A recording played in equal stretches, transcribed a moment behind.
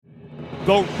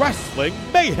The Wrestling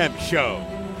Mayhem Show.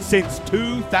 Since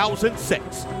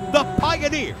 2006, the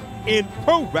pioneer in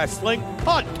pro wrestling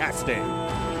podcasting.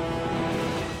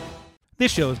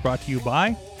 This show is brought to you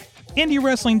by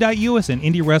IndieWrestling.us and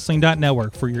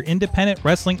IndieWrestling.network for your independent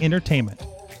wrestling entertainment.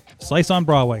 Slice on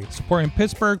Broadway, supporting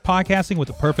Pittsburgh podcasting with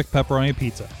the perfect pepperoni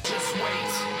pizza. Just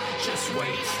wait, just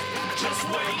wait, just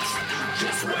wait,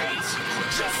 just wait, just wait.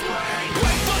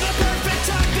 Wait for the perfect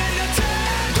time, then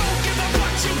attack. Don't give up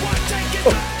what you want, take it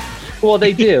back. Well,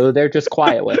 they do. They're just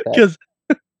quiet with it. Because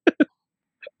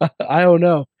I don't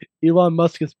know. Elon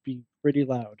Musk is being pretty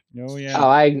loud. Oh, yeah. Oh,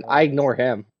 I ignore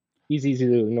him. He's easy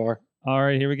to ignore. All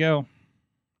right, here we go.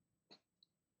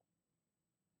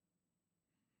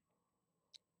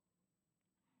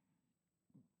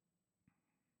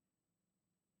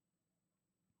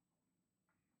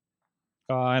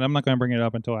 And I'm not going to bring it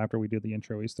up until after we do the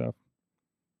intro-y stuff.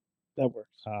 That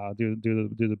works. Do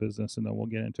the business, and then we'll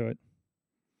get into it.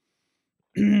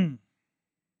 All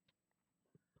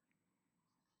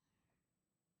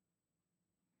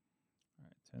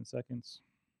right, 10 seconds.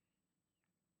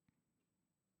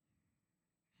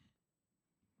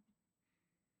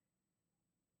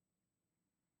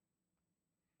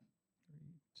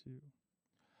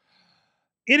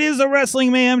 It is a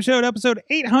Wrestling Mayhem Show, episode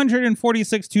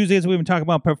 846 Tuesdays. We've been talking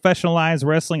about professionalized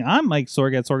wrestling. I'm Mike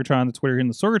Sorg at Sorgatron on Twitter in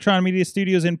the Sorgatron Media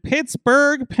Studios in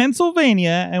Pittsburgh,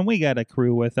 Pennsylvania, and we got a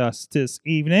crew with us this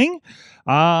evening.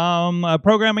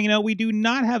 Programming note, we do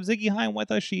not have Ziggy Heim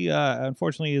with us. She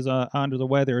unfortunately is under the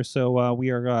weather, so we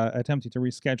are attempting to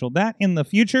reschedule that in the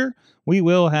future. We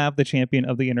will have the champion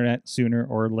of the internet sooner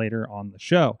or later on the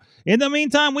show. In the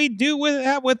meantime, we do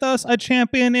have with us a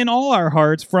champion in all our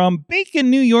hearts from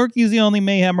Bacon, New York. He's the only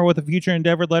Mayhemmer with a future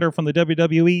endeavored letter from the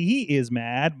WWE. He is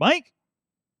Mad Mike.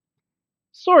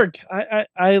 Sorg,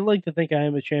 I like to think I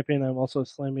am a champion. I'm also a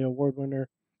Slammy Award winner.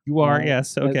 You are,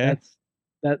 yes. Okay.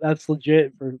 That's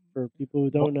legit for people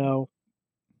who don't know.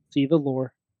 See the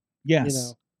lore. Yes. You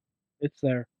know, it's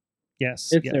there. Yes.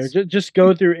 It's there. Just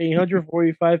go through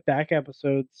 845 back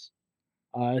episodes.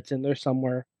 It's in there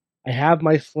somewhere. I have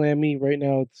my Slammy right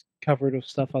now. It's covered with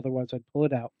stuff. Otherwise, I'd pull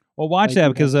it out. Well, watch that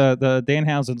because the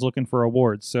Danhausen's looking for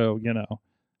awards. So,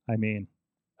 I mean.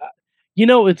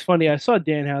 It's funny. I saw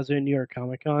Danhausen in New York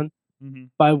Comic Con,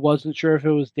 but I wasn't sure if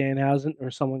it was Danhausen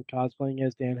or someone cosplaying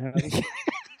as Danhausen.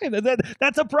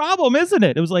 That's a problem, isn't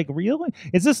it? It was like, really?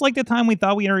 Is this like the time we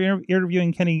thought we were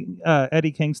interviewing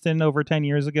Eddie Kingston over 10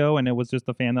 years ago, and it was just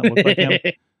a fan that looked like him?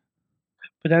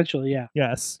 Potentially, yeah.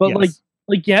 Yes. But yes.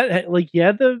 he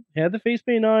had the face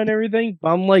paint on and everything. But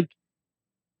I'm like,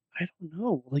 I don't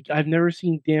know. Like, I've never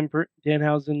seen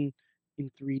Danhausen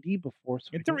in 3D before. So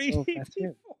in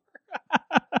 3D.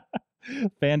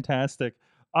 Fantastic.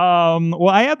 Well,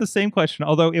 I had the same question,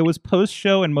 although it was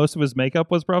post-show and most of his makeup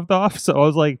was rubbed off. So I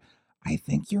was like, I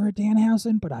think you're a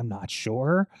Danhausen, but I'm not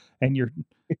sure. And you're,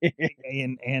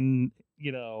 and and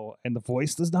the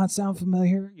voice does not sound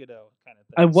familiar, kind of thing.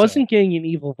 I wasn't getting an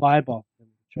evil vibe off him.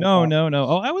 No.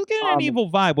 Oh, I was getting an evil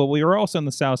vibe. Well, we were also on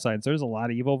the South Side, so there's a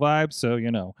lot of evil vibes. So,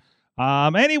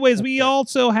 anyways, we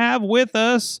also have with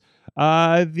us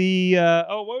what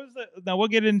was that? No, we'll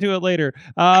get into it later.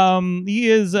 He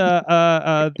is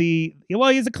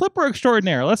he's a clipper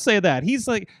extraordinaire. Let's say that. He's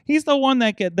the one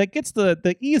that gets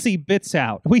the easy bits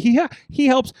out. He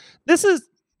helps. This is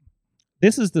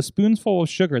the spoonful of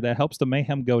sugar that helps the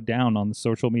mayhem go down on the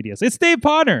social medias. It's Dave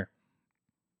Potter.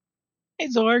 Hey,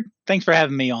 Zorg. Thanks for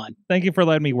having me on. Thank you for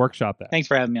letting me workshop that. Thanks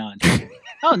for having me on.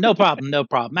 Oh, no problem. No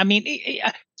problem. I mean,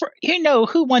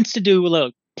 who wants to do a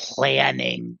little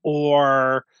planning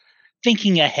or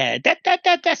thinking ahead?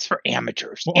 That's for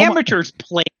amateurs. Well, amateurs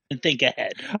plan and think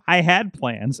ahead. I had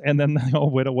plans, and then they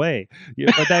all went away.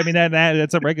 But I mean,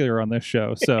 that's a regular on this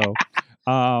show. So,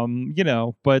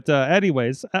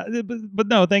 anyways, but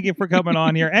no, thank you for coming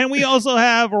on here. And we also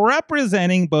have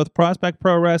representing both Prospect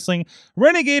Pro Wrestling,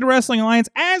 Renegade Wrestling Alliance,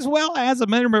 as well as a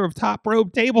member of Top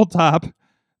Rope Tabletop.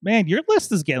 Man, your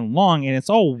list is getting long, and it's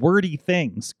all wordy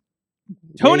things.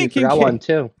 Tony Kincaid. One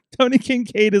too. Tony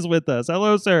Kincaid is with us.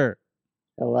 Hello, sir.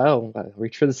 Hello.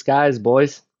 Reach for the skies,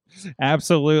 boys.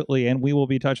 Absolutely. And we will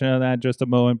be touching on that in just a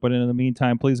moment. But in the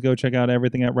meantime, please go check out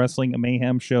everything at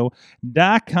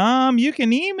WrestlingMayhemShow.com. You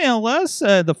can email us,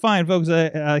 the fine folks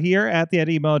here at that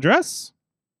email address.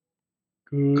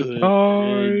 Good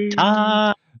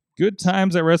time. Good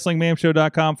times at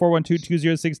WrestlingMayhemShow.com,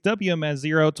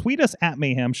 412-206-WMS0. Tweet us at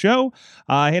Mayhem Show.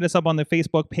 Hit us up on the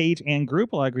Facebook page and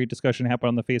group. A lot of great discussion happened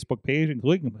on the Facebook page,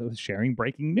 including sharing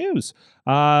breaking news.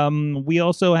 We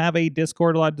also have a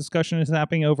Discord. A lot of discussion is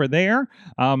happening over there,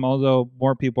 although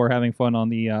more people are having fun on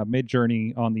the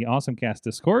Mid-Journey on the AwesomeCast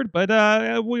Discord. But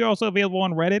we're also available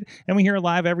on Reddit, and we hear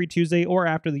live every Tuesday or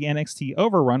after the NXT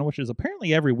Overrun, which is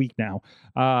apparently every week now,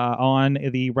 on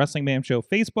the Wrestling Mayhem Show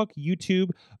Facebook,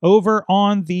 YouTube, over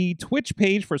on the Twitch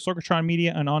page for Sorgatron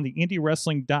Media, and on the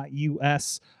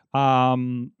IndieWrestling.us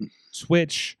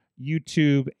Twitch,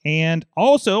 YouTube, and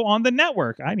also on the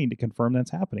network. I need to confirm that's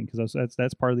happening because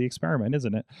that's part of the experiment,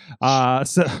 isn't it?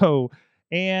 So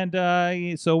we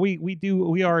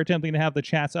are attempting to have the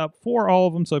chats up for all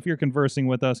of them. So if you're conversing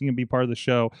with us, you can be part of the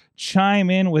show. Chime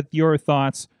in with your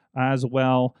thoughts as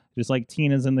well. Just like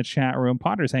Tina's in the chat room,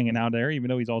 Potter's hanging out there, even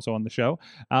though he's also on the show.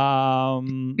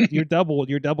 You're double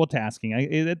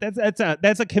tasking.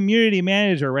 That's a community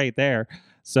manager right there.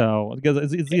 So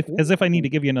because as if I need to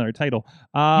give you another title.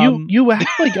 You act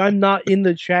like I'm not in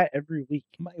the chat every week.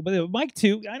 But Mike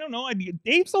too. I don't know.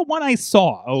 Dave's the one I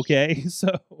saw. Okay, so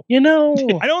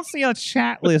I don't see a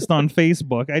chat list on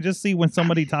Facebook. I just see when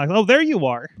somebody talks. Oh, there you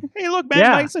are. Hey, look,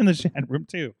 Mad Mike's in the chat room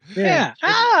too. Yeah.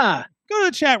 Go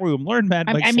to the chat room. Learn Mad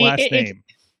Mike's last name.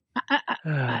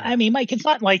 I mean, Mike, it's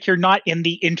not like you're not in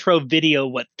the intro video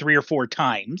 3 or 4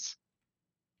 times.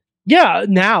 Yeah,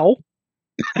 now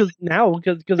because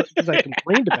I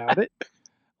complained about it.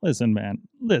 Listen, man.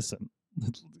 Listen.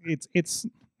 It's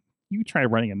you try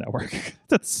running a network.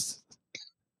 That's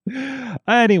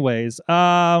anyways.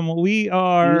 We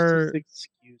are.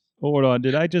 Hold on.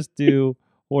 Did I just do?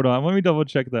 Hold on, let me double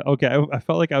check that. Okay, I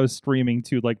felt like I was streaming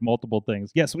to like multiple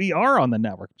things. Yes, we are on the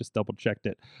network. Just double checked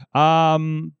it.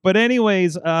 But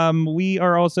anyways, we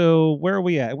are also, where are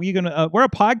we at? We're a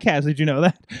podcast. Did you know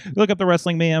that? Look up the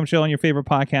Wrestling Mayhem Show on your favorite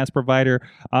podcast provider,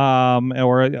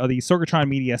 or the Sorgatron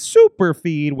Media Super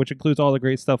Feed, which includes all the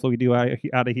great stuff that we do out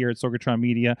of here at Sorgatron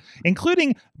Media,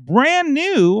 including brand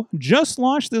new, just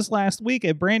launched this last week,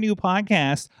 a brand new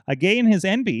podcast, A Gay and His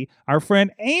Envy. Our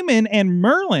friend Eamon and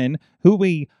Merlin, who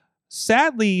we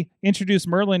sadly introduced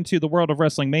Merlin to the World of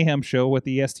Wrestling Mayhem Show with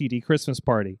the STD Christmas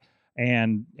party.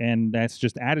 And that's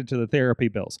just added to the therapy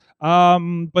bills.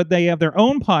 But they have their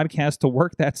own podcast to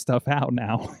work that stuff out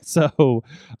now. So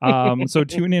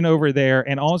tune in over there.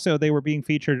 And also they were being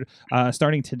featured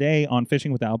starting today on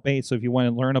Fishing Without Bait. So if you want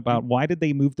to learn about why did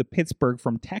they move to Pittsburgh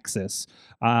from Texas,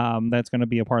 that's going to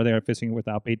be a part of there at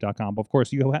fishingwithoutbait.com. But of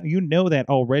course, you know that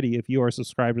already if you are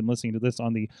subscribed and listening to this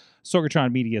on the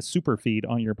Sorgatron Media Super Feed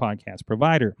on your podcast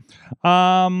provider.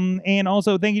 And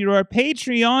also thank you to our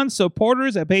Patreon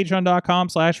supporters at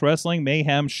patreon.com/Wrestling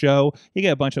Mayhem Show. You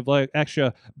get a bunch of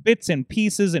extra bits and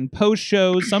pieces and post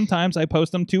shows. Sometimes I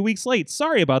post them 2 weeks late.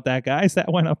 Sorry about that, guys.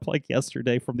 That went up like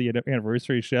yesterday from the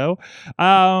anniversary show.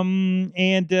 We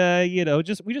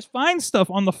just find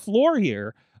stuff on the floor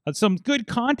here, some good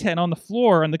content on the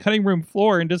floor, on the cutting room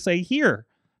floor, and just say, here,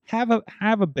 have a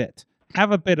bit.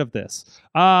 Have a bit of this.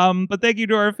 But thank you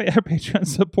to our Patreon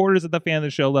supporters at the fan of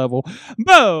the show level.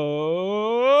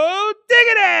 Bo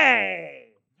Diggity!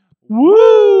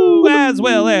 Woo! As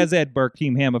well as Ed Burke,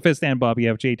 Team Hammer Fist, and Bobby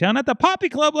F. J. Town at the Poppy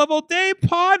Club level. Dave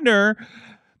Podner,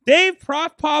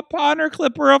 Prof Pop Podner,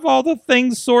 clipper of all the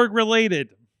things Sorg related.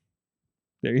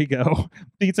 There you go.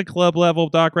 Pizza Club level,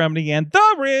 Doc Remedy and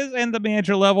The Riz, and the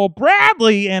manager level,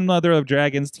 Bradley and Mother of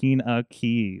Dragons, Tina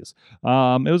Keys.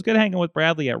 It was good hanging with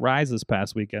Bradley at Rise this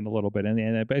past weekend a little bit,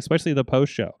 and especially the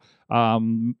post show.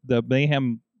 The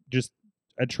Mayhem just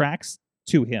attracts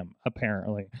to him,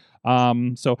 apparently.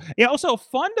 So yeah, also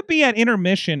fun to be at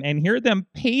intermission and hear them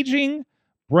paging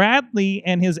Bradley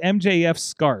and his MJF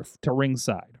scarf to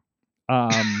ringside.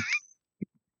 That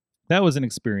was an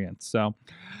experience. So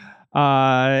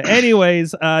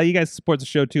anyways, you guys support the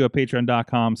show too at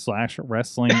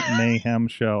patreon.com/Wrestling Mayhem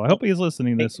Show. I hope he's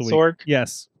listening this week. Sorg?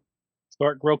 Yes.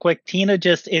 Sorg, real quick. Tina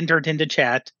just entered into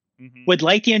chat. Would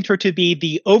like the intro to be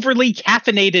the overly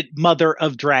caffeinated Mother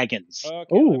of Dragons.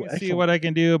 Okay, let me see what I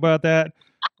can do about that.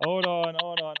 Hold on.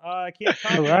 I can't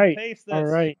copy and paste this. All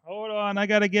right. Hold on. I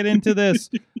got to get into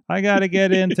this.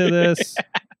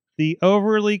 The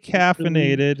overly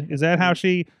caffeinated. Is that how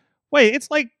she... Wait,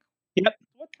 it's like... Yep.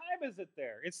 What time is it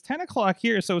there? It's 10 o'clock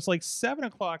here, so it's like 7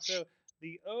 o'clock. So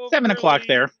the overly 7 o'clock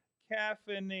there.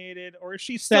 Caffeinated, or is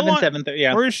she still on... 7:30,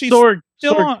 yeah. Or is she still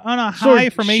on a high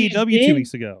from AEW 2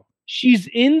 weeks ago? She's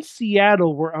in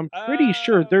Seattle, where I'm pretty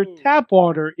sure their tap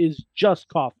water is just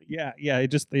coffee. Yeah. It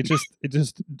just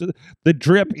the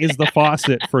drip is the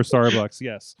faucet for Starbucks.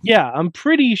 Yes. Yeah, I'm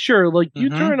pretty sure. Like you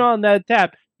turn on that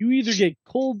tap, You either get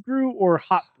cold brew or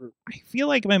hot brew. I feel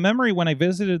like my memory when I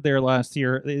visited there last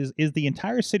year is the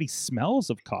entire city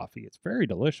smells of coffee. It's very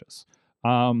delicious.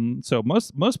 So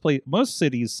most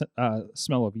cities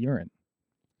smell of urine.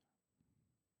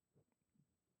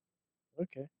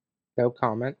 Okay. No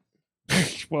comment.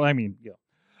 Well, I mean, yeah.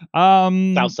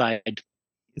 Southside.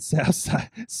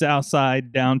 South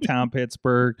Side, downtown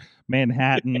Pittsburgh,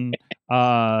 Manhattan.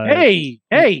 Hey,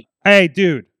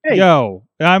 Dude. Hey. Yo,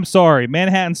 I'm sorry.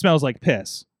 Manhattan smells like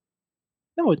piss.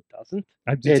 no, it doesn't.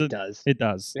 It does. It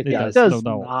does. It It does. does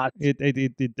No. not.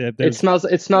 It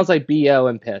smells like BO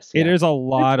and piss. Yeah. There's a It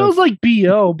lot smells of like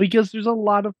BO because there's a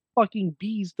lot of fucking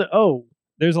bees to O.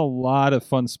 there's a lot of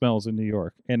fun smells in New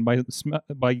York, and by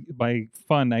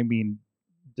fun I mean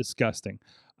disgusting.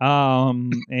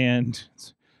 And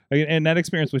that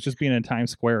experience was just being in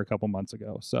Times Square a couple months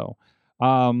ago. So,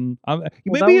 Well, maybe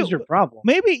that was your problem.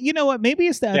 maybe you know what? Maybe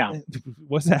it's that. Yeah.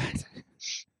 What's that?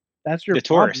 That's your The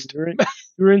problem. tourist.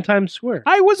 You're in Times Square.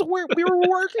 We were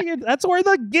working. That's where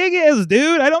the gig is,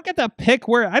 dude. I don't get to pick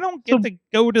where. I don't get So- to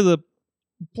go to the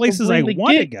places I blame the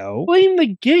want to gig. go. Blame the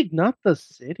gig, not the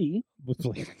city.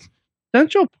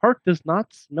 Central Park does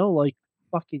not smell like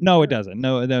fucking. No, it urine. doesn't.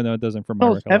 No, it doesn't. From my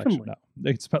Smells recollection, heavenly. no,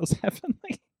 it smells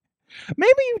heavenly.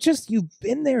 Maybe you've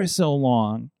been there so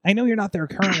long. I know you're not there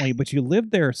currently, but you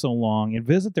lived there so long and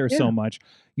visit there Yeah. so much.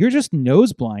 You're just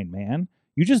nose blind, man.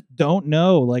 You just don't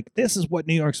know. Like, this is what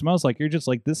New York smells like. You're just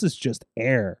like, this is just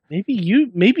air. Maybe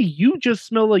you just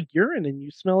smell like urine and you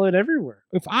smell it everywhere.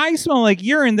 If I smell like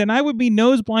urine, then I would be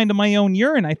nose blind to my own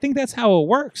urine. I think that's how it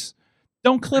works.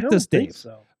 Don't I clip don't this, think Dave.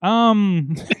 so.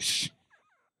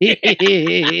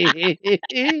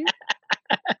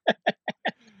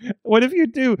 What if you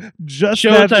do just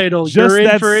Show that title, Just you're in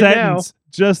that for it now. sentence.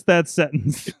 Just that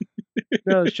sentence.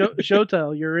 No, show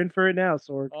tell. You're in for it now,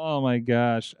 Sword. Oh my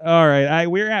gosh! All right,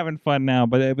 we're having fun now,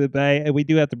 but we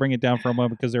do have to bring it down for a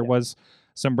moment because there was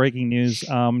some breaking news.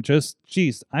 I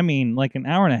mean, like an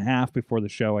hour and a half before the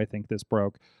show, I think this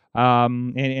broke.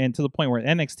 And to the point where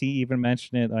NXT even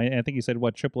mentioned it. I think you said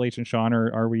what Triple H and Sean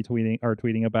are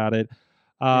tweeting about it.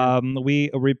 We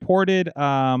reported.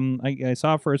 I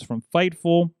saw first from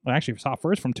Fightful. I actually saw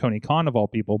first from Tony Khan of all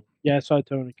people. Yeah, I saw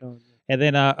Tony Khan. And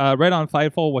then read on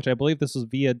Fightful, which I believe this was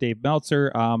via Dave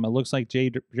Meltzer. It looks like Jay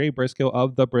Briscoe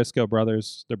of the Briscoe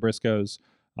brothers, the Briscoes,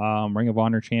 Ring of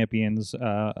Honor champions.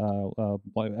 I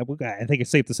think it's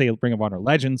safe to say Ring of Honor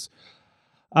legends.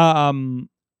 Passed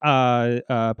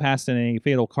in a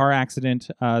fatal car accident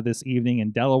this evening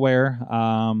in Delaware.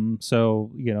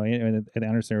 So and I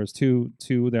understand there was two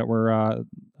that were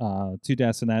two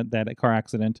deaths in that car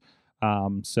accident.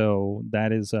 So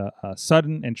that is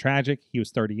sudden and tragic. He was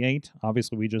 38.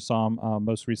 Obviously, we just saw him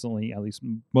most recently. At least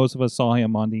most of us saw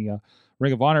him on the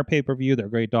Ring of Honor pay-per-view, their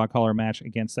great dog collar match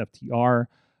against FTR.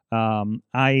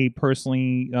 I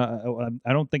personally,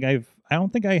 I don't think I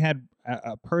had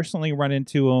personally run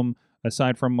into him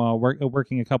aside from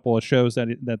working a couple of shows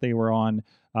that they were on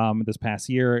this past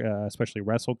year, especially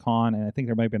WrestleCon, and I think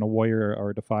there might have been a Warrior or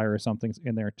a Defier or something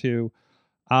in there too.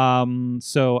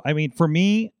 So I mean, for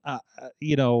me,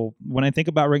 when I think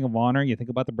about Ring of Honor, you think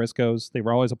about the Briscoes. They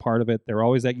were always a part of it. They're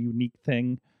always that unique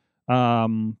thing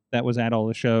that was at all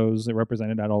the shows. They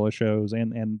represented at all the shows,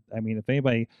 and I mean, if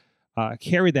anybody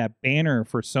carried that banner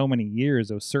for so many years,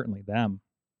 it was certainly them.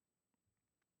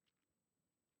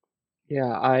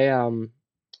 Yeah,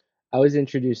 I was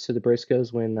introduced to the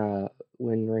Briscoes when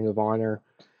Ring of Honor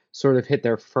sort of hit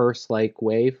their first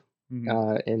wave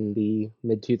in the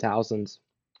mid 2000s,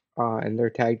 and their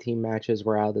tag team matches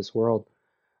were out of this world.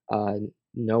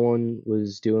 No one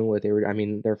was doing what they were. I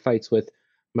mean, their fights with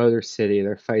Motor City,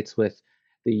 their fights with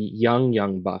the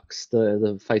young Bucks,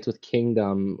 the fights with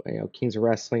Kingdom, Kings of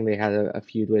Wrestling. They had a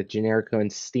feud with Generico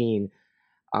and Steen.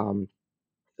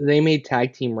 They made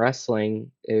tag team wrestling.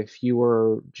 If you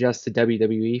were just a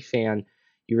WWE fan,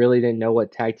 you really didn't know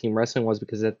what tag team wrestling was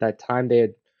because at that time they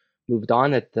had moved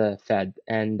on at the Fed,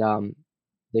 and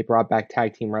they brought back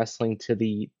tag team wrestling to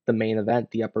the main event,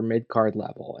 the upper mid card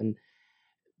level. And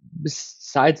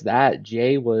besides that,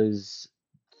 Jay was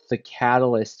the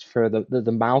catalyst for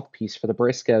the mouthpiece for the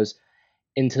Briscoes,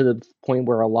 into the point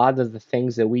where a lot of the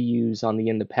things that we use on the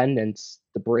independents,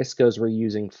 the Briscoes were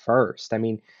using first. I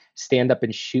mean, stand up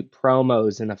and shoot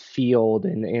promos in a field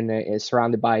and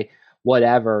surrounded by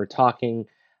whatever, talking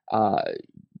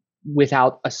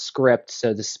without a script,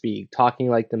 so to speak, talking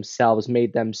like themselves,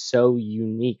 made them so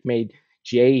unique, made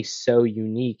Jay so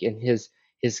unique, and his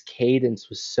cadence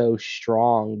was so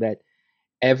strong that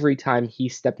every time he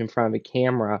stepped in front of a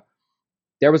camera,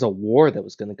 there was a war that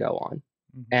was going to go on.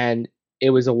 And it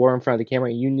was a war in front of the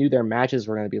camera. You knew their matches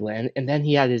were going to be lit. And then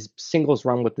he had his singles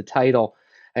run with the title,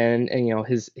 and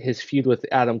his feud with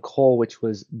Adam Cole, which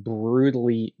was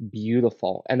brutally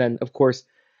beautiful. And then of course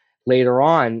later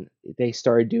on they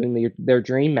started doing their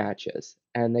dream matches,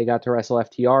 and they got to wrestle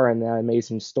FTR in that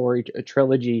amazing story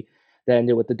trilogy that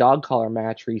ended with the dog collar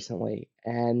match recently.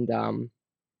 And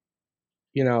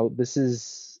this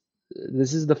is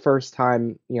the first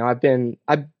time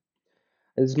this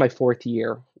is my 4th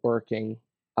year working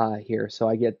here, so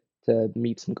I get to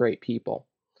meet some great people,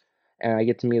 and I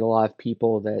get to meet a lot of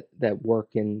people that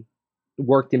worked in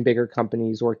bigger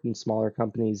companies, worked in smaller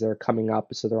companies that are coming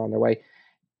up, so they're on their way.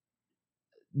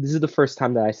 This is the first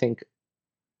time that I think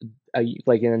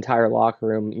like an entire locker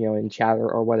room, in chat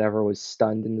or whatever, was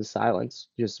stunned into silence.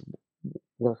 Just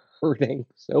we're hurting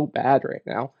so bad right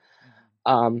now.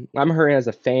 I'm hurting as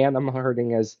a fan. I'm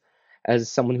hurting as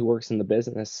someone who works in the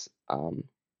business.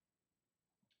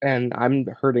 And I'm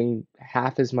hurting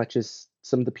half as much as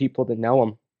some of the people that know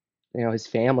him. His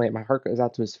family. My heart goes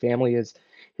out to his family, his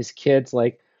kids,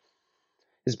 like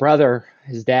his brother,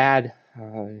 his dad.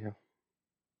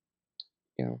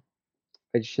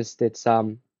 It's just he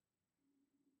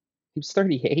was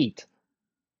 38.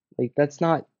 Like that's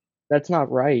not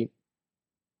right.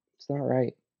 It's not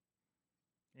right.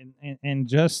 And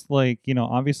just like,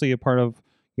 obviously a part of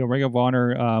Ring of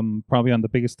Honor, probably on the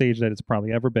biggest stage that it's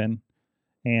probably ever been,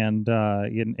 and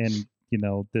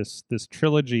this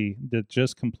trilogy that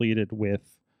just completed with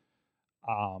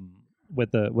the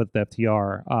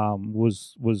FTR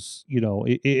was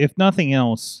if nothing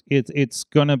else, it's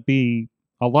gonna be,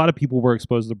 a lot of people were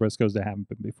exposed to the Briscoes that haven't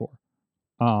been before,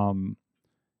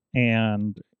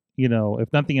 and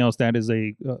if nothing else, that is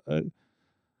a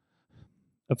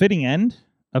fitting end,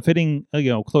 a fitting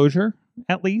closure,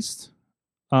 at least.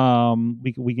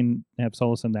 We can have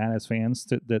solace in that as fans,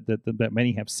 that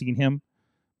many have seen him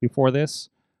before this.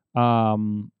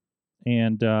 But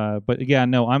yeah,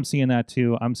 no, I'm seeing that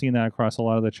too. I'm seeing that across a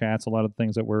lot of the chats, a lot of the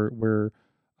things that we're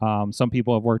some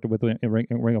people have worked with in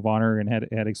Ring of Honor and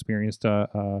had experienced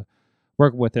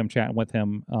work with him, chatting with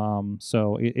him.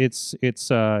 So it's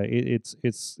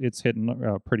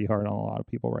hitting pretty hard on a lot of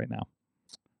people right now.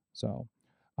 So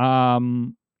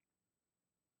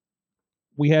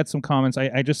we had some comments.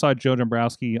 I just saw Joe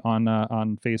Dombrowski on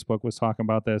Facebook was talking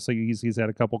about this. So he's had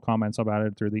a couple comments about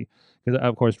it because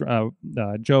of course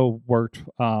Joe worked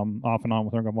off and on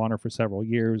with Ring of Honor for several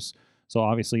years, so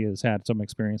obviously has had some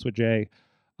experience with Jay.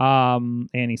 And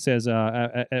he says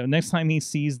next time he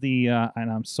sees the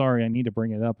and I'm sorry, I need to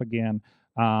bring it up again.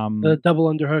 The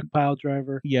double underhook pile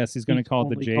driver. Yes, he's going to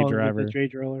call it the J driver. The J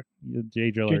driller. The J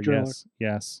driller.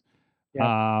 Yes.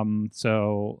 Yeah.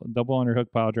 So double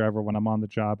underhook pile driver, when I'm on the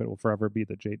job, it will forever be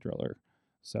the J driller.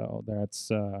 So that's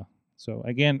so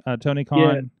again, Tony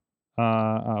Khan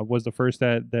was the first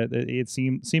that it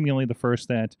seemingly the first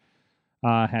that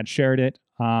had shared it,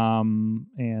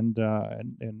 and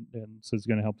so it's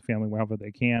going to help the family wherever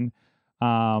they can.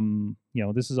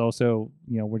 This is also,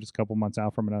 we're just a couple months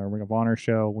out from another Ring of Honor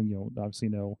show. We obviously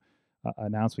no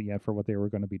announcement yet for what they were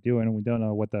going to be doing, and we don't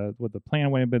know what the plan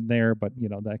would have been there, but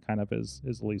that kind of is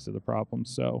the least of the problem.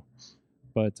 So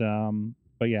but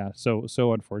yeah,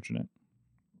 so unfortunate.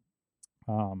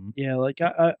 Yeah, like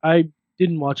I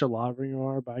didn't watch a lot of Ring of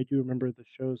Honor, but I do remember the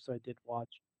shows I did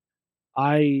watch.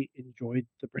 I enjoyed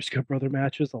the Briscoe brother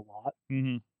matches a lot.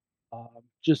 Mm-hmm.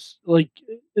 Just like,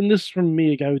 and this from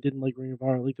me, a guy who didn't like Ring of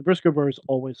Honor, like the Briscoe brothers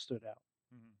always stood out.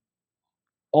 Mm-hmm.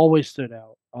 Always stood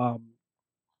out.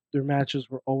 Their matches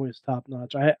were always top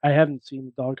notch. I haven't seen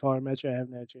the dog collar match. I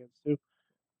haven't had a chance to,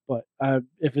 but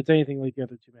if it's anything like the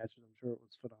other two matches, I'm sure it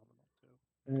was phenomenal too.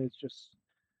 And it just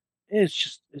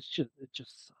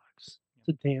sucks. It's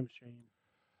a damn shame.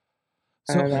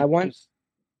 So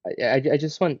I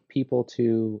just want people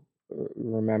to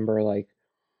remember, like,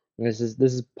 this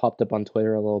is popped up on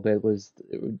Twitter a little bit, was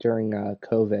during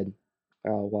COVID,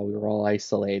 while we were all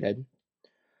isolated.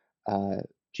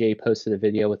 Jay posted a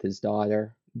video with his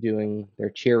daughter doing their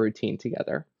cheer routine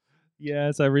together.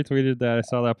 Yes, I retweeted that. I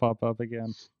saw that pop up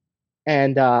again.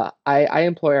 And I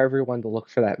implore everyone to look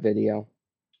for that video,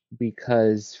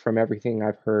 because from everything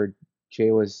I've heard,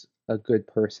 Jay was a good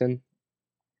person.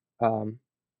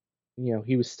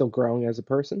 He was still growing as a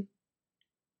person,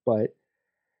 but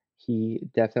he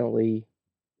definitely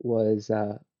was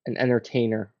an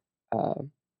entertainer.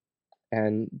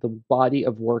 And the body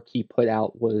of work he put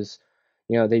out was,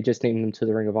 they just named him to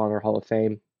the Ring of Honor Hall of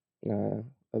Fame a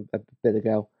bit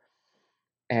ago,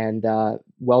 and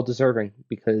well deserving,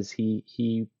 because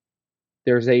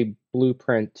there's a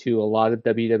blueprint to a lot of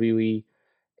WWE,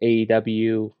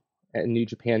 AEW, and New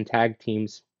Japan tag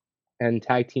teams, and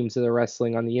tag teams that are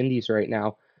wrestling on the indies right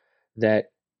now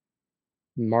that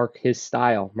mark his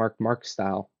style, Mark's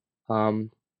style.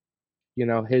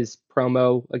 His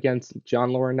promo against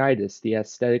John Laurinaitis, the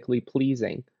aesthetically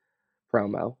pleasing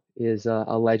promo, is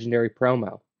a legendary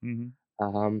promo.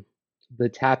 The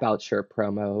tap out shirt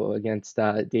promo against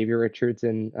Davey Richards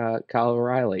and Kyle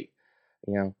O'Reilly,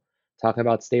 talking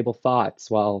about stable thoughts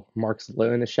while Mark's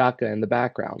blowing the shotgun in the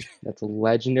background. That's a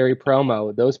legendary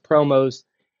promo. Those promos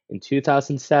in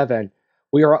 2007,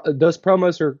 those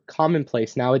promos are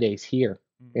commonplace nowadays here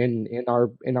in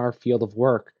our field of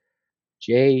work.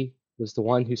 Jay was the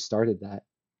one who started that.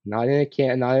 Not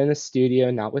in a studio,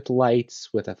 not with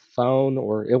lights, with a phone,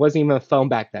 or it wasn't even a phone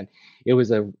back then. It was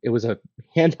a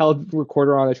handheld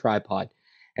recorder on a tripod.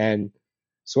 And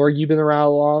Sorg, you've been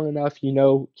around long enough,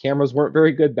 cameras weren't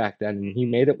very good back then, and he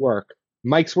made it work.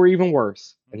 Mics were even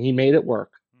worse, and he made it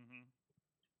work.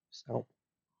 So,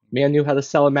 man knew how to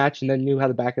sell a match and then knew how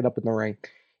to back it up in the ring.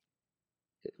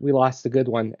 We lost a good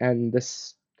one, and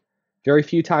this very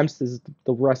few times does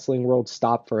the wrestling world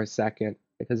stop for a second,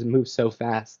 because it moves so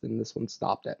fast, and this one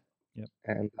stopped it. Yep.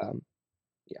 And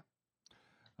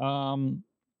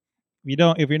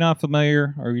if you're not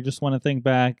familiar, or you just want to think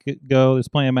back, there's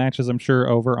plenty of matches, I'm sure,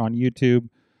 over on YouTube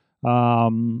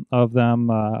of them,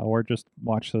 or just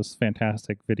watch this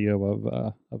fantastic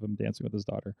video of him dancing with his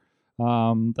daughter.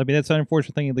 That's an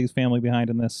unfortunate thing. He leaves family behind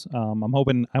in this. I'm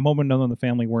hoping none of the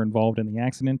family were involved in the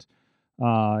accident. We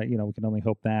can only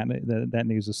hope that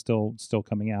news is still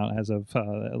coming out as of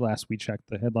last we checked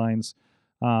the headlines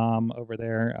over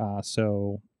there.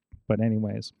 But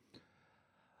anyways,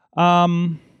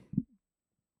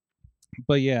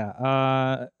 but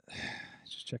yeah,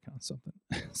 just checking on something.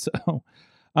 So,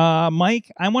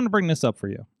 Mike, I want to bring this up for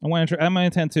you. I'm going to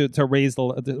intend to raise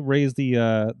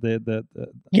the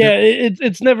yeah.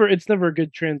 It's never a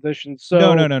good transition.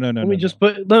 So no. Let me just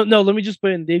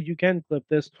put in Dave. You can clip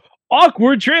this.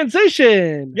 Awkward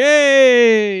transition.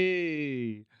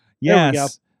 Yay!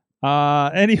 Yes.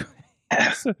 Anyway.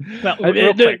 Well,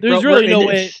 there's really no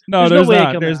way. No, there's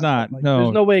not. No,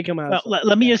 there's no way it come out. Well,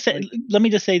 let me just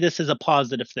say this is a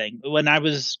positive thing. When I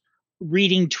was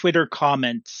reading Twitter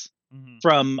comments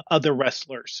from other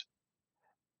wrestlers,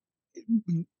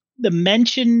 the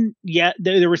mention,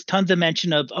 there was tons of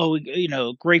mention of,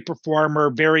 great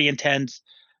performer, very intense.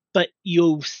 But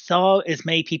you saw as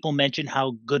many people mention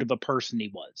how good of a person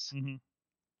he was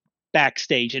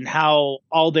backstage, and how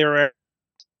all their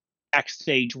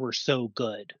backstage were so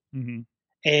good.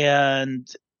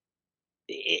 And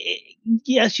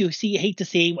yes, you hate to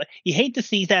see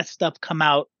that stuff come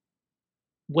out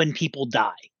when people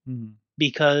die,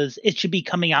 because it should be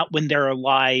coming out when they're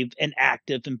alive and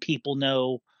active, and people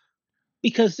know,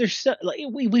 because there's so,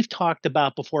 we've talked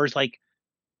about before, is like,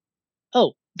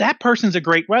 oh, that person's a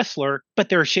great wrestler, but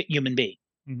they're a shit human being.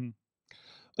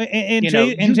 And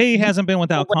Jay hasn't been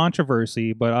without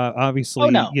controversy, but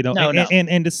obviously,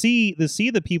 and to see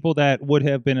the people that would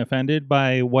have been offended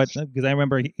by because I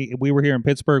remember we were here in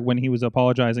Pittsburgh when he was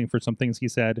apologizing for some things he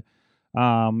said,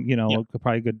 probably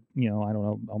good, I don't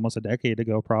know, almost a decade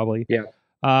ago, probably. Yeah.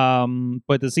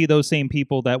 But to see those same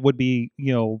people that would be,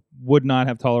 would not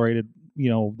have tolerated,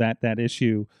 that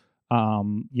issue,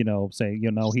 say,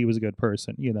 he was a good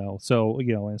person, so,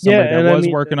 and somebody that was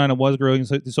working on it, was growing.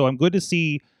 So I'm good to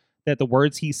see that the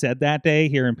words he said that day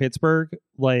here in Pittsburgh,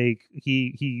 like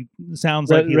he sounds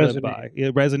like he lived by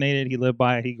it, resonated, he lived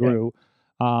by it, he grew.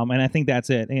 And I think that's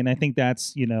it. And I think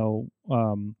that's,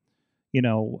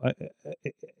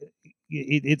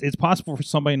 it's possible for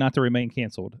somebody not to remain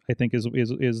canceled, I think is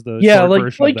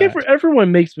the like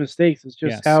everyone makes mistakes. It's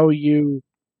just how you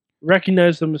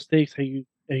recognize the mistakes, how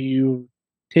you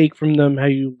take from them, how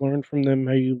you learn from them,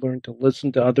 how you learn to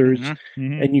listen to others,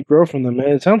 and you grow from them. And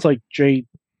it sounds like Jay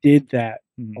did that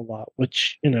a lot,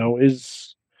 which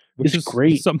is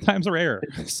great. Sometimes rare.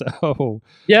 So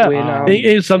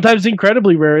it's sometimes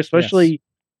incredibly rare, especially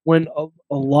when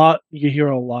you hear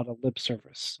a lot of lip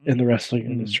service in the wrestling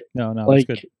industry. No, that's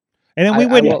good. And then we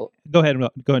wouldn't. Go ahead,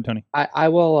 Tony. I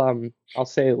will. I'll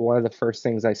say one of the first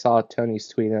things I saw Tony's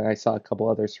tweet, and I saw a couple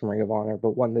others from Ring of Honor,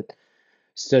 but one that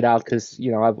stood out because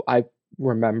I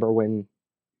remember when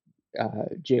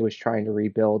Jay was trying to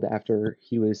rebuild after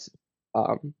he was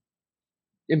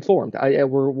informed.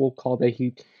 We'll call that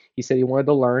he said he wanted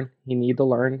to learn, he needed to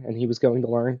learn, and he was going to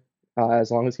learn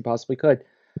as long as he possibly could.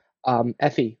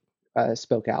 Effie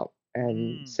spoke out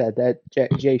and said that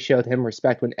Jay showed him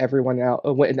respect when everyone else.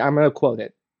 I'm going to quote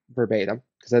it verbatim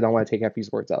because I don't want to take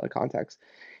Effie's words out of context.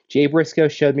 Jay Briscoe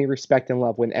showed me respect and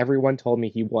love when everyone told me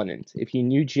he wouldn't. If you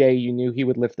knew Jay, you knew he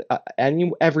would lift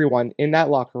everyone in that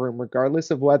locker room,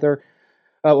 regardless of whether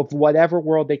of whatever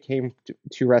world they came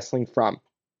to wrestling from,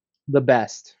 the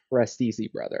best. Rest easy,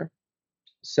 brother.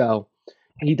 So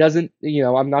he doesn't,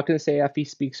 I'm not going to say Effie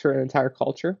speaks for an entire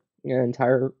culture, an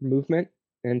entire movement,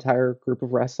 an entire group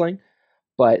of wrestling,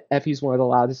 but Effie's one of the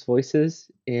loudest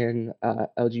voices in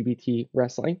LGBT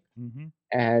wrestling. Mm-hmm.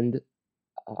 And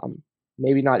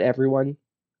maybe not everyone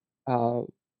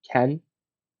can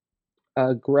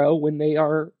grow when they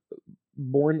are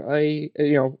born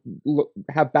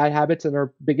have bad habits and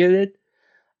are bigoted.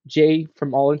 Jay,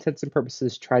 from all intents and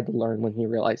purposes, tried to learn when he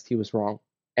realized he was wrong,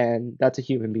 and that's a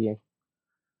human being.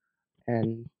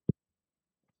 And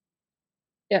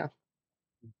yeah.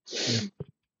 Thank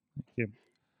you.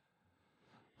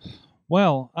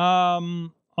 Well,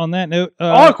 on that note,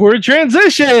 awkward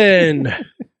transition.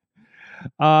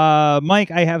 Mike,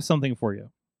 I have something for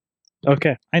you.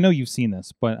 Okay. I know you've seen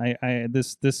this, but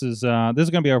this is going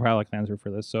to be our palate cleanser for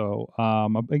this. So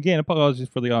again, apologies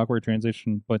for the awkward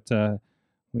transition, but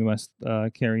we must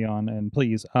carry on. And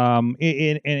please,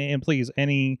 and please,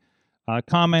 any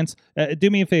comments, do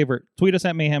me a favor, tweet us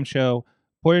at Mayhem Show,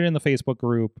 put it in the Facebook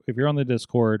group. If you're on the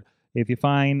Discord, if you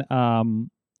find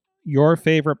your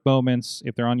favorite moments,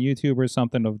 if they're on YouTube or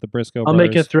something, of the Briscoe I'll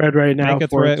brothers, make a thread right now. Make a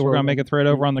thread. We're going to make a thread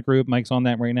over on the group. Mike's on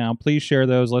that right now. Please share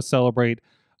those. Let's celebrate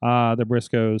the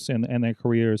Briscoes and their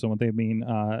careers and what they mean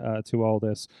to all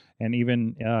this. And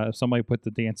even if somebody put the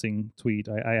dancing tweet,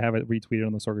 I have it retweeted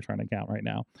on the Sorgatron account right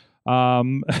now.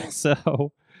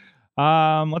 So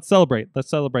let's celebrate. Let's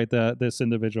celebrate this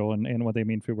individual and what they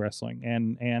mean for wrestling.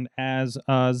 And as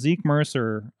Zeke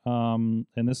Mercer, and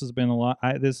this has been a lot.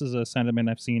 This is a sentiment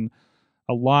I've seen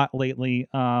a lot lately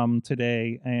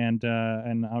today, and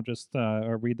I'll just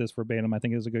read this verbatim. I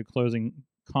think it's a good closing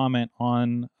comment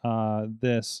on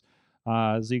this.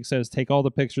 Zeke says, "Take all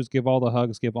the pictures, give all the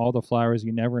hugs, give all the flowers.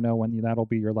 You never know when that'll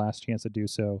be your last chance to do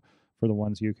so for the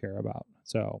ones you care about."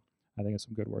 So I think it's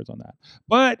some good words on that.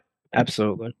 But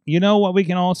absolutely, you know what we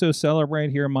can also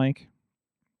celebrate here, Mike?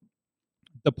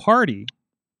 The party.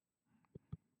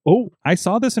 Oh, I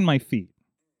saw this in my feed.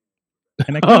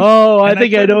 And I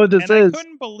think I know what this is. I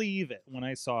couldn't believe it when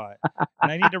I saw it.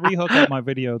 And I need to rehook up my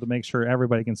video to make sure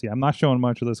everybody can see. I'm not showing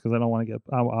much of this because I don't want to get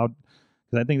out.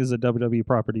 Because I think this is a WWE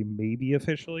property, maybe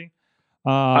officially.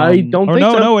 I don't think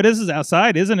so. No, it is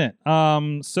outside, isn't it?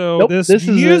 So nope, this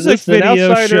music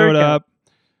video showed up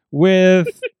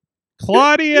with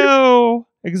Claudio,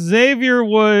 Xavier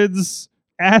Woods,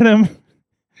 Adam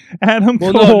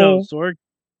Cole. No,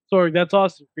 Sorg, that's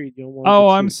Austin Creed. You don't want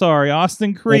I'm sorry,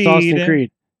 Austin Creed. That's Austin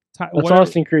Creed. That's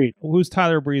Austin Creed. Who's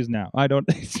Tyler Breeze now? I don't.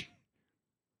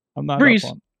 I'm not. Breeze.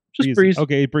 Just Breeze.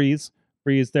 Okay, Breeze.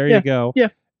 There you go. Yeah.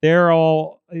 They're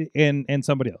all in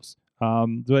somebody else.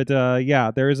 But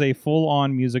there is a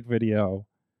full-on music video,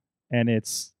 and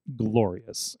it's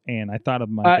glorious. And I thought of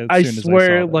Mike as soon as I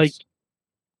saw this. Like,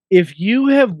 if you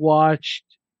have watched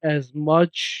as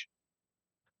much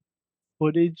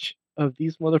footage of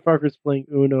these motherfuckers playing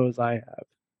Uno as I have,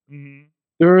 mm-hmm.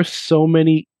 there are so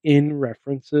many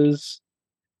references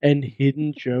and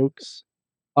hidden jokes.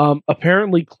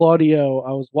 Apparently Claudio,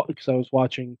 I was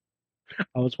watching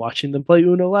them play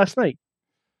Uno last night.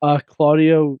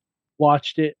 Claudio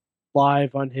watched it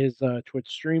live on his Twitch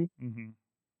stream, mm-hmm.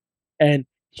 and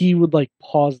he would like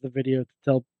pause the video to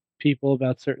tell people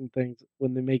about certain things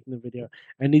when they're making the video.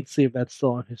 I need to see if that's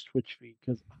still on his Twitch feed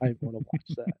because I want to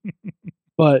watch that.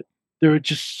 But there are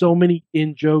just so many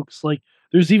in jokes. Like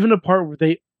there's even a part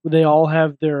where they all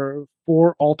have their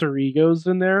 4 alter egos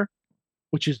in there,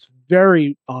 which is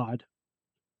very odd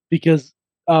because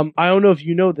I don't know if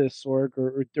you know this, Sorg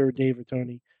or Dave or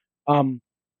Tony.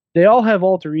 They all have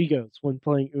alter egos when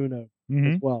playing Uno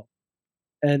mm-hmm. as well,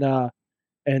 and I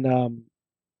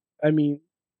mean,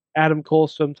 Adam Cole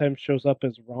sometimes shows up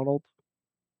as Ronald,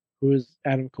 who is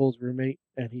Adam Cole's roommate,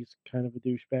 and he's kind of a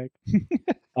douchebag.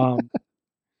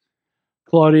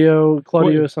 Claudio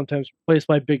is sometimes replaced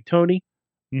by Big Tony,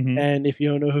 mm-hmm. and if you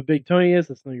don't know who Big Tony is,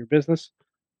 that's none of your business.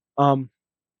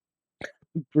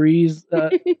 Breeze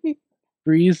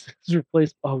is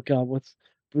replaced. Oh God, what's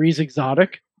Breeze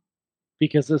Exotic?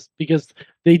 Because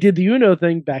they did the Uno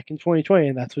thing back in 2020,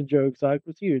 and that's when Joe Exotic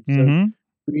was huge. Mm-hmm.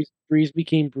 So Breeze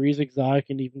became Breeze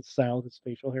Exotic and even styled his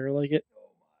facial hair like it.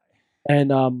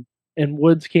 And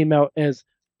Woods came out as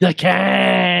the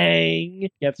King. You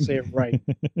have to say it right,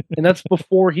 and that's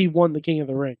before he won the King of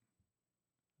the Ring.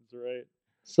 That's right.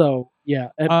 So yeah,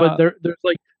 but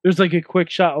there's like a quick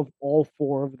shot of all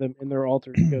 4 of them in their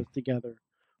alter egos together,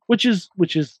 which is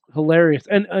hilarious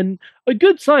and a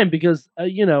good sign because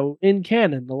in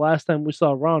canon the last time we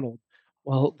saw Ronald,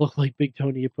 well, it looked like Big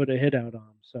Tony had put a hit out on him.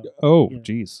 So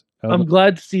geez, I'm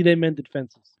glad to see they mended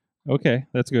fences. Okay,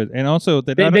 that's good. And also,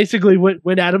 They basically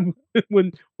when Adam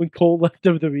when Cole left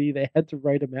WWE, they had to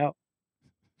write him out.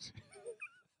 It's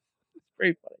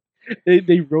very funny.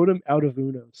 They wrote him out of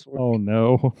Uno. Oh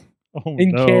no! Oh in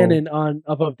no! canon on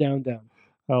Up Up Down Down.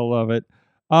 I love it.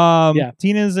 Yeah.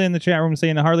 Tina's in the chat room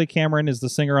saying that Harley Cameron is the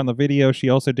singer on the video. She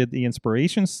also did the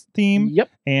Inspirations theme. Yep.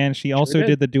 And she also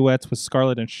did the duets with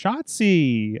Scarlett and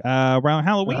Shotzi around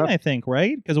Halloween, I think,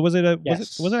 right? Because was it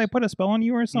I Put a Spell on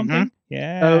You or something? Mm-hmm.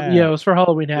 Yeah. Yeah, it was for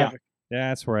Halloween Havoc.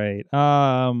 That's right.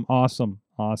 Awesome.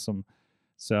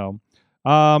 So,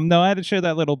 no, I had to share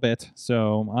that little bit.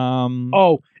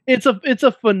 So, it's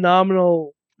a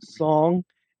phenomenal song.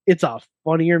 It's a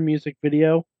funnier music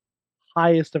video.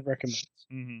 Highest of recommends.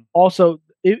 Mm-hmm. Also,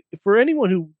 for anyone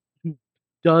who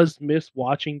does miss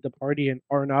watching The Party and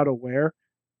are not aware,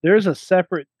 there's a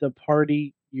separate The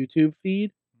Party YouTube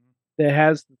feed that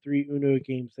has the 3 Uno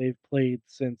games they've played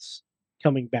since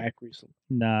coming back recently.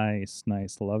 Nice.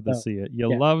 Love to see it.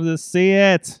 Love to see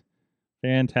it.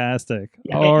 Fantastic.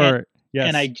 Yeah,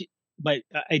 yes. And I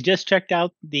just checked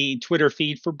out the Twitter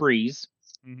feed for Breeze.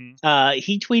 Mm-hmm.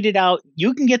 He tweeted out,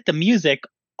 you can get the music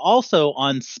also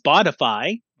on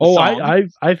Spotify. Oh, I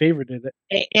favorited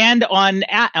it. And on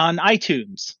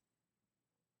iTunes.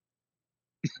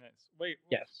 Wait,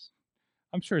 yes.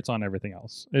 I'm sure it's on everything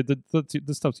else.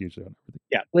 The stuff's usually on everything.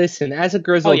 Yeah. Listen, as a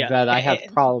grizzled vet, I have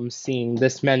problems seeing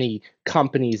this many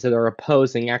companies that are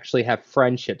opposing actually have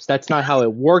friendships. That's not how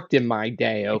it worked in my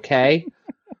day, okay?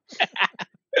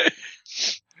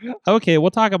 Okay,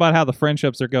 we'll talk about how the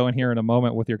friendships are going here in a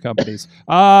moment with your companies.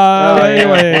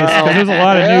 Anyways, because there's a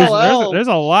lot of news. There's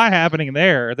a lot happening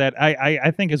there that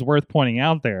I think is worth pointing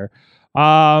out there.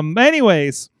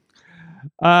 Anyways,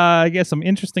 I guess some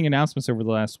interesting announcements over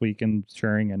the last week and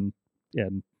sharing and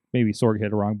maybe Sorg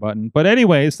hit a wrong button. But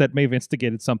anyways, that may have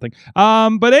instigated something.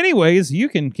 But anyways, you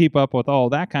can keep up with all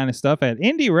that kind of stuff at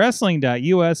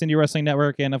IndieWrestling.us, Indie Wrestling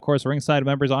Network, and of course, Ringside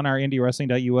members on our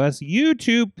IndieWrestling.us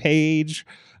YouTube page.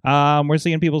 We're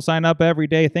seeing people sign up every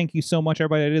day. Thank you so much,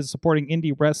 everybody that is supporting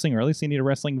indie wrestling, or at least indie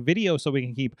wrestling video, so we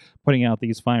can keep putting out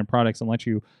these fine products and let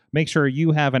you make sure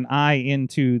you have an eye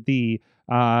into the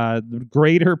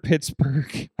greater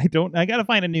Pittsburgh. I gotta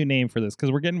find a new name for this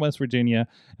because we're getting West Virginia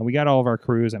and we got all of our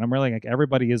crews, and I'm really like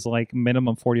everybody is like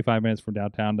minimum 45 minutes from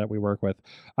downtown that we work with.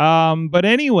 But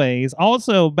anyways,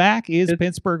 also back is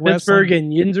Pittsburgh Wrestling. Pittsburgh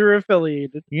and Yinzer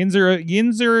affiliated.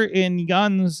 Yinzer and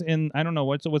Guns in I don't know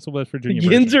what's the West Virginia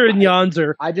Yinzer and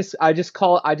Yonzer. I just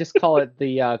call it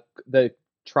the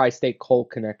Tri-State Coal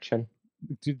Connection.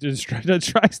 The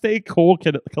Tri-State Coal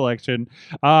Collection,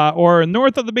 or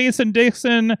north of the Basin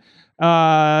Dixon,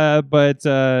 but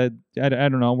I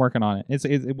don't know. I'm working on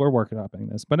it. We're working on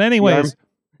this. But anyways,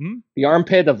 the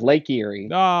armpit of Lake Erie.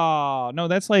 Oh no,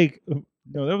 that's like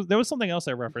no. There was something else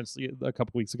I referenced a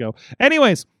couple weeks ago.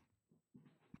 Anyways,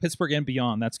 Pittsburgh and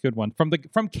beyond. That's a good one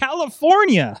from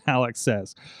California. Alex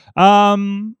says.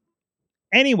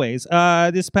 Anyways,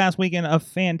 this past weekend, a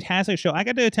fantastic show. I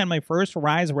got to attend my first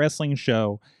Rise Wrestling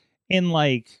show in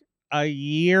like a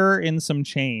year and some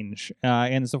change.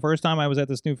 And it's the first time I was at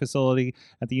this new facility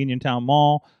at the Uniontown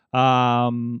Mall.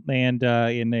 And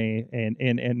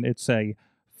it's a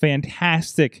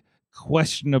fantastic,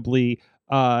 questionably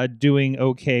doing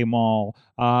okay mall.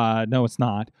 No, it's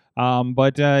not.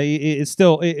 But it's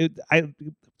still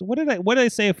what did I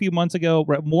say a few months ago?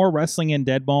 More wrestling in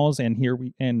dead malls, and here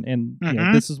we and you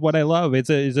know, this is what I love. It's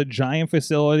a giant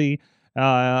facility,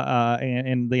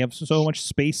 and they have so much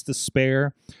space to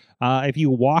spare. If you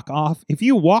walk off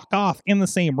in the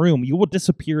same room, you will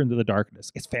disappear into the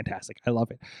darkness. It's fantastic. I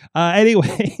love it.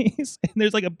 Anyways, and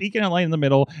there's like a beacon of light in the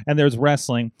middle, and there's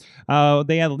wrestling.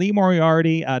 They had Lee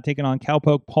Moriarty taking on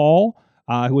Cowpoke Paul.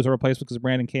 Who was a replacement because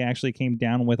Brandon K actually came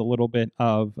down with a little bit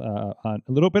of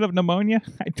pneumonia.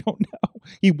 I don't know.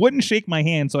 He wouldn't shake my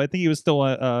hand, so I think he was still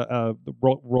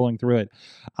rolling through it.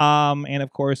 And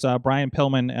of course, Brian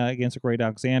Pillman against the Great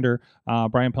Alexander.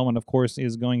 Brian Pillman, of course,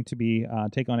 is going to be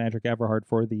take on Adric Everhart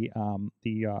for the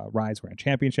Rise Grand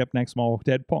Championship next Mall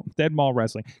Dead Mall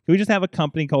Wrestling. Can we just have a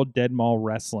company called Dead Mall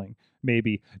Wrestling?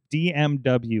 Maybe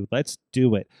DMW. Let's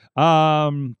do it.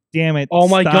 Damn it. Oh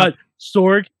my God.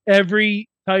 Sorg, every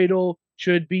title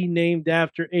should be named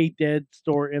after a dead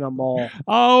store in a mall.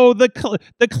 Oh, the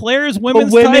Claire's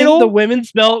women's title? The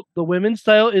women's belt. The women's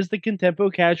title is the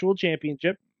Contempo Casual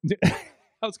Championship. I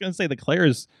was going to say the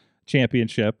Claire's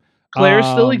Championship. Claire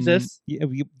still exists.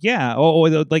 Yeah. Oh,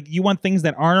 like you want things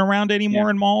that aren't around anymore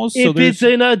in malls? If it's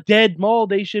in a dead mall,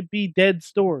 they should be dead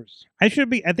stores. I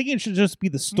think it should just be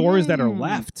the stores that are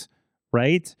left.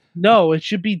 right? No, it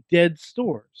should be dead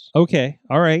stores. Okay,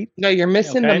 all right. No, you're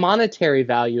missing the Okay. monetary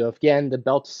value of getting the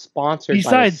belt sponsored by the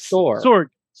Besides, store.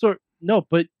 no,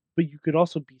 but you could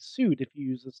also be sued if you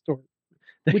use a store.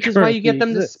 that Which is why you get currently them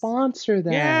exists. to sponsor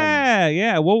them.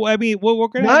 Yeah. Well, I mean, we're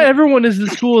gonna Not everyone is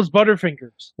as cool as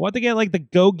Butterfingers. we'll have to get like the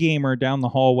Go Gamer down the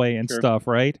hallway and Sure. stuff,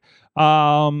 right?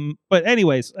 But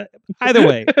anyways, either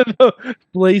way,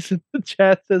 Blaze in the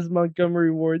chat says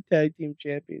Montgomery Ward tag team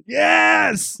champion.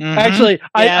 yes. Mhm. Actually,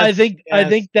 I Yes, think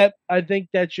yes. I think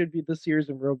that should be the Sears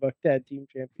and Roebuck tag team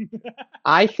champion.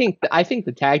 I think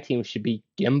the tag team should be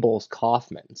Gimbals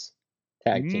Kaufman's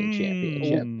tag team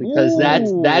championship Mm. because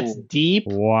that's deep.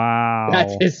 Wow,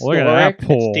 That's look at that historic.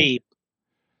 pull. It's deep.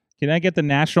 Can I get the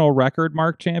national record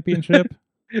mark championship?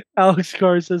 Alex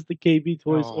Carr says the KB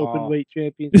Toys Aw. Open Weight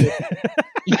Championship.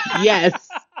 Yes,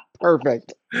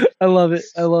 perfect. I love it.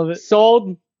 I love it.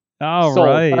 Sold. All Sold.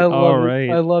 right, I love all it. right.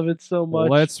 I love it so much.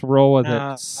 Let's roll with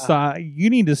Uh, it. You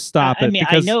need to stop I it mean,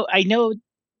 because I know.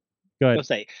 Go ahead. I'll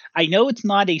say, I know it's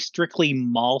not a strictly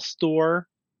mall store,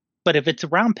 but if it's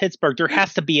around Pittsburgh, there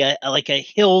has to be a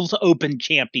Hills Open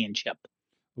Championship.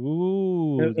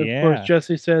 Ooh, Of yeah. course,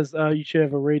 Jesse says you should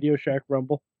have a Radio Shack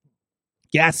Rumble.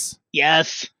 Yes.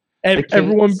 Yes. The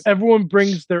Everyone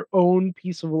brings their own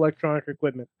piece of electronic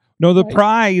equipment. No, the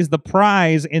Nice.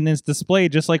 prize in this display,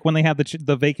 just like when they have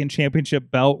the vacant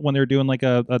championship belt when they're doing like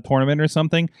a tournament or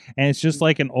something, and it's just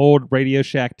like an old Radio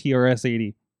Shack TRS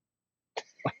 80.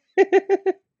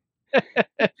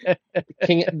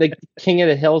 King of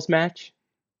the Hills match.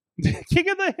 King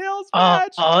of the Hills Oh,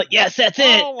 match. yes, that's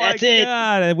it. Oh my That's it.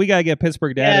 God. We gotta get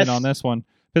Pittsburgh Dad in Yes. on this one.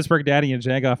 Pittsburgh Daddy and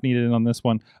Jagoff needed in on this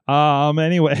one.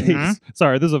 Anyways, Mhm.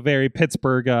 sorry, this is a very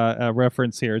Pittsburgh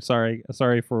reference here. Sorry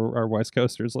for our West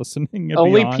Coasters listening. and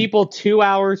Only beyond. people 2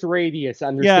 hours radius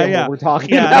understand yeah. what we're talking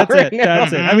Yeah, about that's right it. now.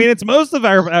 That's it. I mean, it's most of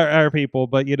our people,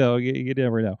 but you know, you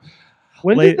never know.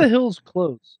 When Late- did the Hills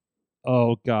close?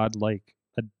 Oh God, like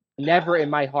Never in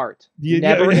my heart. Yeah,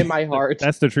 Never in my heart.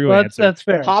 that's the true Well, answer. that's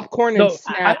fair. Popcorn No, and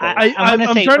Snapple. I'm gonna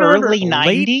I'm say trying to remember- early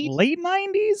 90s. late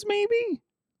 90s, maybe.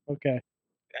 Okay.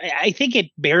 I think it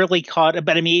barely caught,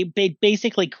 but I mean, it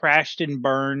basically crashed and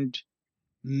burned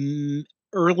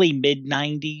early mid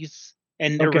 90s,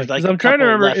 and there Okay, was like 'cause a I'm trying to couple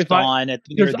remember left if I- on at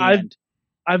near because the I've- end.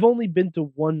 I've only been to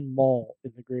one mall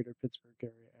in the greater Pittsburgh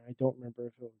area, and I don't remember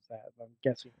if it was that. But I'm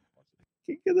guessing it wasn't.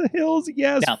 King of the Hills,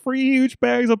 yes. Yeah. Free huge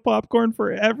bags of popcorn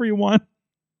for everyone.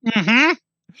 Mm-hmm.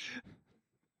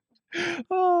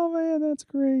 Oh man, that's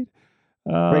great.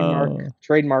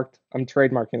 Trademarked. I'm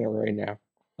trademarking it right now.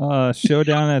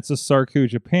 Showdown at Sasarku,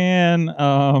 Japan.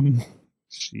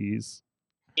 Jeez.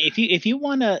 If you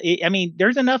want to, I mean,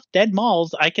 there's enough dead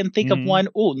malls. I can think Mhm. of one.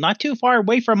 Oh, not too far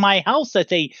away from my house.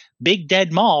 That's a big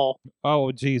dead mall.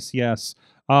 Oh, geez, yes.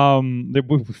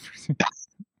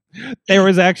 There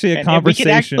was actually a And we can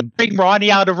actually conversation. bring Ronnie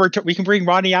out of we can bring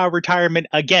Ronnie out of retirement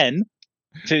again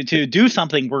to do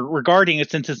something regarding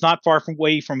it, since it's not far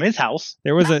away from his house.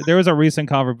 There was a recent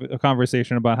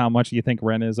conversation about how much you think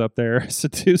rent is up there to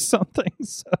do something.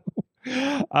 So,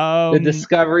 The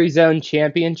Discovery Zone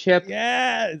Championship.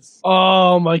 yes.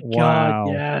 Oh my Wow.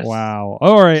 God! Yes. Wow.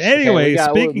 All right. Okay, Anyway, we'll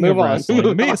speaking of move on. wrestling,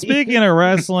 Move on. speaking of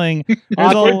wrestling, there's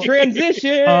Awkward a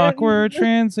transition. awkward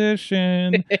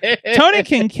transition. Tony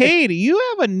Kincaid, you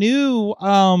have a new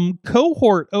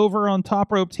cohort over on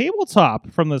Top Rope Tabletop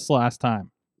from this last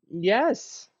time.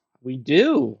 Yes, we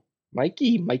do.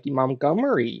 Mikey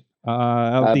Montgomery.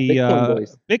 Of the Bitcoin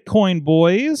Boys. Bitcoin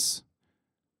Boys.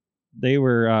 They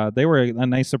were a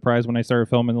nice surprise when I started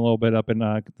filming a little bit up in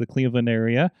the Cleveland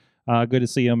area. Good to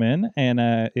see him in, and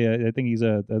I think he's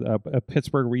a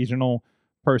Pittsburgh regional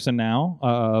person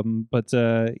now. But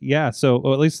yeah, so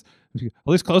at least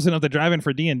close enough to drive in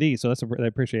for D&D, so that's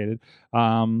appreciated.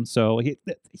 So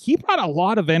he brought a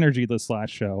lot of energy this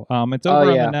last show. It's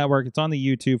over on the network. It's on the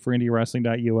YouTube for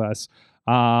IndieWrestling.us.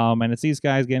 And it's these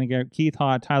guys getting Keith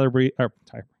Hott, Tyler Bree,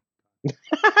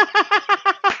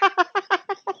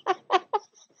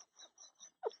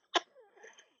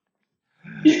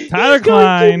 Tyler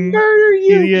Klein. Murder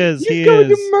you. He is. He's He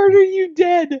going is. to murder you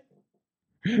dead.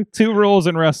 2 rules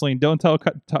in wrestling: don't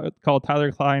call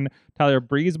Tyler Klein Tyler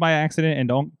Breeze by accident, and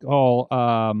don't call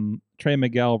Trey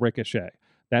Miguel Ricochet.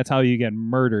 That's how you get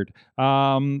murdered.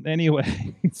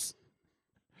 Anyways,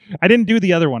 I didn't do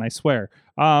the other one, I swear.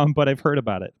 But I've heard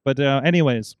about it. But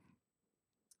anyways,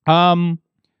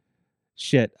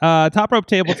 shit. Top Rope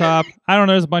Tabletop. I don't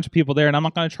know. There's a bunch of people there, and I'm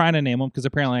not going to try to name them because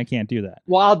apparently I can't do that.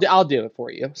 Well, I'll do it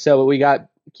for you. So we got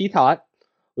Keith Hott.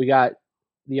 We got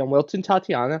the Wilton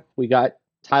Tatiana. We got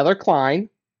Tyler Klein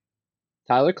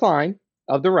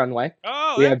of the Runway.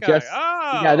 Oh, We have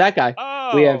that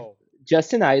guy. We have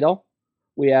Justin Idol.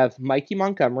 we have Mikey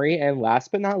Montgomery, and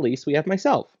last but not least, we have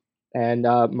myself. And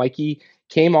Mikey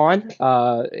came on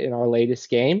in our latest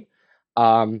game,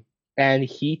 and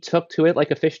he took to it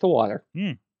like a fish to water.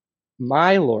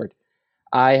 My Lord.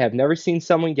 I have never seen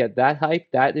someone get that hyped,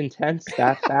 that intense,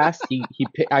 that fast. He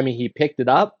picked it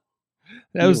up.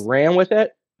 He ran with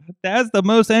it. That's the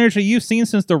most energy you've seen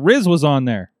since the Riz was on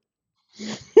there.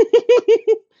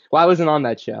 Well, I wasn't on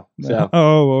that show, so.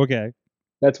 Oh, okay.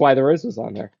 That's why the Riz was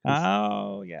on there.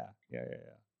 Oh, yeah.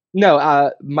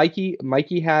 No, Mikey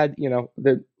had,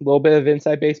 the little bit of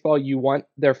inside baseball. You want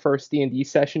their first D&D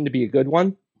session to be a good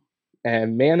one,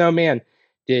 and man, oh man,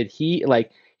 did he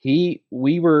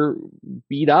we were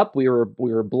beat up, we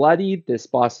were bloodied. This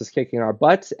boss was kicking our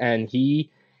butts, and he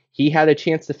had a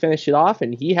chance to finish it off,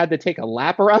 and he had to take a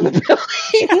lap around the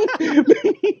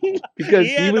building because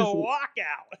he had to walk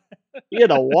out. He had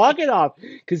to walk it off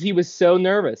because he was so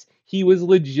nervous. He was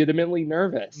legitimately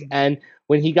nervous, and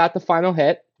when he got the final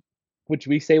hit, which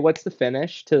we say what's the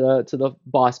finish to the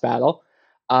boss battle,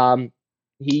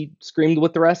 he screamed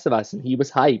with the rest of us, and he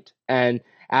was hyped. And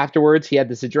afterwards, he had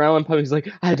this adrenaline pump. He's like,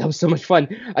 "That was so much fun.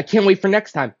 I can't wait for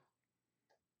next time."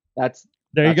 That's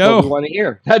you go. What we want to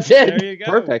hear. That's it. There you go.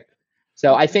 Perfect.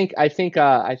 So I think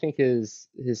his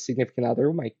significant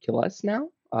other might kill us now.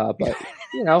 But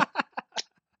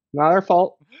not our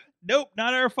fault. Nope,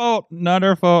 not our fault. Not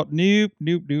our fault. Nope.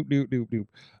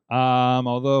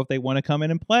 Although if they want to come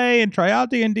in and play and try out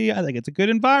D&D, I think it's a good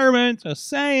environment. Just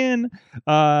saying.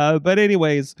 But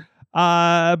anyways.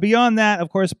 Beyond that, of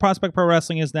course, Prospect Pro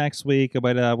Wrestling is next week,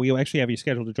 but we actually have you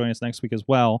scheduled to join us next week as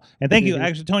well. And thank you.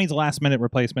 Actually, Tony's a last minute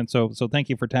replacement, so thank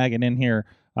you for tagging in here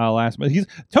last minute.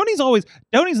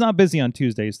 Tony's not busy on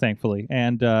Tuesdays, thankfully,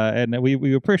 and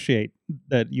we appreciate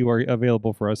that you are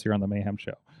available for us here on the Mayhem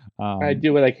Show. I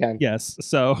do what I can. Yes.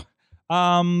 So,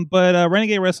 but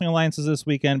Renegade Wrestling Alliance is this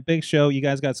weekend. Big show. You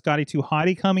guys got Scotty 2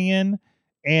 Hottie coming in,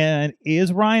 and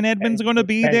is Ryan Edmonds going to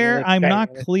be there? I'm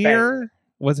not clear.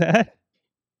 What's that?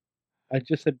 I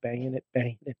just said banging it.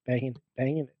 It's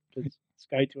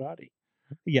Sky 2 Hottie.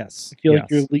 Yes. I feel like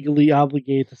you're legally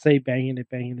obligated to say banging it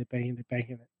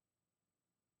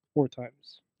 4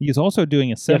 times. He's also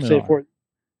doing a seminar.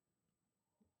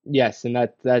 Yes, and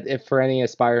that if for any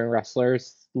aspiring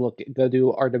wrestlers, go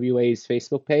to RWA's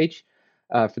Facebook page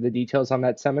for the details on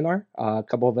that seminar. A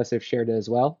couple of us have shared it as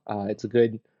well. It's a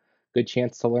good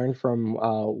chance to learn from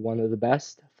one of the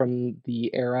best from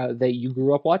the era that you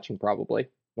grew up watching, probably,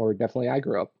 or definitely I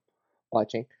grew up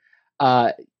watching.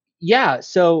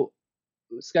 So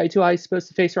Sky 2 Hottie is supposed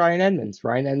to face Ryan Edmonds.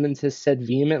 Ryan Edmonds has said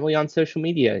vehemently on social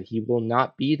media he will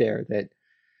not be there, that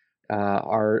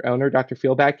our owner, Dr.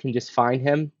 Feelback, can just fine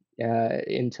him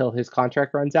until his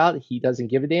contract runs out. He doesn't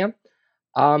give a damn.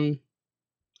 I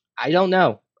don't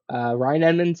know. Ryan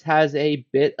Edmonds has a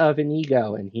bit of an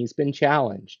ego, and he's been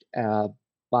challenged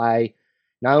by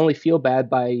not only Feelbad,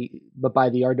 but by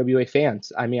the RWA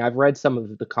fans. I mean, I've read some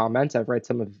of the comments. I've read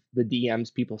some of the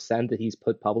DMs people send that he's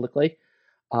put publicly.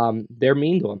 They're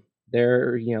mean to him.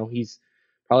 He's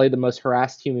probably the most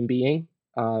harassed human being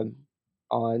in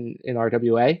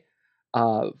RWA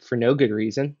for no good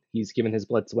reason. He's given his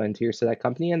blood, sweat, and tears to that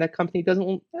company, and that company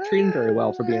doesn't treat him very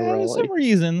well for being a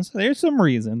There's some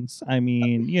reasons. I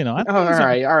mean, I think all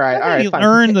right. I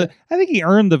think he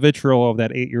earned the vitriol of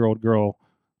that 8-year-old girl.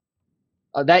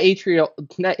 The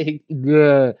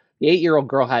 8-year-old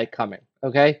girl had it coming.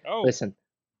 Okay, Listen.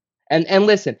 And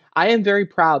listen, I am very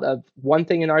proud of one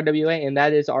thing in RWA, and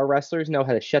that is our wrestlers know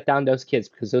how to shut down those kids,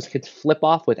 because those kids flip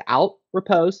off without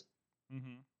repose.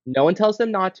 Mm-hmm. No one tells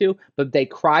them not to, but they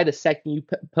cry the second you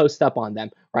post up on them.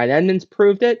 Ryan Edmonds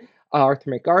proved it. Arthur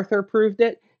MacArthur proved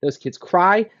it. Those kids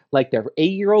cry like they're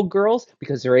 8-year-old girls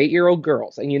because they're 8-year-old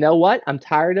girls. And you know what? I'm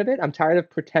tired of it. I'm tired of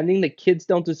pretending that kids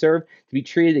don't deserve to be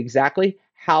treated exactly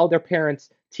how their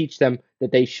parents teach them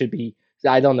that they should be.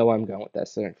 I don't know where I'm going with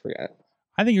this, so forget it.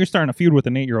 I think you're starting a feud with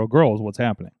an 8-year-old girl is what's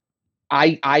happening.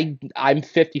 I'm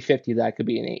 50-50 that I could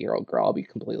be an 8-year-old girl. I'll be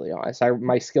completely honest.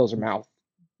 My skills are mouth,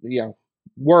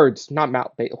 words, not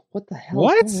mouth. What the hell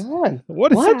is going on?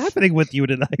 What is happening with you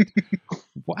tonight?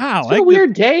 Wow. It's a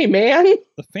weird day, man.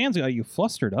 The fans got you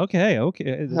flustered. Okay.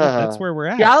 That's where we're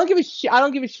at. Yeah, I don't give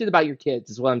a shit about your kids,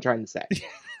 is what I'm trying to say.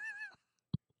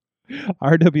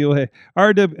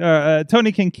 RWA.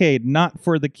 Tony Kincaid, not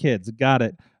for the kids. Got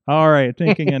it. All right,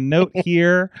 taking a note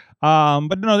here.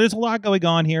 But no, there's a lot going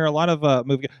on here. A lot of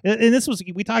movie,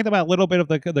 and we talked about a little bit of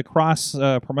the cross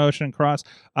promotion.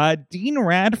 Dean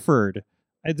Radford.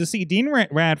 To see Dean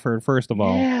Radford first of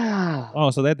all. Yeah. Oh,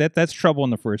 so that's trouble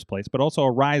in the first place. But also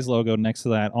a Rise logo next to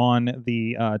that on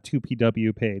the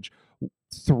 2PW page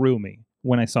threw me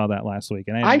when I saw that last week,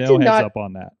 and I had no heads up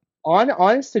on that.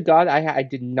 Honest to God, I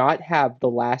did not have the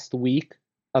last week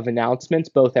of announcements,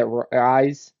 both at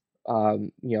Rise,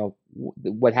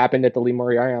 what happened at the Lee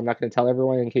Moriarty. I'm not going to tell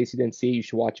everyone in case you didn't see. You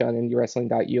should watch on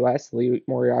IndieWrestling.us. Lee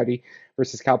Moriarty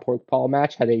versus Cowboy Paul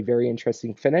match had a very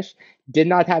interesting finish. Did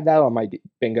not have that on my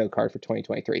bingo card for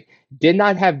 2023. Did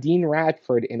not have Dean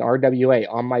Radford in RWA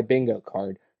on my bingo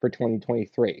card for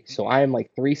 2023. So I am like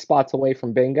 3 spots away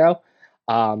from bingo.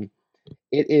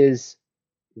 It is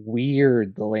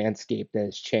weird, the landscape that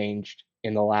has changed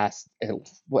in the last,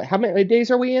 how many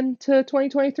days are we into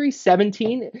 2023?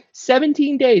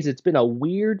 17 days. It's been a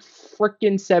weird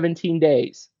freaking 17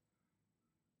 days,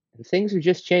 and things are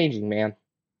just changing, man.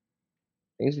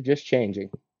 Things are just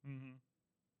changing.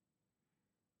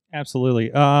 Absolutely.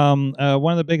 One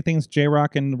of the big things,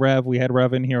 J-Rock and Rev, we had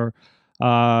Rev in here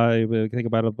I think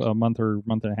about a month and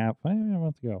a half, a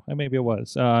month ago. Maybe it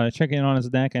was. Checking in on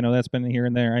his neck. I know that's been here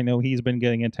and there. I know he's been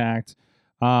getting attacked.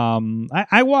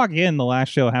 I walk in the last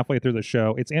show halfway through the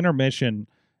show. It's intermission,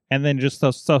 and then just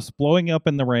stuff's blowing up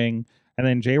in the ring, and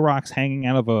then J-Rock's hanging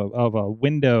out of a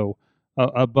window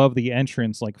above the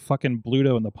entrance, like fucking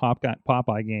Bluto in the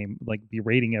Popeye game, like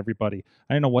berating everybody.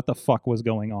 I don't know what the fuck was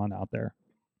going on out there.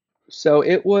 So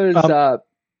it was.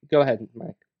 Go ahead,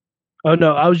 Mike. Oh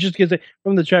no, I was just gonna say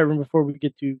from the chat room before we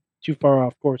get too far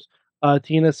off course.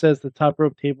 Tina says the Top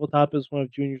Rope Tabletop is one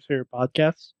of Junior's favorite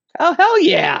podcasts. Oh hell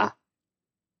yeah!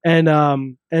 And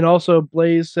also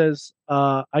Blaze says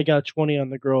I got 20 on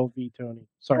the girl v Tony.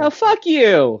 Sorry. Oh fuck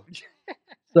you!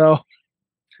 So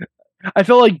I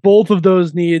feel like both of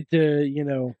those needed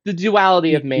to the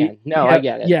duality of man. No, yeah, I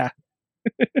get it. Yeah.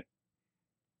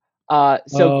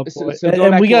 So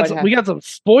and we got some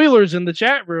spoilers in the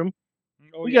chat room.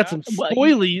 We got some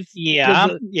spoilies.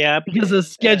 Because of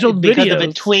scheduled videos. Because of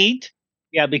a tweet.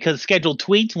 Yeah, because scheduled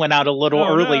tweets went out a little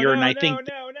earlier, and I think.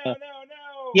 No.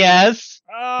 Yes.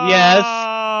 Yes.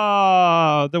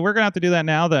 Oh, we're gonna have to do that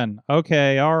now then.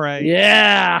 Okay, all right.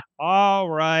 Yeah. All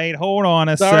right. Hold on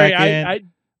a Sorry,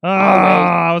 second.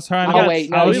 I was trying to.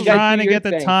 I was trying to get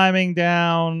the thing. timing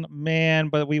down, man,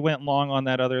 but we went long on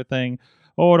that other thing.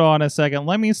 Hold on a second.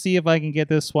 Let me see if I can get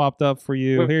this swapped up for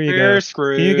you. Here you go. You're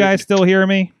screwed. Can you guys still hear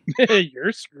me?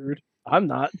 You're screwed. I'm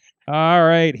not. All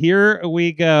right, here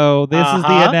we go. This is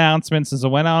the announcement. Since it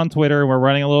went on Twitter, we're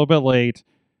running a little bit late.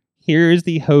 Here's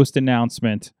the host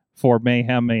announcement for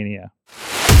Mayhem Mania.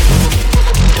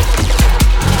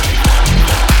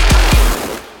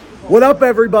 What up,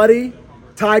 everybody?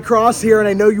 Ty Cross here, and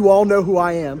I know you all know who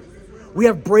I am. We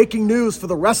have breaking news for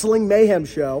the Wrestling Mayhem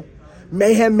show.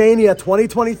 Mayhem Mania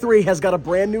 2023 has got a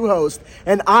brand new host,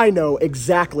 and I know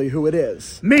exactly who it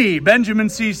is. Me, Benjamin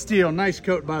C. Steele. Nice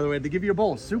coat, by the way. Did they give you a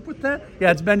bowl of soup with that?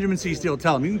 Yeah, it's Benjamin C. Steele.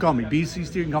 Tell him. You can call me BC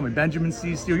Steele. You can call me Benjamin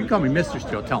C. Steele. You can call me Mr.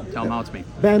 Steele. Tell him how it's me.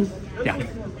 Ben? Yeah.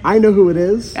 I know who it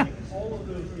is. Yeah.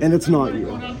 And it's not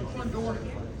you.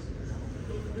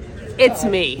 It's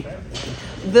me,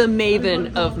 the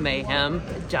Maven of Mayhem,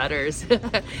 Judders.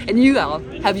 And you all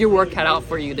have your work cut out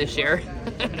for you this year.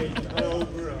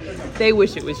 They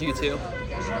wish it was you two.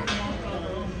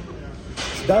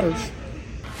 Stutters.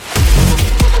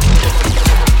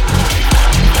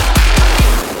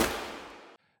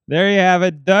 There you have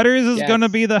it. Dutters is going to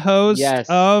be the host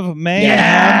of Mayhem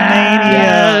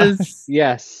Mania.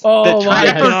 Yes. Oh, the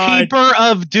Trapper Keeper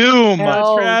of Doom.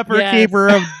 The Trapper Keeper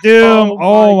of Doom.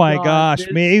 Oh my gosh.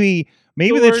 Maybe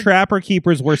the Trapper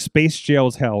Keeper's where Space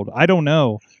Jail's held. I don't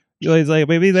know. It's like,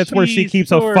 maybe that's where she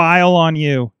keeps a file on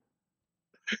you.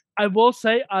 I will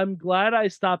say I'm glad I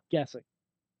stopped guessing.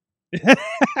 I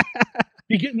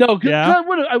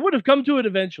would have come to it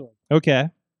eventually. Okay.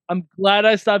 I'm glad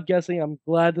I stopped guessing. I'm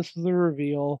glad this was the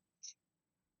reveal.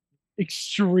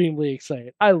 Extremely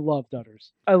excited. I love Dutters.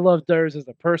 I love Dutters as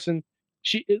a person.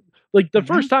 The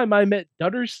first time I met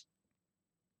Dutters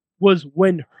was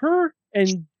when her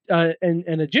and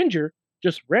a Ginger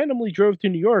just randomly drove to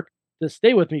New York to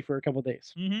stay with me for a couple of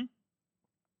days. Mm-hmm.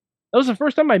 That was the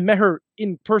first time I met her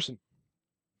in person.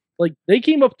 Like, they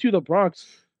came up to the Bronx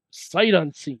sight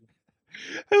unseen.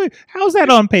 How's that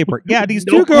on paper? Yeah, these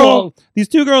two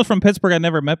girls from Pittsburgh I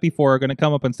never met before are going to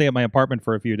come up and stay at my apartment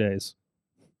for a few days.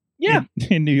 Yeah.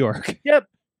 In New York. Yep.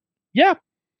 Yeah.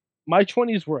 My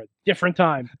 20s were a different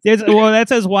time.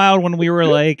 That's as wild when we were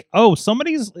like,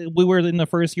 we were in the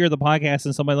first year of the podcast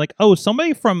and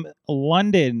somebody from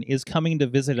London is coming to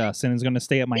visit us and is going to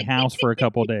stay at my house for a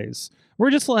couple days. We're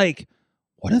just like,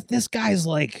 what if this guy's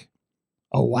like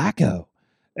a wacko?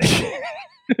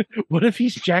 What if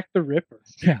he's Jack the Ripper?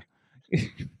 Yeah.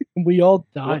 We all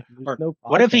die.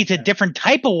 What if he's a different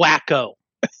type of wacko?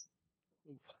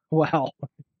 Wow.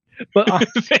 But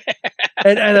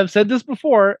and I've said this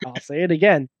before, I'll say it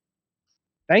again.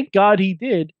 thank God he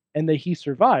did, and that he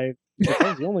survived. That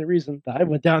was the only reason that I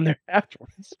went down there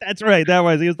afterwards. That's right. He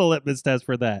was the litmus test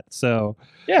for that. So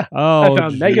yeah, I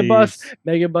found Megabus.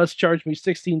 Megabus charged me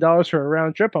 $16 for a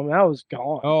round trip. I was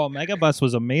gone. Oh, Megabus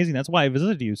was amazing. That's why I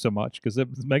visited you so much, because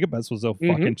Megabus was so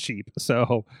fucking cheap.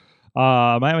 So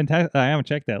I haven't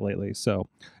checked that lately. So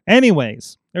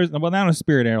anyways, now on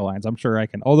Spirit Airlines, I'm sure I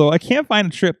can. Although I can't find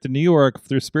a trip to New York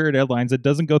through Spirit Airlines that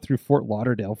doesn't go through Fort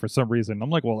Lauderdale for some reason.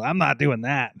 I'm like, well, I'm not doing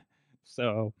that.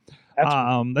 So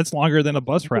that's longer than a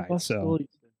bus ride. So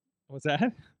what's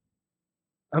that?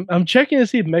 I'm checking to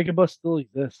see if Megabus still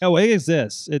exists. Oh, it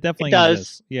exists. It definitely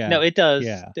exists. Yeah. No, it does.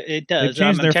 Yeah. It does.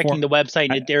 I'm checking the website,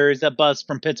 and there is a bus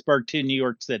from Pittsburgh to New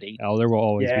York City. Oh, there will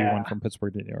always be one from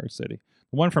Pittsburgh to New York City.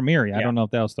 The one from Erie, I don't know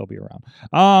if that'll still be around.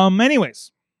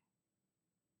 Anyways.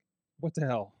 What the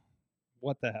hell?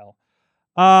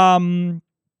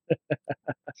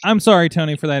 I'm sorry,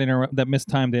 Tony, for that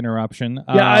mistimed interruption.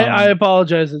 Yeah, I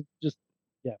apologize.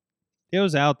 It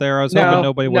was out there. I was hoping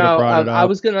nobody would have brought it up. I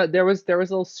was gonna. There was a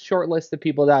little short list of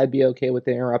people that I'd be okay with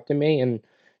interrupting me, and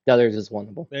the others is one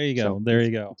of them. There you go. So there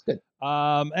you go. It's good.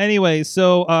 Anyway,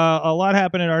 so a lot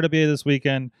happened at RWA this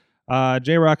weekend.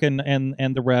 J-Rock and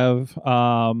the Rev.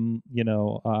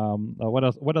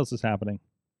 What else is happening?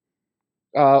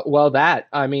 Well,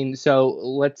 so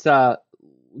let's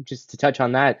just to touch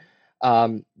on that.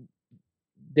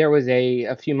 There was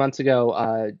a few months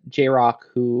ago, J-Rock,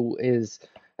 who is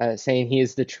saying he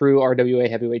is the true RWA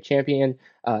heavyweight champion.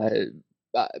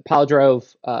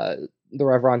 Paladrov, the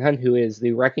Rev Ron Hunt, who is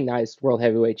the recognized world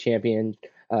heavyweight champion,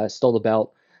 stole the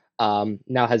belt.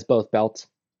 Now has both belts.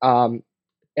 And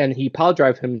he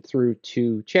Paladrove him through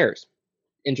 2 chairs.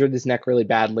 Injured his neck really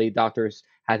badly. Doctors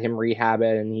had him rehab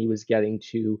it, and he was getting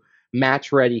to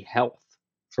match-ready health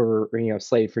for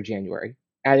slated for January.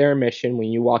 At intermission, when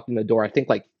you walked in the door, I think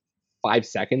like 5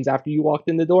 seconds after you walked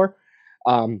in the door,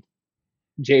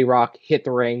 J-Rock hit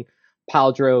the ring,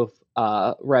 Paladrove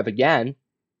Rev again,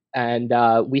 and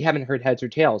we haven't heard heads or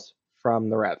tails from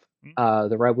the Rev.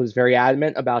 The Rev was very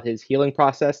adamant about his healing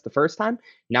process the first time.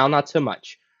 Now, not so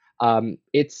much.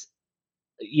 It's,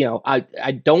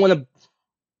 I don't want to.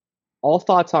 All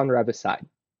thoughts on Rev aside,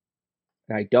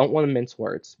 and I don't want to mince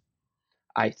words.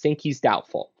 I think he's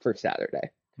doubtful for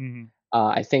Saturday. Mm-hmm.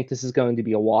 I think this is going to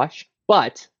be a wash.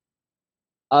 But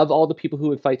of all the people who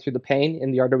would fight through the pain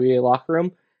in the RWA locker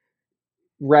room,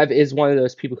 Rev is one of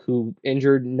those people who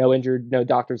no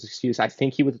doctor's excuse. I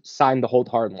think he would sign the hold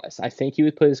hard list. I think he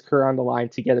would put his career on the line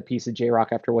to get a piece of J-Rock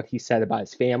after what he said about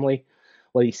his family,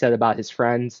 what he said about his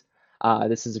friends.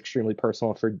 This is extremely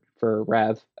personal for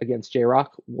Rev against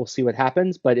J-Rock. We'll see what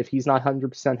happens. But if he's not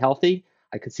 100% healthy,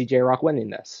 I could see J-Rock winning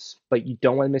this. But you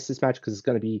don't want to miss this match because there's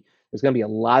going to be a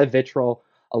lot of vitriol,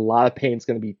 a lot of pain is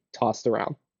going to be tossed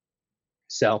around.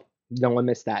 So don't want to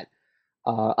miss that.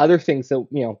 Other things that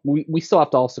we still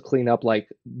have to also clean up, like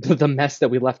the mess that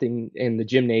we left in the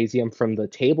gymnasium from the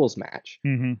tables match.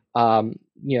 Mm-hmm.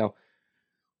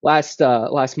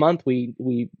 Last month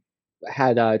we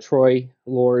had Troy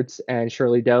Lords and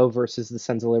Shirley Doe versus the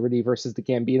Sons of Liberty versus the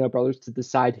Gambino brothers to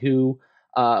decide who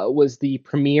was the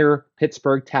premier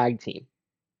Pittsburgh tag team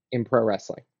in pro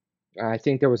wrestling. I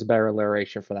think there was a better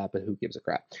alliteration for that, but who gives a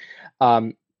crap?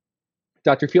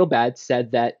 Dr. Feelbad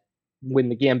said that when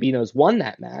the Gambinos won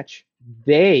that match,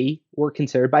 they were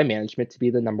considered by management to be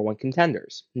the number 1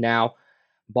 contenders. Now,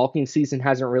 bulking season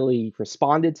hasn't really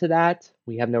responded to that.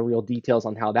 We have no real details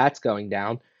on how that's going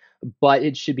down, but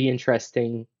it should be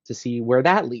interesting to see where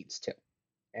that leads to.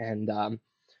 And,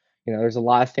 there's a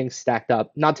lot of things stacked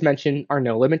up, not to mention our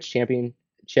No Limits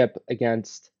championship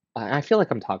against, I feel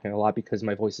like I'm talking a lot because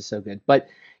my voice is so good, but,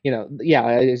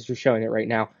 as you're showing it right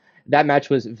now, that match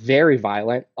was very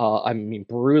violent.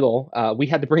 Brutal. We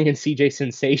had to bring in CJ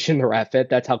Sensation to ref it.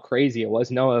 That's how crazy it was.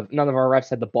 None of our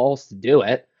refs had the balls to do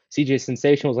it. CJ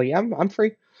Sensation was like, "Yeah, I'm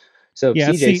free." So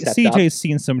yeah, CJ's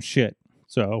seen some shit.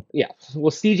 So yeah, well,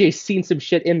 CJ's seen some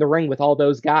shit in the ring with all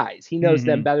those guys. He knows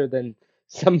them better than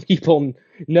some people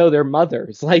know their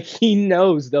mothers. Like, he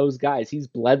knows those guys. He's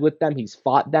bled with them. He's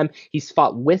fought them. He's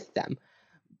fought with them.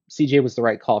 CJ was the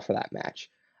right call for that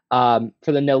match.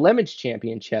 For the No Limits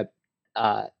Championship,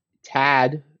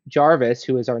 Tad Jarvis,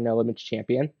 who is our No Limits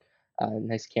champion,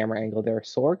 nice camera angle there,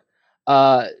 Sorg.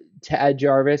 Tad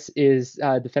Jarvis is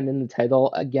defending the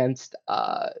title against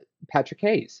Patrick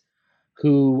Hayes,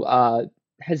 who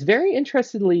has very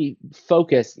interestedly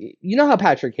focused. You know how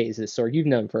Patrick Hayes is, Sorg. You've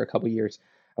known him for a couple years,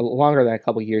 longer than a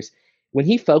couple years. When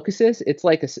he focuses, it's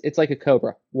like a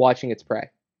cobra watching its prey.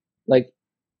 Like,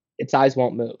 its eyes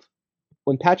won't move.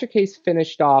 When Patrick Hayes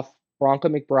finished off Bronco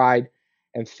McBride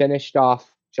and finished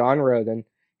off John Roden,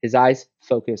 his eyes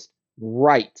focused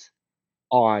right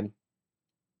on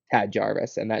Tad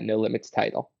Jarvis and that No Limits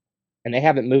title. And they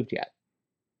haven't moved yet.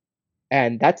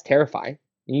 And that's terrifying.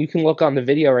 And you can look on the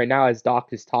video right now as Doc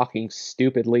is talking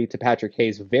stupidly to Patrick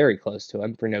Hayes very close to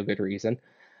him for no good reason.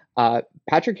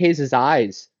 Patrick Hayes'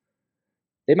 eyes,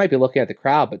 they might be looking at the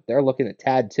crowd, but they're looking at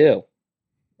Tad too.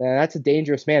 And that's a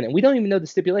dangerous man. And we don't even know the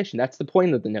stipulation. That's the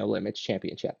point of the No Limits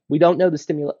Championship. We don't know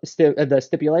the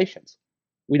stipulations.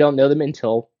 We don't know them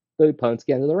until the opponents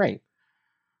get into the ring.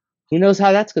 Who knows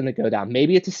how that's going to go down?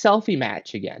 Maybe it's a selfie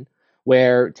match again,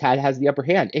 where Tad has the upper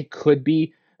hand. It could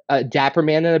be a Dapper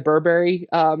Man in a Burberry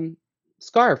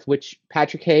scarf, which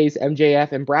Patrick Hayes,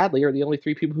 MJF, and Bradley are the only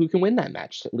 3 people who can win that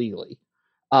match legally.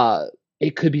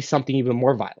 It could be something even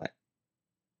more violent.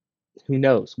 Who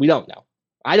knows? We don't know.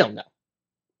 I don't know.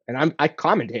 And I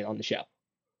commentate on the show.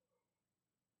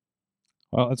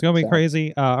 Well, it's going to be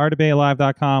crazy.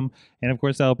 rwalive.com. And, of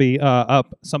course, that'll be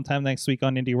up sometime next week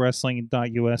on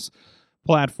IndieWrestling.us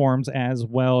platforms as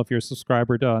well. If you're a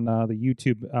subscriber on the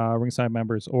YouTube Ringside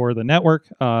members or the network,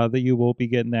 that you will be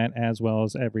getting that as well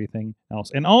as everything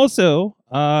else. And also,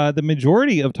 the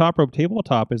majority of Top Rope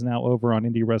Tabletop is now over on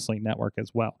Indie Wrestling Network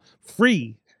as well.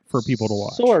 Free for people to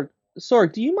watch.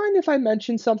 Sorg, do you mind if I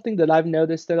mention something that I've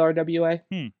noticed at RWA?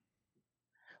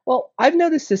 Well, I've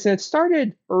noticed this, and it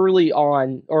started early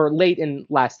on, or late in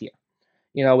last year,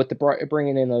 with the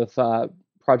bringing in of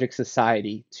Project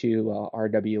Society to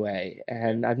RWA,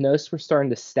 and I've noticed we're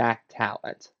starting to stack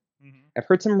talent. I've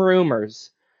heard some rumors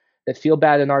that Feel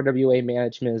Bad and RWA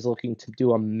management is looking to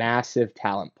do a massive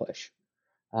talent push.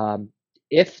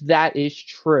 If that is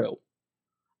true,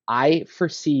 I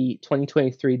foresee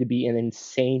 2023 to be an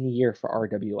insane year for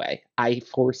RWA. I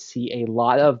foresee a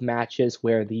lot of matches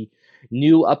where the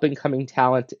new up-and-coming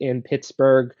talent in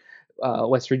Pittsburgh,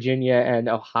 West Virginia, and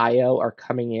Ohio are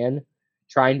coming in,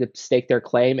 trying to stake their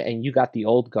claim, and you got the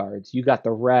old guards, you got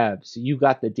the Revs, you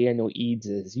got the Daniel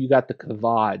Eadeses, you got the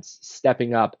Kavads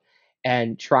stepping up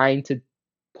and trying to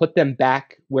put them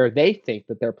back where they think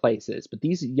that their place is. But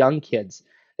these young kids,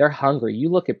 they're hungry. You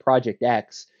look at Project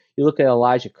X, you look at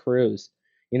Elijah Cruz.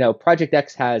 Project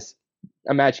X has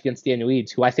a match against Daniel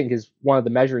Eads, who I think is one of the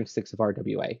measuring sticks of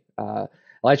RWA.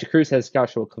 Elijah Cruz has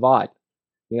Joshua Kavad.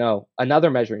 Another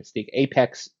measuring stick,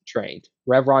 Apex trained.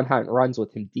 Rev Ron Hunt runs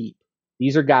with him deep.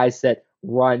 These are guys that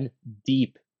run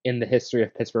deep in the history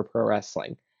of Pittsburgh Pro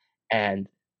Wrestling. And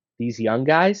these young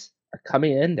guys are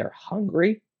coming in, they're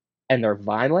hungry, and they're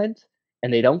violent,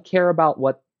 and they don't care about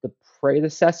what the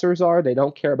predecessors are. They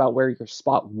don't care about where your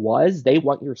spot was. They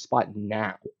want your spot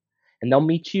now. And they'll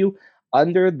meet you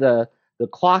under the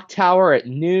clock tower at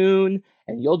noon,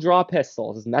 and you'll draw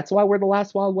pistols. And that's why we're the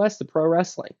last Wild West of pro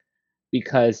wrestling,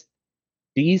 because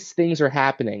these things are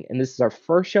happening. And this is our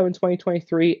first show in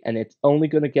 2023, and it's only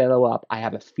going to go up. I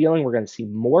have a feeling we're going to see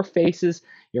more faces,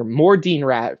 more Dean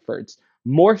Radfords,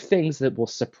 more things that will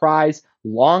surprise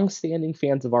long-standing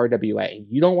fans of RWA.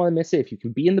 You don't want to miss it. If you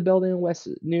can be in the building at West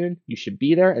noon, you should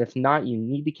be there. And if not, you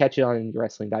need to catch it on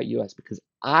IndieWrestling.us, because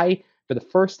for the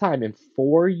first time in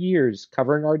 4 years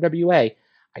covering RWA,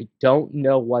 I don't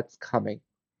know what's coming.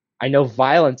 I know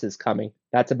violence is coming.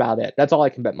 That's about it. That's all I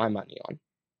can bet my money on.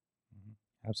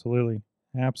 Absolutely.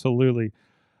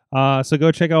 So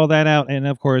go check all that out. And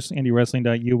of course,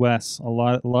 IndieWrestling.us. A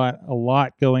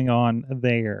lot going on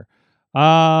there.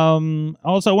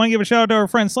 Also, I want to give a shout out to our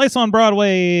friends Slice on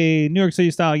Broadway, New York City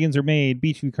style yins are made,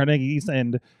 Beachview, Carnegie, East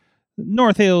End,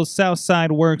 North Hills, South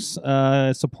Side Works,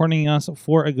 supporting us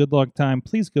for a good luck time.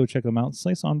 Please go check them out.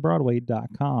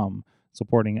 SliceOnBroadway.com,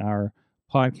 supporting our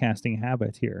podcasting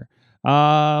habit here.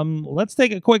 Let's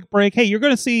take a quick break. Hey, you're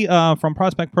going to see from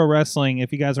Prospect Pro Wrestling,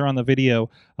 if you guys are on the video,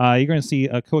 you're going to see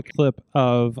a quick clip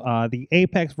of the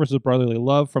Apex versus Brotherly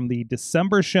Love from the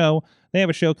December show. They have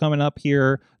a show coming up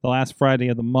here the last Friday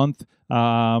of the month.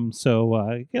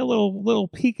 So get a little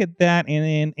peek at that.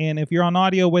 And if you're on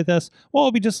audio with us, well,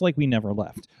 it'll be just like we never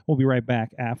left. We'll be right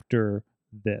back after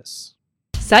this.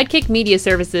 Sidekick Media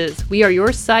Services. We are your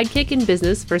sidekick in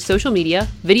business for social media,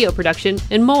 video production,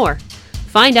 and more.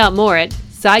 Find out more at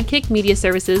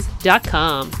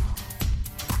sidekickmediaservices.com.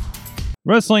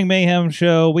 Wrestling Mayhem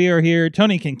Show. We are here.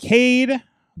 Tony Kincaid,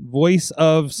 voice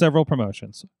of several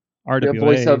promotions. RWA. The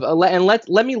voice of, and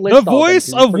let me list the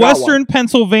voice of Western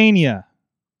Pennsylvania.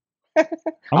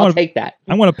 I'll take that.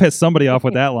 I'm going to piss somebody off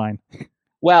with that line.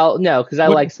 Well, no, because I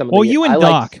like some of the... Well, you and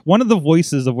Doc, one of the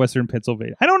voices of Western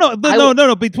Pennsylvania. I don't know.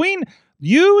 No. Between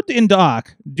you and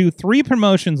Doc do 3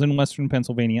 promotions in Western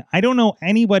Pennsylvania. I don't know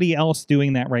anybody else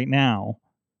doing that right now.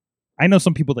 I know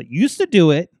some people that used to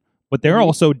do it, but they're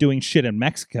also doing shit in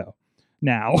Mexico.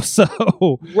 now.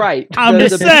 So Right. I'm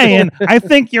just saying, I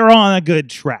think you're on a good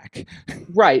track.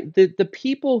 Right. The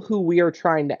people who we are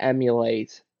trying to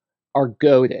emulate are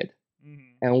goated.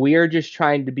 And we are just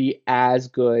trying to be as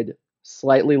good,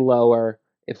 slightly lower.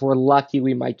 If we're lucky,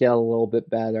 we might get a little bit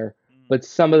better. But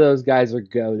some of those guys are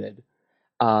goated.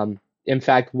 In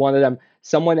fact, one of them,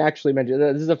 someone actually mentioned,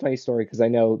 this is a funny story because I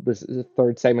know this is the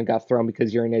third segment got thrown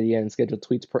because you're an idiot and scheduled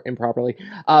tweets improperly.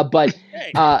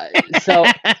 So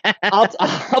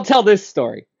I'll tell this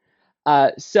story.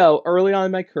 So early on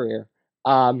in my career,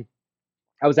 I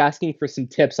was asking for some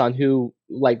tips on who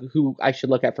I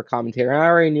should look at for commentator. And I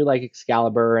already knew like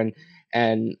Excalibur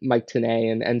and Mike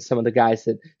Tenay and some of the guys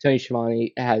that Tony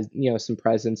Schiavone has, some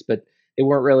presence, but they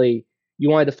weren't really, you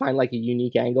wanted to find like a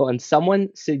unique angle. And someone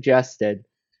suggested,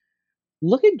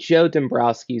 look at Joe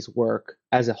Dombrowski's work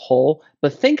as a whole,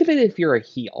 but think of it if you're a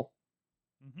heel.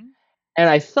 Mm-hmm. And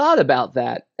I thought about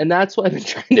that, and that's what I've been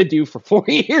trying to do for 4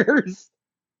 years.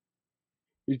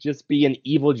 Is just be an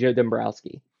evil Joe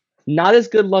Dombrowski. Not as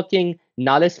good looking,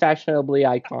 not as fashionably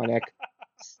iconic,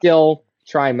 still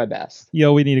trying my best.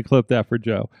 Yo, we need to clip that for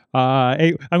Joe.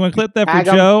 Hey, I'm going to clip that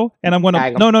for Joe, and I'm going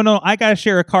to... No. I got to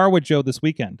share a car with Joe this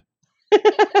weekend.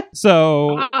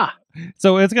 So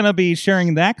it's going to be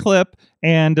sharing that clip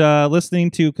and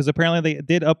listening to, because apparently they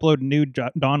did upload new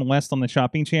Don West on the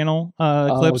shopping channel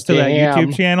clips to that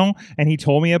YouTube channel, and he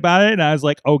told me about it, and I was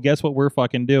like, oh, guess what we're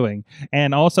fucking doing?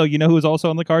 And also, you know who's also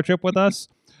on the car trip with us?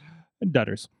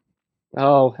 Dutters.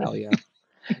 Oh, hell yeah.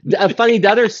 A funny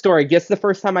Dutters story. Guess the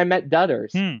first time I met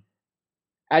Dutters.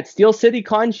 At Steel City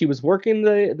Con, she was working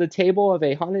the table of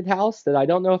a haunted house that I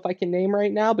don't know if I can name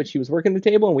right now, but she was working the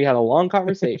table and we had a long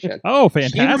conversation. Oh,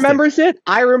 fantastic. She remembers it.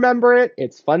 I remember it.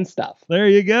 It's fun stuff. There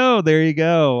you go.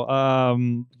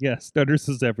 Yes, Dutters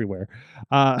is everywhere.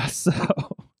 I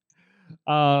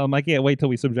can't wait till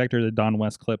we subject her to Don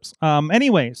West clips.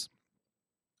 Anyways.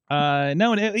 And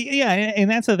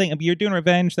that's the thing. You're doing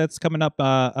Revenge. That's coming up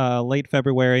late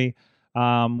February.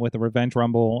 With the Revenge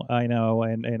Rumble, I know,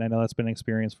 and I know that's been an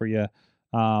experience for you.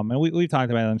 And we've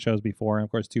talked about it on shows before, and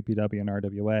of course 2PW and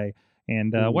RWA,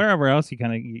 and wherever else you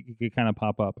kind of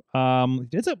pop up.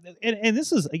 This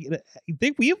is, I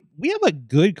think we have a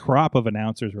good crop of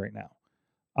announcers right now.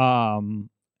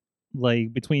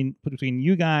 Like between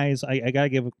you guys, I gotta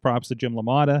give props to Jim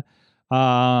LaMotta.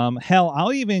 Hell,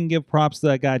 I'll even give props to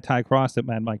that guy Ty Cross that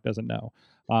Mad Mike doesn't know.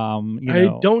 I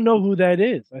don't know who that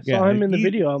is. I saw him in the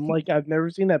video. I'm like, I've never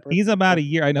seen that person. He's about a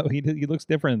year. I know he looks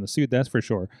different in the suit, that's for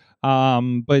sure.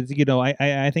 But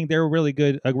I think they're a really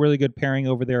good pairing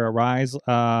over there at Rise.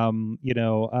 Once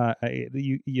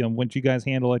you guys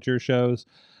handle at your shows,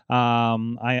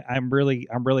 I'm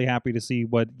really happy to see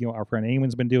what our friend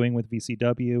Eamon's been doing with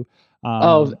VCW.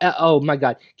 Oh my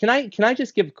God! Can I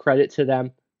just give credit to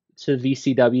them? To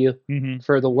VCW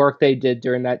for the work they did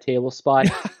during that table spot.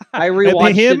 I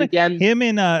rewatched it again. Him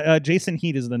and Jason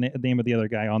Heat is the name of the other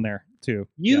guy on there too.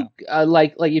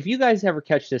 Like if you guys ever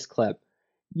catch this clip,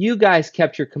 you guys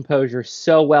kept your composure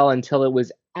so well until it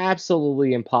was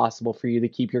absolutely impossible for you to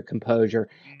keep your composure.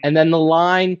 And then the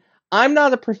line, "I'm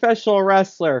not a professional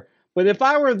wrestler, but if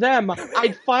I were them,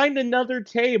 I'd find another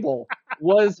table,"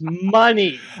 was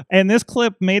money. And this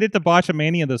clip made it to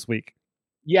Botchamania this week.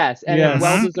 Yes, and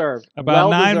well deserved.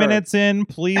 About 9 minutes in,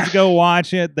 please go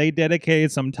watch it. They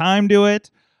dedicated some time to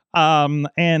it.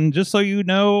 And just so you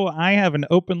know, I have an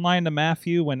open line to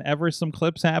Matthew whenever some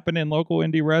clips happen in local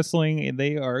indie wrestling.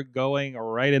 They are going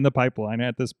right in the pipeline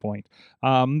at this point.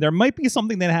 There might be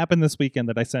something that happened this weekend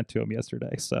that I sent to him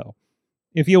yesterday. So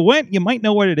if you went, you might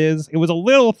know what it is. It was a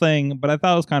little thing, but I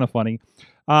thought it was kind of funny.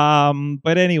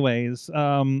 But anyways,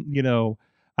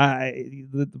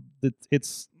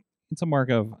 It's a mark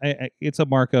of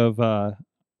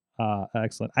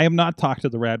excellent. I have not talked to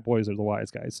the Rad Boys or the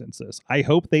Wise Guys since this. I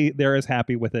hope they're as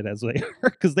happy with it as they are,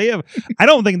 because they have. I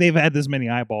don't think they've had this many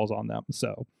eyeballs on them.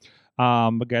 So,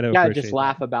 but gotta just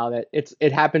laugh about it.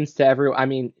 It happens to everyone. I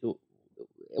mean,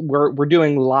 we're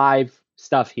doing live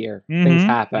stuff here. Things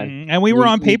happen, and we were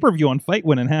on pay-per-view on Fight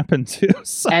when it happened too.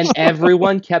 So. And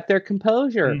everyone kept their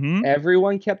composure.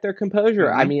 Everyone kept their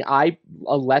composure. I mean,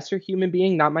 a lesser human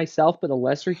being, not myself, but a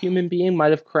lesser human being might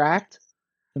have cracked.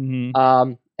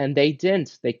 And they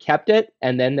didn't. They kept it,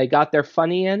 and then they got their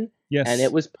funny in. Yes, and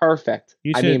it was perfect.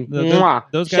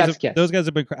 Those guys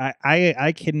have been.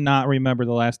 I cannot remember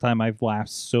the last time I've laughed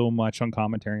so much on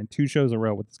commentary in 2 shows in a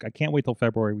row with this guy. I can't wait till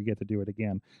February we get to do it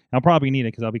again. I'll probably need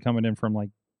it because I'll be coming in from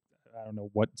I don't know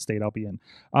what state I'll be in.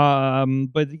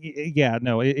 But yeah,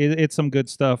 no, it's some good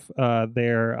stuff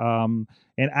there.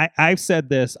 And I've said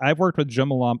this. I've worked with Jim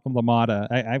LaMotta.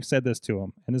 I've said this to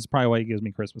him, and this is probably why he gives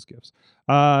me Christmas gifts.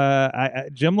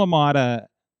 Jim LaMotta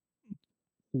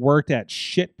worked at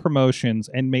shit promotions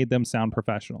and made them sound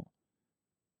professional.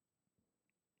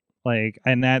 Like,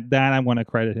 and that I want to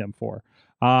credit him for.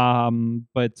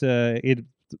 But it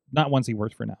not ones he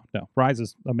works for now. No, Rise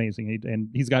is amazing, and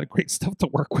he's got great stuff to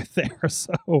work with there.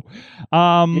 So,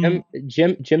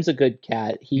 Jim's a good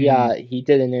cat. He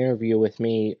did an interview with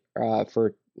me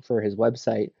for his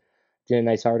website. Did a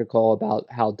nice article about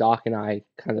how Doc and I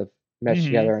kind of meshed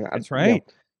together. And that's right.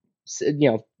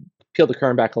 Peel the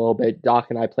curtain back a little bit. Doc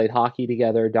and I played hockey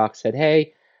together. Doc said,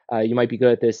 "Hey, you might be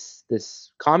good at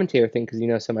this commentator thing because you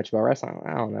know so much about wrestling."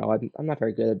 I don't know. I'm not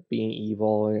very good at being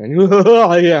evil, and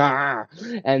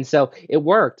so it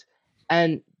worked.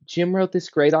 And Jim wrote this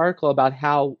great article about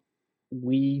how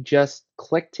we just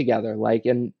clicked together,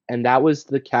 and that was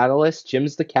the catalyst.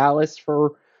 Jim's the catalyst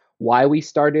for why we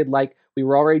started. Like, we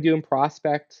were already doing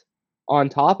Prospect on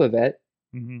top of it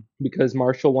because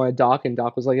Marshall wanted Doc, and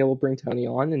Doc was like, "Yeah, we'll bring Tony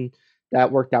on," and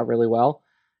that worked out really well.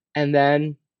 And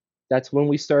then that's when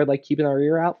we started like keeping our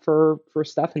ear out for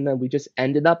stuff, and then we just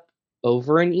ended up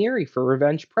over in Erie for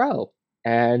Revenge Pro,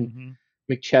 and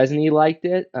McChesney liked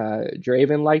it,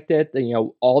 Draven liked it.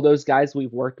 All those guys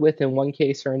we've worked with in one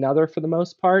case or another for the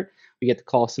most part. We get to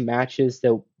call some matches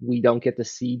that we don't get to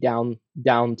see down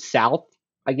south,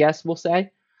 I guess we'll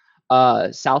say,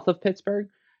 south of Pittsburgh.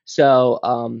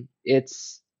 So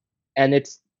it's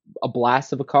a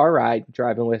blast of a car ride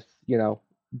driving with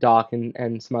Doc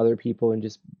and some other people, and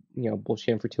just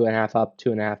bullshitting for 2.5 up,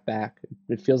 2.5 back.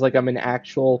 It feels like I'm an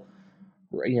actual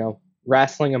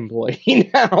wrestling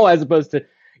employee now, as opposed to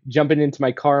jumping into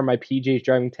my car in my PJs,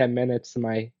 driving 10 minutes to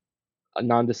my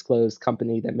non-disclosed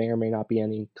company that may or may not be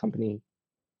any company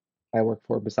I work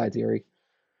for besides Erie.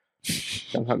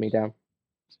 Don't hunt me down.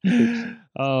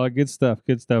 Oh, good stuff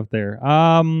there.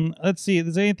 Let's see, if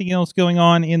there's anything else going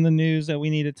on in the news that we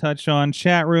need to touch on.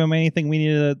 Chat room, anything we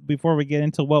need to, before we get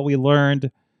into what we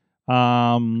learned.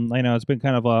 I know it's been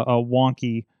kind of a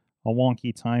wonky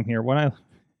time here.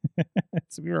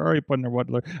 So we were already putting our what.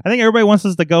 I think everybody wants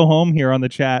us to go home here on the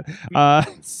chat.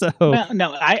 So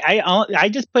no, I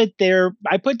just put there.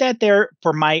 I put that there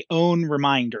for my own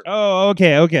reminder. Oh,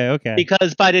 okay.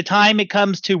 Because by the time it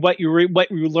comes to what you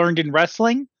learned in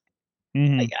wrestling,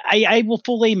 I will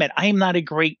fully admit I am not a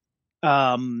great.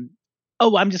 I'm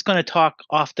just going to talk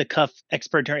off the cuff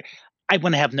expert. I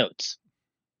want to have notes.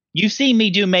 You've seen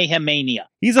me do Mayhem Mania.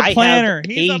 He's a planner.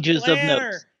 Pages of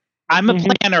notes. I'm a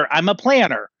planner. I'm a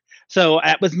planner. So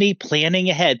that was me planning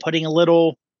ahead, putting a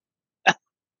little,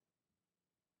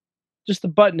 just a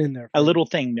button in there, a little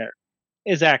thing there.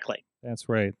 Exactly. That's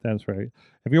right.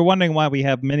 If you're wondering why we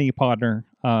have Mini Partner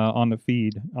on the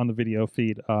video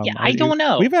feed, I don't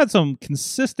know. We've had some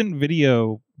consistent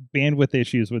video bandwidth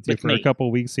issues with you for a couple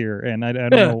of weeks here, and I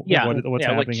don't know what's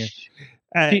happening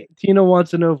here. Tina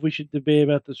wants to know if we should debate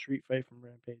about the street fight from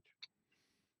Rampage.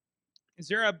 Is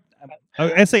there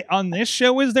I say on this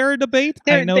show, is there a debate?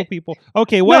 I know people.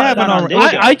 Okay, what happened on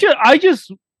I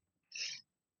just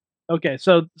okay.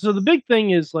 So the big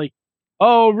thing is like,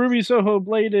 Ruby Soho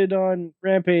bladed on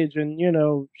Rampage, and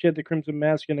she had the Crimson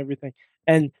Mask and everything,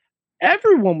 and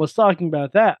everyone was talking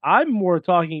about that. I'm more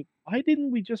talking, why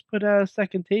didn't we just put out a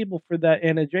second table for that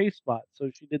Anna Jay spot so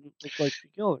she didn't look like she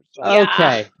killed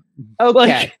herself?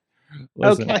 Okay.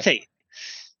 Listen. Okay.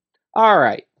 All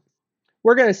right.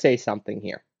 We're going to say something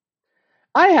here.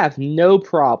 I have no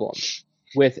problem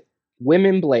with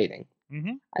women blading.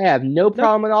 I have no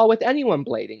problem at all with anyone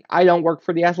blading. I don't work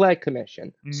for the Athletic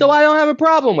Commission, so I don't have a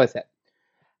problem with it.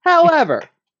 However,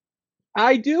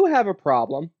 I do have a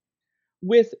problem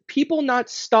with people not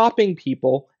stopping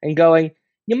people and going,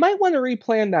 you might want to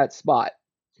replan that spot.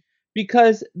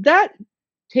 Because that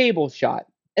table shot,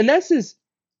 and this is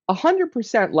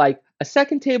 100% like a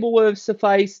second table would have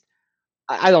sufficed.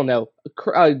 I don't know,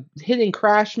 hitting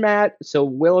Crash Mat so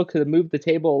Willow could have moved the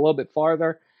table a little bit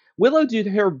farther. Willow did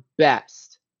her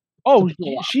best. Oh,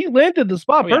 she landed the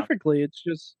spot perfectly. It's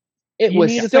just it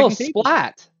was still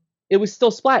splat. It was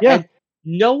still splat. Yeah. And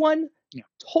no one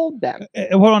told them.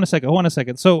 Hold on a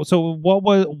second. So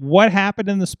what happened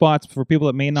in the spots for people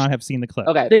that may not have seen the clip?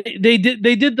 Okay, they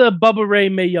did the Bubba Ray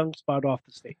Mae Young spot off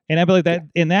the stage, and I believe that,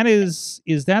 and that is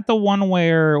that the one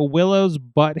where Willow's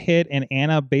butt hit and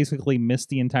Anna basically missed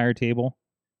the entire table?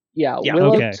 Yeah,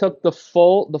 Willow took the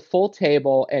full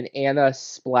table, and Anna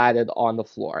splatted on the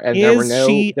floor, and Is there were no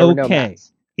she okay?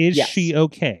 mats. Is she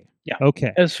okay? Yeah.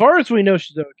 Okay. As far as we know,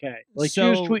 she's okay. Like she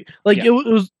was yeah. it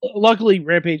was luckily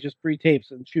Rampage just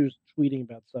pre-tapes and she was tweeting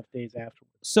about stuff days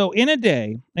afterwards. So in a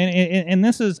day, and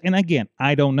this is, and again,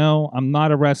 I don't know. I'm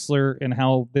not a wrestler and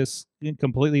how this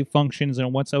completely functions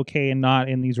and what's okay and not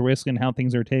in these risks and how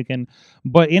things are taken.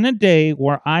 But in a day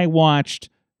where I watched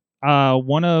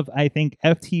one of, I think,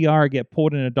 FTR get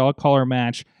pulled in a dog collar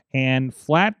match and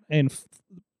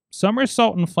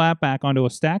somersault and flat back onto a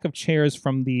stack of chairs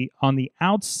on the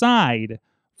outside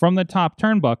from the top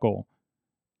turnbuckle.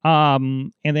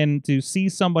 And then to see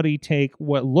somebody take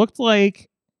what looked like,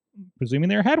 presuming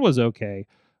their head was okay.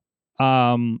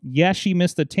 Yes, she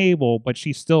missed the table, but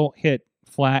she still hit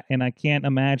flat, and I can't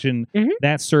imagine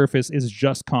that surface is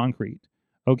just concrete.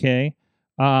 Okay.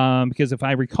 Because if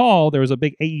I recall, there was a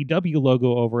big AEW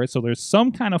logo over it, so there's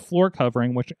some kind of floor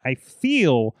covering, which I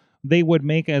feel they would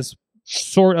make as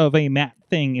sort of a mat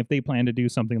thing if they plan to do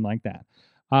something like that.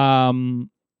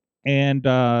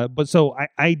 But so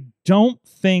I don't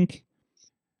think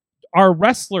are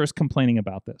wrestlers complaining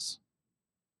about this.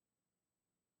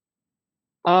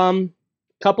 Couple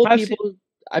people.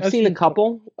 I've seen a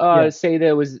couple say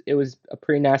that it was a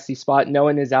pretty nasty spot. No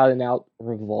one is out and out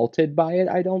revolted by it.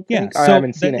 I don't think. Yeah, I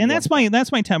haven't seen it. And that's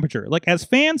my temperature. Like as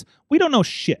fans, we don't know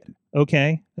shit.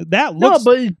 Okay, that looks.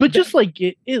 No, but just like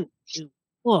it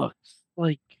looks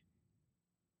like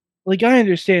I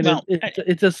understand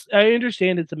I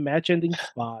understand it's a match-ending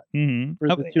spot for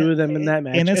the two of them in that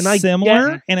match, and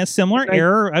a similar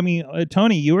error. I mean,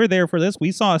 Tony, you were there for this.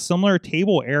 We saw a similar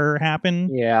table error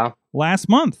happen. Yeah. Last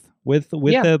month with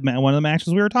one of the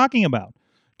matches we were talking about.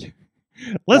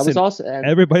 Listen,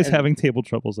 everybody's having table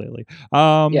troubles lately.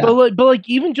 But like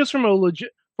even just from a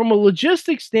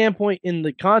logistic standpoint, in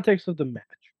the context of the match,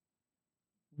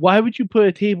 why would you put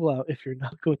a table out if you're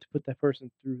not going to put that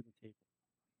person through the table?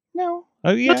 No.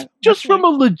 Oh yeah. Just from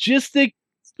a logistic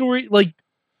story, like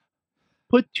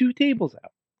put two tables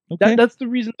out. Okay. That's the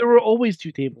reason there were always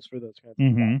two tables for those kinds of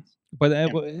spots. But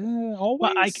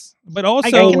always.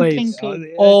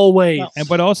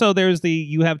 But also there's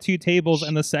you have two tables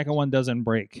and the second one doesn't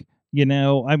break. You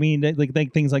know, I mean, like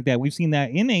things like that. We've seen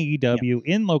that in AEW,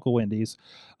 in local indies.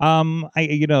 We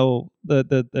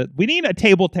need a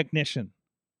table technician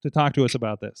to talk to us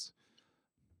about this.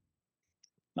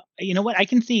 You know what? I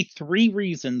can see 3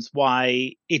 reasons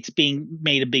why it's being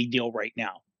made a big deal right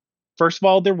now. First of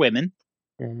all, they're women.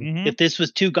 Mm-hmm. If this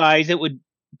was 2 guys, it would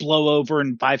blow over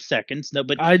in 5 seconds. No,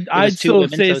 but I'd still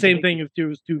say the same thing if it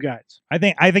was 2 guys. I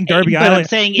think Darby Allin. I'm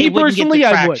saying it wouldn't get the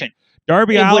traction.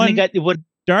 Darby Allin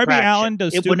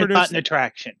does it wouldn't have gotten the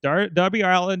traction. Darby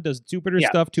Allin does Jupiter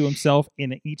stuff to himself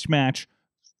in each match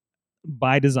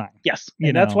by design. Yes,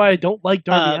 and that's why I don't like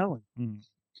Darby Allin.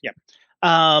 Yeah.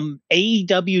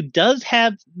 AEW does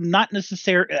have not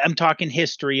necessarily. I'm talking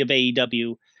history of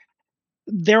AEW.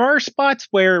 There are spots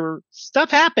where stuff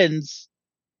happens.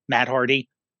 Matt Hardy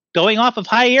going off of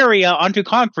high area onto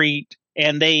concrete,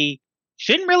 and they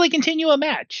shouldn't really continue a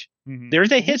match. Mm-hmm.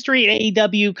 There's a history at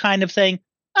AEW kind of saying,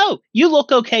 "Oh, you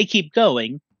look okay, keep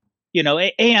going," you know.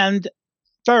 And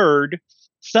third,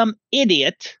 some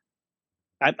idiot.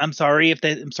 I'm sorry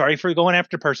for going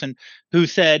after a person who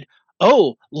said,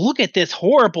 "Oh, look at this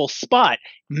horrible spot.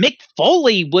 Mick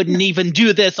Foley wouldn't even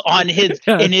do this in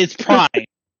his prime."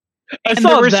 And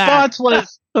the response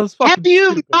was, "Have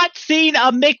you not seen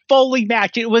a Mick Foley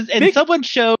match?" It was, and someone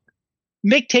showed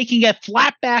Mick taking a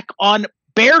flat back on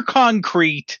bare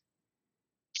concrete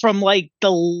from like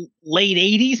the late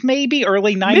 80s, maybe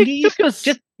early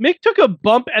 90s. Mick took a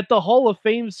bump at the Hall of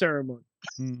Fame ceremony.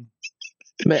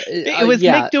 It was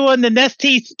Mick doing the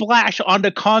Nestea splash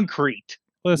onto concrete.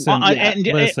 Listen, on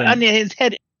his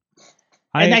head,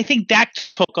 and I think that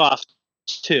took off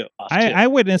too. I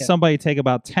witnessed somebody take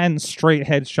about 10 straight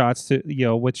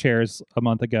headshots with chairs a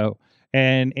month ago,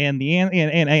 and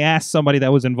I asked somebody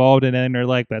that was involved in it, and they're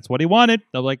like, "That's what he wanted."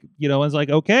 I'm like, I was like,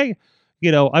 okay,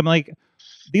 I'm like,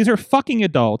 these are fucking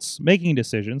adults making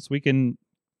decisions. We can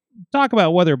talk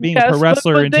about whether being a pro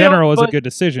wrestler in general is a good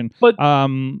decision, but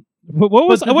what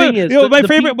was my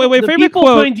favorite quote? People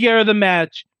putting together the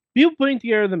match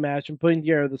and putting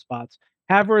together the spots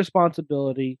have a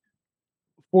responsibility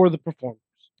for the performers.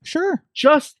 Sure.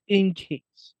 Just in case.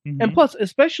 Mm-hmm. And plus,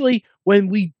 especially when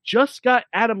we just got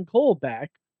Adam Cole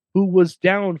back, who was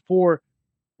down for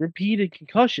repeated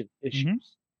concussion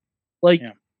issues.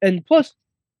 Mm-hmm. And plus,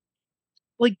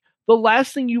 like, the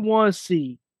last thing you want to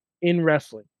see in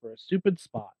wrestling for a stupid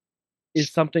spot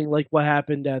is something like what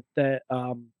happened at the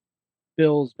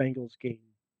Bills-Bengals game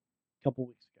a couple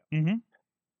weeks ago. Mm-hmm.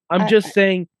 I'm just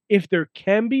saying, if there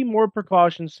can be more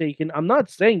precautions taken, I'm not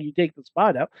saying you take the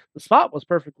spot out. The spot was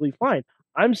perfectly fine.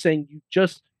 I'm saying you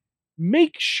just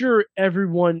make sure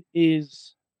everyone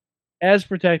is as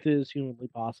protected as humanly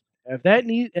possible. If that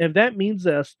means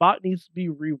that a spot needs to be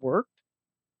reworked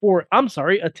for, I'm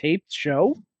sorry, a taped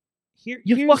show,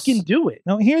 you fucking do it.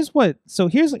 No, here's what. So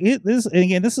here's this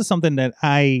again. This is something that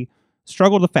I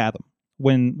struggle to fathom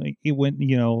when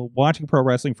watching pro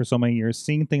wrestling for so many years,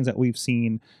 seeing things that we've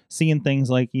seeing things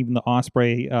like even the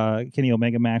Ospreay Kenny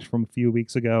Omega match from a few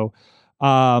weeks ago.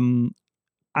 These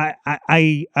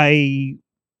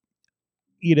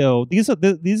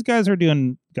guys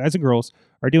and girls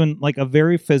are doing like a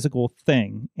very physical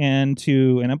thing, and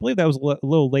I believe that was a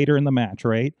little later in the match,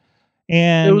 right?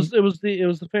 And it was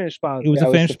the finish spot. It was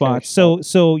a finish spot.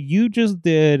 So you just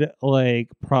did like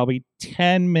probably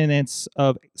 10 minutes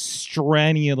of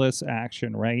strenuous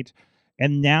action, right?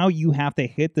 And now you have to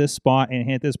hit this spot and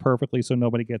hit this perfectly so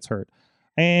nobody gets hurt.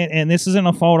 And this isn't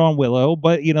a fault on Willow,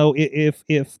 but if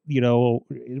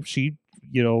she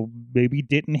maybe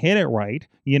didn't hit it right,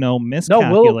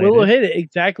 miscalculated. No, Willow hit it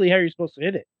exactly how you're supposed to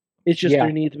hit it. It's just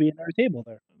there needs to be another table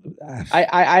there. I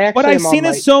actually, but I've seen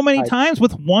it so many times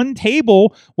with one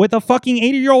table with a fucking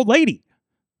 80-year-old lady.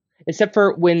 Except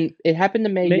for when it happened to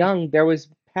Mae Young, there was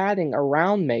padding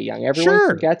around Mae Young. Everyone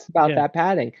forgets about that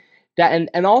padding.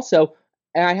 And also,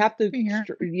 and I have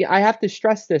to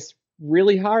stress this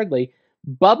really hardly.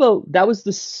 Bubba, that was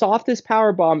the softest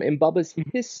powerbomb in Bubba's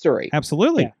history.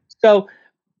 Absolutely. Yeah. So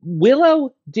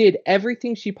Willow did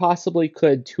everything she possibly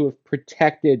could to have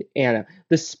protected Anna.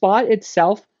 The spot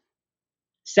itself,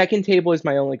 second table is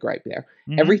my only gripe there.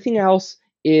 Mm-hmm. Everything else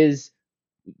is,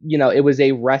 it was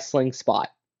a wrestling spot.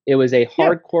 It was a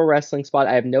hardcore wrestling spot.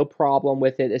 I have no problem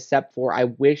with it, except for I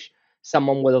wish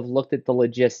someone would have looked at the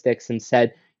logistics and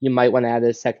said, you might want to add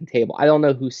a second table. I don't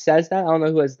know who says that. I don't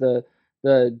know who has the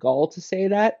gall to say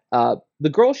that. The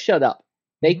girls shut up.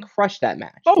 They crushed that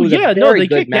match. Oh yeah, no, they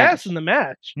kicked ass in the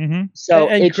match. Mm-hmm. So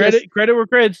and credit where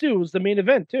credit's due. It was the main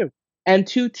event too. And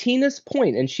to Tina's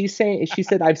point, and she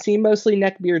said, I've seen mostly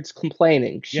neckbeards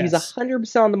complaining. She's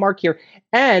 100% on the mark here.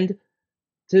 And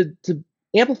to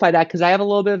amplify that, because I have a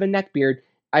little bit of a neckbeard,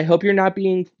 I hope you're not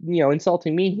being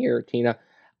insulting me here, Tina.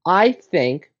 I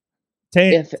think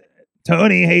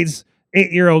Tony hates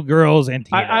 8-year-old girls and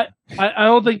Tina. I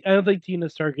don't think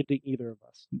Tina's targeting either of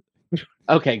us.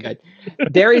 Okay, good.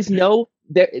 There's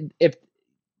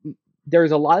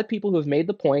a lot of people who have made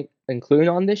the point, including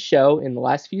on this show in the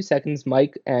last few seconds,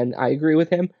 Mike, and I agree with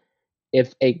him.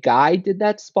 If a guy did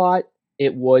that spot,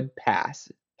 it would pass.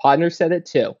 Podner said it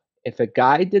too. If a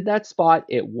guy did that spot,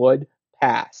 it would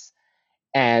pass.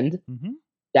 And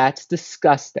that's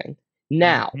disgusting.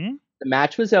 Now, the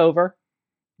match was over.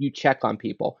 You check on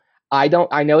people. I know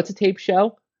it's a tape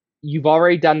show. You've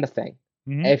already done the thing.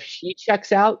 Mm-hmm. If she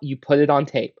checks out, you put it on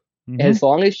tape. Mm-hmm. As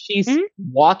long as she's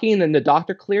walking and the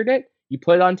doctor cleared it, you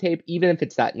put it on tape, even if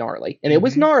it's that gnarly. And it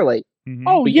was gnarly. Mm-hmm.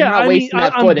 Oh yeah, you're not wasting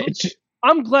that footage.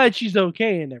 I'm glad she's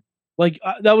okay in there. Like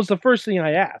that was the first thing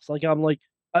I asked. Like I'm like,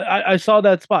 I saw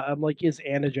that spot. I'm like, is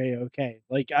Anna Jay okay?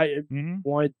 Like I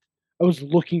was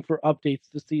looking for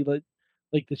updates to see like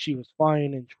that she was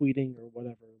fine and tweeting or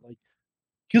whatever. Like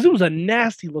because it was a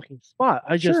nasty looking spot.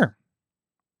 I just. Sure.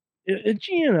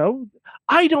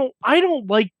 I don't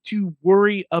like to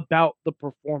worry about the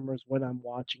performers when I'm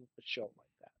watching the show like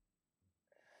that.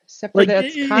 Except for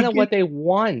that's kind of what they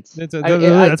want.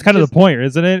 That's kind of the point,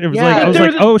 isn't it? It was I was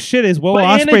like, oh shit, is Will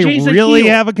Ospreay really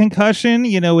have a concussion?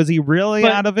 Is he really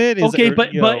out of it?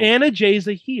 But Anna Jay's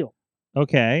a heel.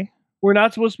 Okay. We're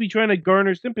not supposed to be trying to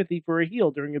garner sympathy for a heel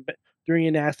during a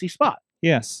nasty spot.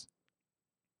 Yes.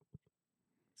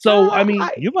 So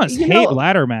you must hate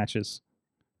ladder matches.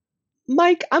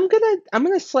 Mike, I'm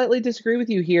gonna slightly disagree with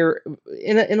you here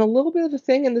in a little bit of a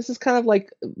thing, and this is kind of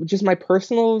like just my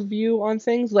personal view on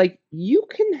things. Like you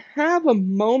can have a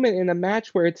moment in a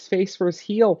match where it's face versus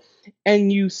heel,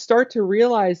 and you start to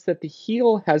realize that the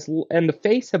heel and the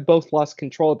face have both lost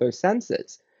control of their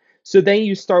senses. So then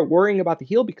you start worrying about the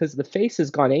heel because the face has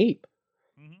gone ape.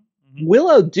 Mm-hmm.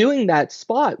 Willow doing that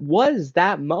spot was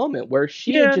that moment where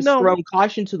she had just thrown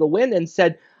caution to the wind and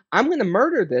said, "I'm going to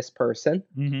murder this person."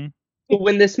 Mm-hmm.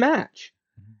 Win this match.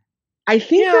 I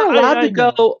think they're allowed to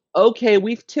go, okay,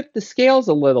 we've tipped the scales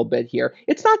a little bit here.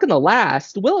 It's not going to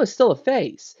last. Will is still a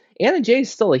face. Anna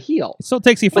Jay's still a heel. It still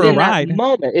takes you for a ride. That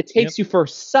moment, it takes you for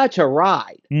such a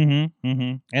ride. Mm-hmm,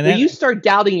 mm-hmm. And then you start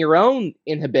doubting your own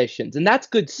inhibitions, and that's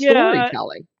good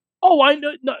storytelling. I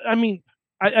know. No, I mean,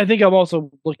 I think I'm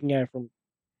also looking at it from,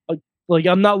 like,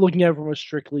 I'm not looking at it from a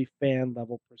strictly fan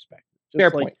level perspective.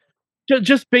 Fair point.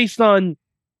 Just based on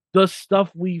the stuff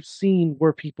we've seen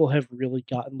where people have really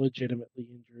gotten legitimately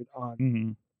injured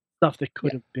on stuff that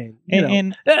could have been,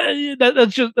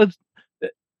 that's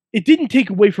it didn't take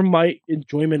away from my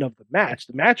enjoyment of the match.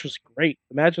 The match was great.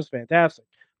 The match was fantastic.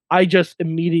 I just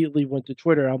immediately went to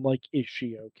Twitter. I'm like, is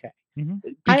she okay?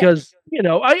 Because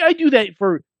I do that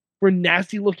for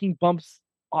nasty looking bumps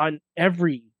on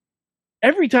every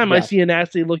time I see a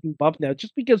nasty looking bump now,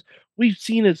 just because we've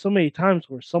seen it so many times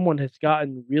where someone has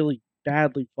gotten really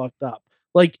badly fucked up,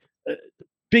 like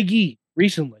Big E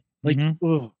recently, like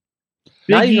ugh.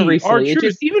 Not Big even E, recently,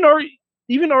 R-Truth,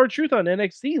 even R-Truth on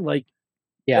NXT, like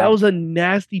that was a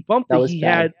nasty bump that he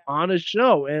had on a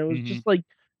show, and it was just like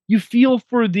you feel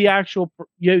for the actual,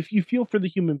 you feel for the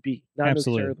human being, not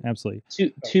absolutely.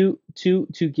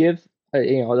 To give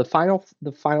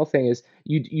the final thing is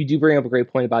you do bring up a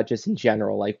great point about just in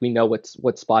general, like we know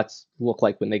what spots look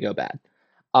like when they go bad.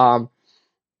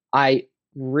 I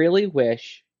really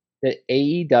wish that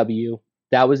AEW,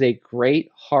 that was a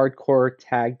great hardcore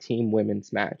tag team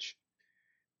women's match.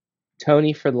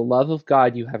 Tony, for the love of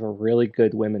God, you have a really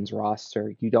good women's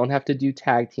roster. You don't have to do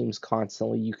tag teams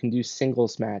constantly. You can do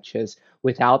singles matches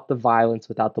without the violence,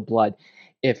 without the blood.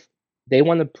 If they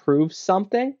want to prove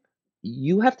something,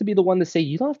 you have to be the one to say,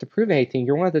 you don't have to prove anything.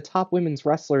 You're one of the top women's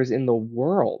wrestlers in the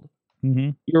world.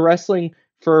 You're wrestling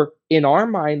for, in our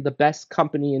mind, the best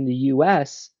company in the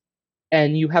US,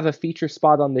 and you have a feature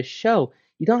spot on this show.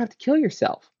 You don't have to kill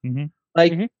yourself.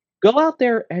 Go out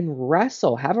there and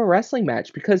wrestle. Have a wrestling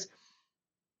match, because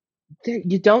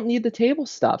you don't need the table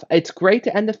stuff. It's great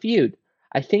to end a feud.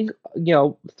 I think,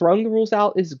 throwing the rules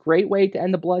out is a great way to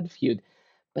end a blood feud.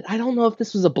 But I don't know if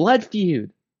this was a blood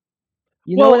feud.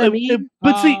 You know what I mean?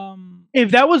 But see,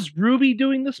 if that was Ruby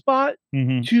doing the spot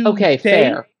to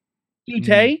fair.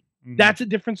 Tay, that's a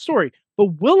different story. But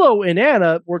Willow and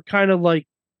Anna were kind of like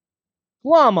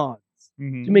glom-ons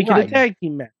to make it a tag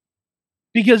team match.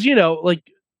 Because, like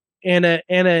Anna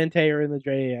and Tay are in the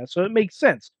JAS, so it makes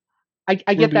sense. I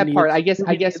get that part. I guess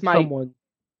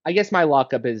my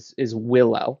lockup is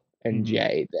Willow and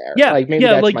Jay there. Yeah, like maybe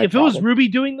that's like my if problem. it was Ruby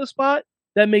doing the spot,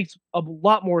 that makes a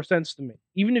lot more sense to me.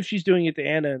 Even if she's doing it to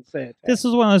Anna and Say. This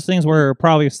is one of those things where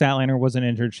probably if Statlander wasn't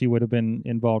injured, she would have been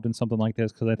involved in something like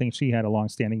this, because I think she had a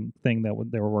long-standing thing that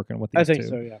they were working with. These I think two.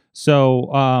 so, yeah.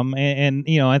 So, and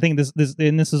I think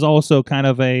this is also kind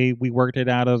of we worked it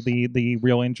out of the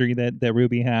real injury that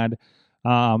Ruby had,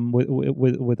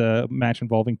 with a match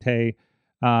involving Tay.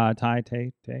 I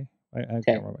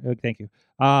can't remember. Thank you.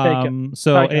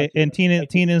 So and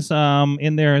Tina's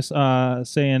in there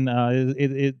saying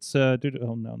it's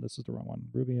oh no, this is the wrong one.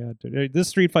 Ruby had this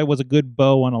street fight was a good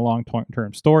bow on a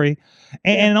long-term story,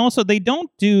 and also they don't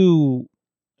do.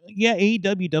 Yeah,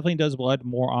 AEW definitely does blood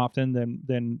more often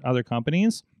than other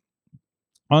companies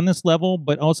on this level,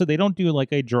 but also they don't do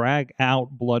like a drag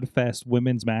out bloodfest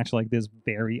women's match like this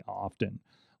very often.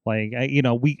 Like I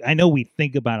know we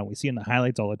think about it, we see it in the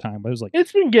highlights all the time, but it was like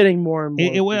it's been getting more and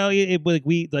more.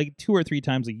 We like 2 or 3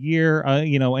 times a year.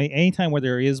 Anytime where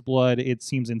there is blood, it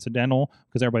seems incidental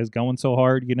because everybody's going so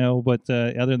hard. But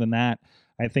other than that,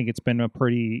 I think it's been a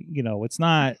pretty. It's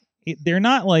not. They're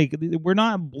not like we're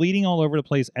not bleeding all over the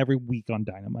place every week on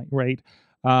Dynamite, right?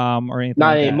 Or anything.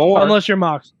 Not like anymore. That. Unless you're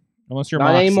Moxley. Not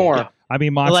Moxley. Anymore. Yeah. I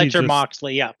mean, Moxley Electra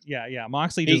Moxley, yeah. Yeah.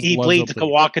 Moxley he bleeds to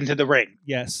walk into the ring.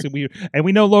 Yes, we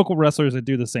know local wrestlers that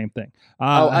do the same thing.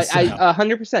 I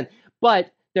 100%.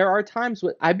 But there are times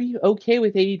when I'd be okay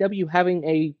with AEW having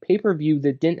a pay-per-view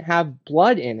that didn't have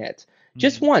blood in it,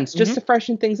 just once, just to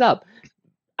freshen things up.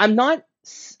 I'm not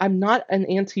an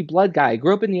anti-blood guy. I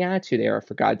grew up in the Attitude Era,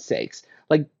 for God's sakes.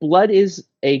 Like, blood is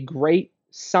a great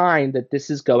sign that this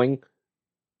is going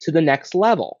to the next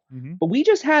level. But we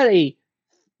just had a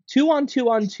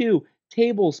 2-on-2-on-2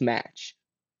 tables match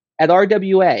at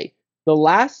RWA, the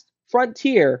last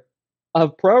frontier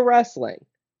of pro wrestling,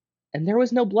 and there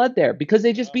was no blood there because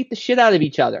they just beat the shit out of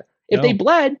each other. If they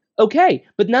bled, okay,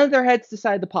 but none of their heads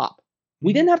decided to pop.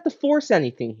 We didn't have to force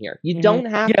anything here. You don't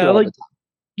have to all the time.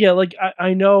 Yeah, like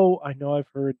I know I've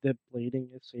heard that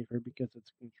blading is safer because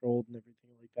it's controlled and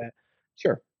everything like that.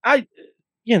 Sure.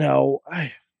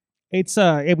 It's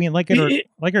I mean, like it or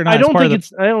not. I don't think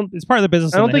it's part of the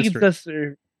business. I don't think it's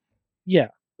necessary. Yeah,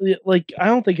 like I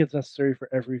don't think it's necessary for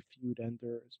every feud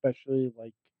ender, especially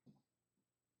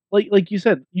like you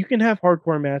said, you can have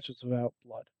hardcore matches without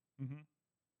blood.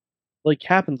 Like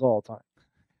happens all the time.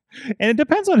 And it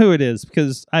depends on who it is,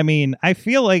 because I mean, I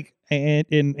feel like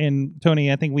in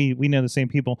Tony, I think we know the same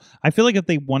people. I feel like if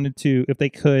they wanted to, if they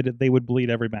could, they would bleed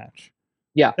every match.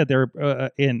 Yeah, that they're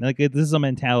in. Like this is a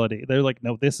mentality. They're like,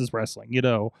 no, this is wrestling. 3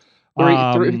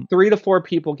 to 4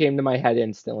 people came to my head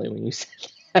instantly when you said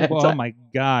that. Oh my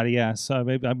God, yes. I have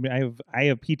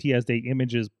PTSD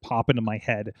images pop into my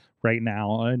head right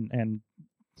now, and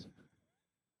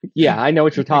Yeah, I know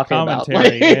what you're talking about.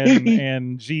 Commentary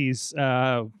and geez,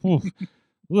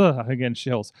 again,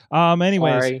 chills.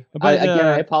 Anyways, Sorry. but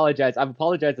I apologize. I've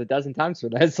apologized a dozen times for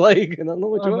that. It's like, I don't know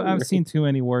what you're I've seen too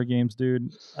many war games,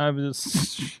 dude. I've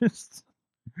just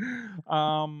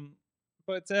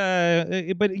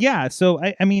but yeah. So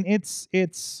I mean, it's.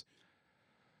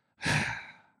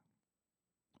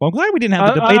 Well, I'm glad we didn't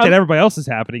have the debate that everybody else is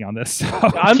happening on this.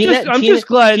 I'm just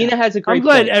glad. Tina has a great I'm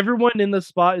glad point. everyone in the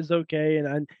spot is okay,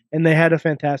 and they had a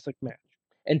fantastic match.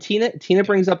 And Tina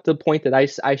brings up the point that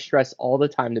I stress all the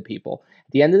time to people.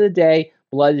 At the end of the day,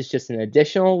 blood is just an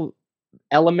additional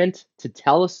element to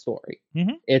tell a story.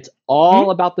 Mm-hmm. It's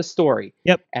all about the story.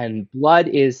 Yep. And blood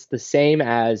is the same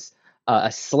as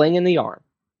a sling in the arm.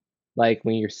 Like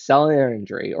when you're selling an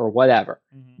injury or whatever.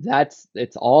 Mm-hmm.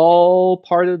 It's all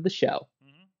part of the show.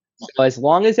 Mm-hmm. So as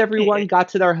long as everyone got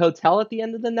to their hotel at the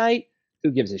end of the night,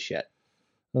 who gives a shit?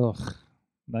 Ugh.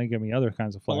 Now you give me other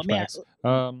kinds of flashbacks.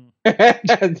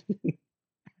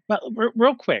 But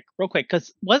real quick,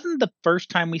 because wasn't the first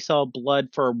time we saw blood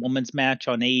for a women's match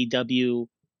on AEW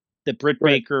the Britt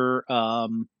Baker,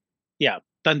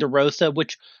 Thunder Rosa,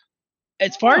 which,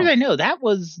 as far as I know, that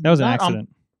was an accident.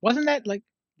 Wasn't that like?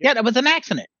 Yeah, that was an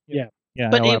accident. Yeah.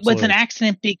 But it was an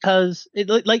accident because it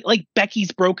like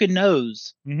Becky's broken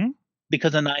nose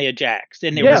because of Nia Jax,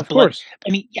 and there was blood. Course.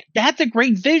 I mean, that's a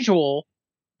great visual,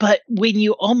 but when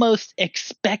you almost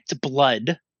expect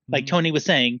blood, like Tony was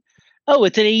saying, oh,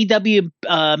 it's an AEW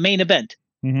main event.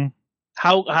 Mm-hmm.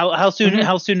 How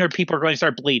soon are people going to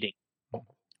start bleeding?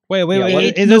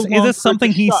 Wait. Is this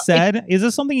something he said? Is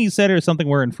this something he said, or something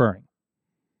we're inferring?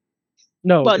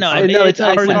 No. Well, no. I mean, it's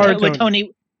with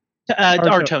Tony.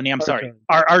 Our Tony. I'm sorry.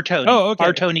 Our Tony. Oh, okay.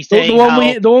 Our Tony saying the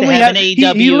one we had.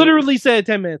 He literally said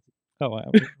 10 minutes. Oh,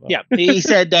 wow. Yeah. He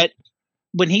said that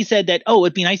when he said that. Oh,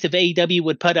 it'd be nice if AEW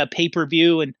would put a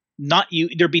pay-per-view and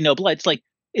there'd be no blood.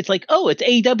 It's like oh, it's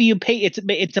AEW pay.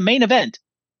 It's a main event.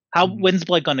 When's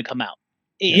blood going to come out?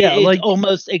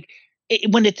 Almost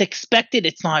when it's expected,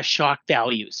 it's not a shock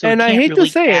value. So and I hate to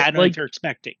say it, if you're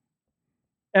expecting.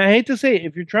 And I hate to say it,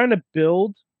 if you're trying to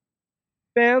build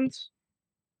fans,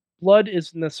 blood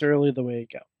isn't necessarily the way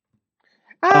to go.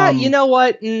 You know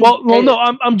what?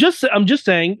 No, I'm just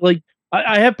saying. Like,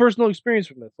 I have personal experience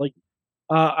from this. Like,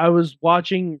 I was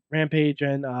watching Rampage,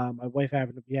 and my wife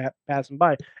happened to be passing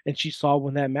by, and she saw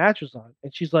when that match was on,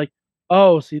 and she's like,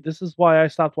 "Oh, see, this is why I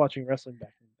stopped watching wrestling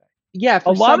back in the day." Yeah,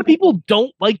 a lot of people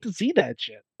don't like to see that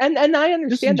shit, and I understand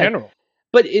just in general.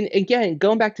 But again,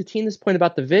 going back to Tina's point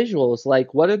about the visuals,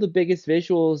 like what are the biggest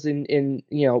visuals in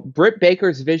Britt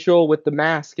Baker's visual with the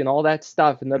mask and all that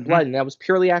stuff and the blood, and that was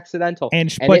purely accidental.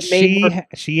 But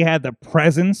she had the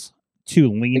presence to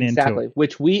lean into it.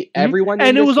 Which everyone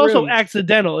and in it was this also room,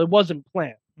 accidental. It wasn't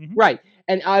planned. Right.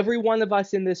 And every one of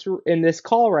us in this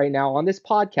call right now on this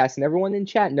podcast and everyone in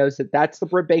chat knows that that's the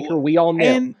Britt Baker we all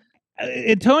knew.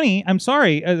 And Tony, I'm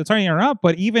sorry to interrupt,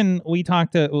 but even we were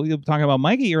talking about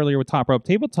Mikey earlier with Top Rope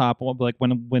Tabletop. Like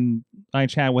when I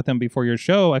chatted with him before your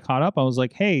show, I caught up. I was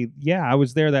like, "Hey, yeah, I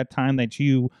was there that time that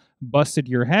you busted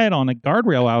your head on a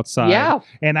guardrail outside." Yeah,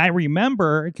 and I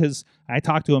remember because I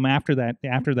talked to him after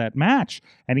that match,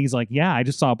 and he's like, "Yeah, I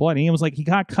just saw blood." And he was like, he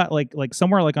got cut like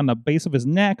somewhere like on the base of his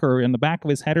neck or in the back of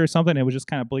his head or something. It was just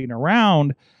kind of bleeding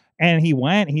around. And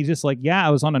he's just like, yeah, I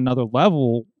was on another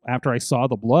level after I saw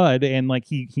the blood, and like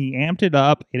he amped it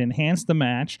up, it enhanced the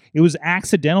match. It was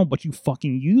accidental, but you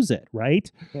fucking use it,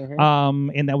 right?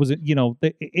 And that was it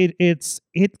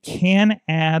can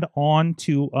add on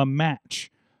to a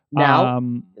match. Now,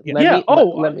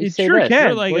 let me say sure this.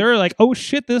 can. They're like, oh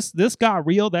shit, this got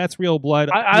real. That's real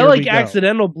blood. I like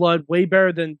accidental blood way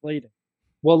better than bleeding.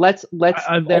 Well, let's.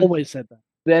 I've always said that.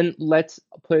 Then let's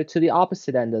put it to the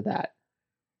opposite end of that.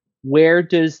 Where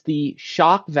does the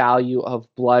shock value of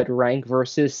blood rank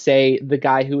versus, say, the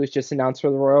guy who was just announced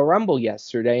for the Royal Rumble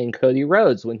yesterday and Cody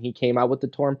Rhodes when he came out with the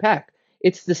torn pec?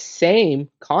 It's the same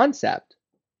concept,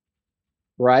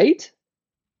 right?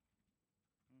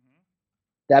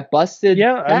 That busted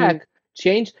pec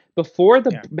changed before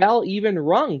the bell even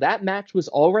rung. That match was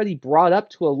already brought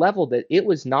up to a level that it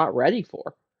was not ready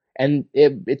for. And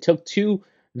it took two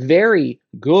very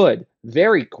good,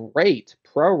 very great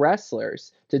pro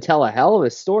wrestlers to tell a hell of a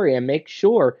story and make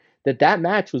sure that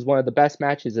match was one of the best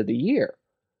matches of the year.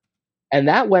 And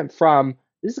that went from,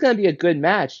 this is going to be a good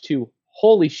match, to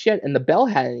holy shit, and the bell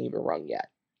hadn't even rung yet.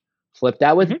 Flip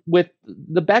that with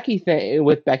the Becky thing,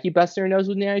 with Becky busting her nose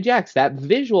with Nia Jax. That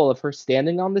visual of her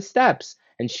standing on the steps,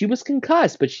 and she was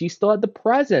concussed, but she still had the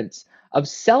presence of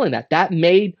selling that. That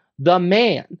made the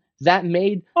man. That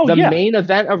made main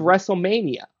event of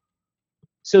WrestleMania.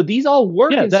 So these all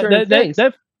work in certain things.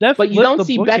 That But you flipped don't the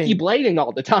see Becky booking. blading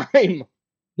all the time.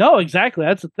 No, exactly.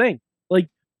 That's the thing. Like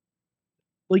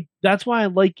that's why I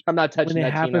like I'm not touching when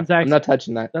it that, happens. Tina. I'm not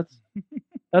touching that. That's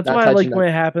Not why I like touching when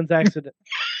that. it happens accident.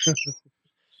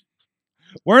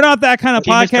 We're not that kind of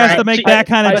Tina's podcast trying- to make Ti- that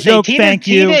kind I of was saying, joke. Tina- Thank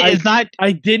Tina you. is not.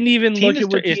 I didn't even look Tina's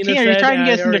at what tr- Tina Tina, said. you're trying to and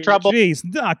get us I into already- trouble.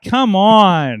 Jeez, come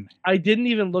on. I didn't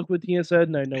even look what Tina said,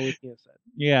 and I know what Tina said.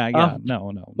 Yeah,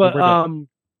 no. But We're done.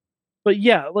 but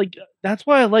yeah, like that's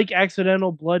why I like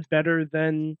accidental blood better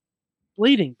than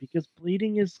bleeding, because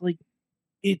bleeding is like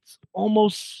it's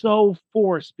almost so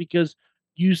forced because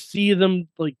you see them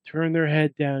like turn their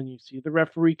head down, you see the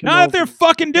referee come Not if over, they're you see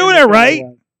fucking the doing camera it go right.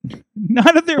 away.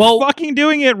 Not if they're fucking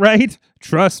doing it right.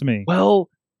 Trust me. Well,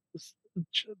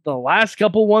 the last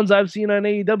couple ones I've seen on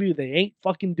AEW, they ain't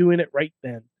fucking doing it right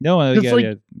then. No, It's yeah,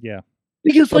 like- yeah.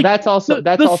 Because Well, like that's also the,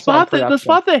 that's the also spot on that the production.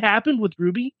 spot that happened with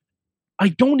Ruby, I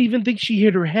don't even think she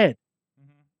hit her head.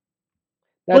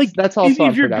 That's also if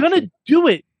on you're production. gonna do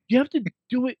it, you have to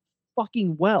do it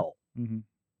fucking well. Mm-hmm.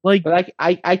 Like, But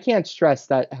I can't stress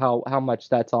that how much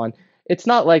that's on. It's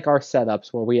not like our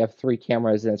setups where we have 3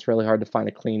 cameras and it's really hard to find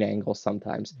a clean angle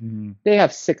sometimes. Mm-hmm. They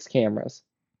have 6 cameras.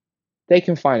 They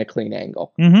can find a clean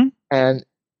angle. Mm-hmm. And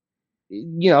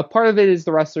part of it is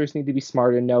the wrestlers need to be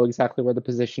smart and know exactly where to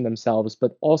position themselves,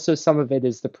 but also some of it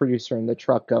is the producer in the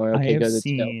truck going, okay, go to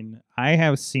 2. I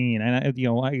have seen, and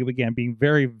again, being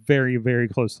very, very, very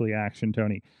close to the action,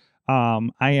 Tony.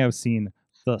 I have seen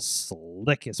the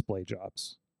slickest blade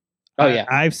jobs. Oh yeah,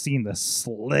 I've seen the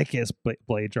slickest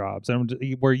blade jobs, and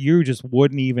where you just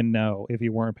wouldn't even know if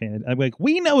you weren't paying. I'm like,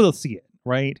 we know they'll see it,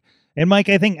 right? And Mike,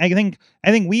 I think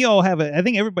we all have I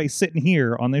think everybody sitting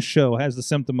here on this show has the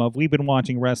symptom of we've been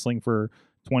watching wrestling for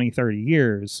 20, 30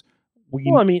 years.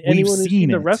 well, I mean, we've anyone who's seen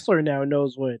the it. wrestler now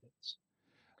knows what it is.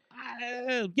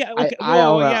 Yeah, okay.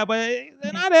 I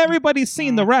but not everybody's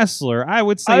seen the wrestler. I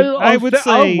would say. A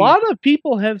say lot of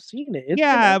people have seen it. It's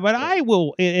yeah, been but out there. I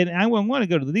will, and I wouldn't want to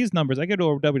go to these numbers. I go to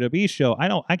a WWE show.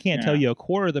 I can't tell you a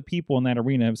quarter of the people in that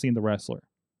arena have seen the wrestler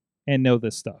and know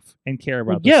this stuff and care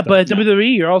about. This Yeah, stuff. but at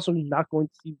WWE, you're also not going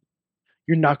to see.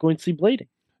 You're not going to see blading.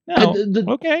 No,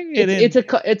 okay,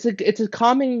 it's a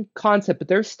common concept, but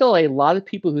there's still a lot of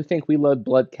people who think we load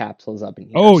blood capsules up in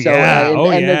here. Oh,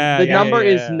 yeah. The number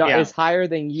yeah. is higher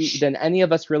than any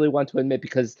of us really want to admit,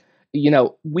 because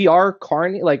we are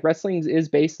like wrestling is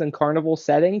based in carnival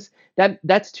settings.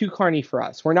 That's too carny for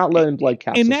us. We're not loading blood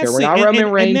capsules here. We're not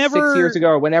Roman Reigns 6 years ago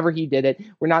or whenever he did it.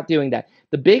 We're not doing that.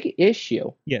 The big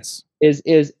issue yes is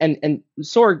and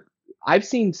Sorg, I've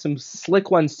seen some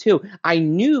slick ones too. I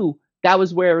knew that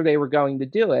was where they were going to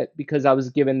do it because I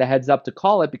was given the heads up to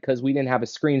call it, because we didn't have a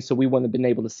screen, so we wouldn't have been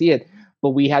able to see it. But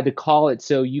we had to call it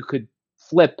so you could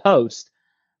flip post.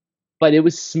 But it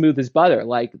was smooth as butter.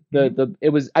 Like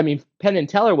it was. I mean, Penn and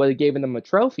Teller would have given them a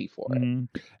trophy for it.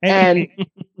 Mm-hmm. And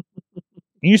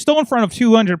you're still in front of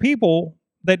 200 people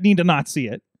that need to not see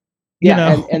it.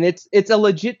 And it's a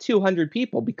legit 200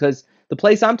 people, because the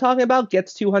place I'm talking about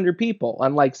gets 200 people,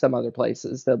 unlike some other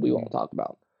places that we won't talk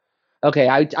about. Okay,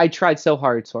 I tried so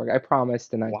hard, Sorg. I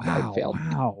promised, and I failed.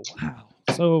 Wow.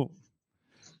 So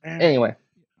anyway,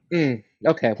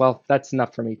 okay, well, that's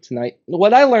enough for me tonight.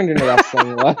 What I learned in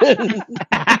wrestling was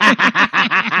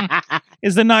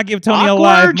is to not give Tony a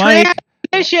live mic.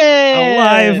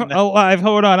 Alive.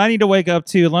 Hold on, I need to wake up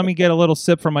too. Let me get a little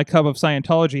sip from my cup of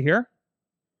Scientology here.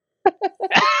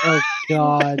 Oh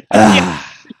God.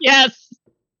 Yes.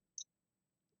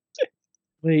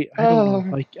 Wait, I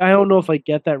don't know if I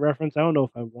get that reference. I don't know if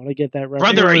I want to get that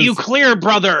reference. Brother, are you clear,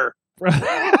 brother?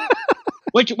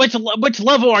 Which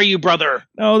level are you, brother?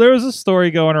 No, there was a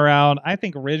story going around. I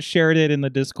think Riz shared it in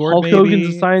the Discord. Hulk maybe.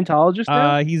 Hogan's a Scientologist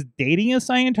now? He's dating a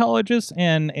Scientologist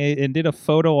and did a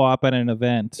photo op at an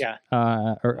event. Yeah.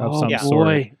 Of some sort.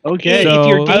 Boy. Okay. If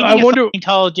you're dating I wonder. a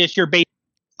Scientologist, you're basically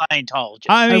a Scientologist.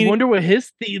 I wonder what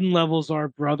his thetan levels are,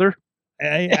 brother.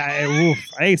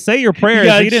 Hey, say your prayers.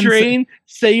 You gotta train,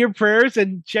 say your prayers,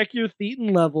 and check your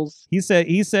thetan levels. He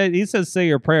says say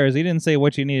your prayers. He didn't say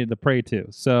what you needed to pray to.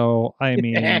 So I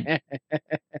mean, I'm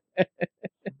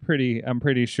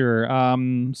pretty sure.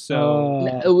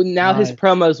 So now his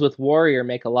promos with Warrior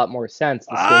make a lot more sense.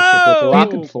 The spaceship with the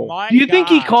rocket full. Do you think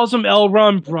he calls him L.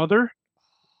 Ron brother?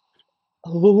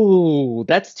 Oh,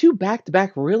 that's 2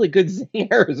 back-to-back really good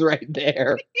zingers right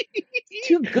there.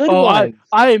 2 good ones.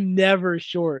 I am never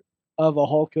short of a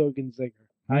Hulk Hogan zinger.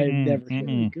 I am never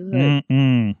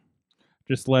short.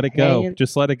 Just let it go. Man.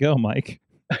 Just let it go, Mike.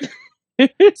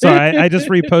 Sorry, I just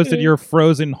reposted your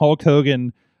frozen Hulk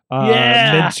Hogan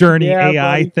Mid-Journey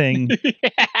AI thing.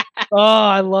 Oh,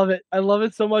 I love it. I love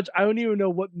it so much. I don't even know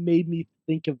what made me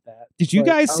think of that. Did you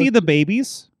guys see the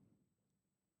babies?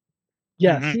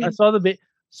 Yes, Mhm. I saw the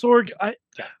Sorg.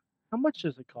 How much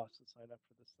does it cost to sign up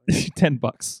for this thing?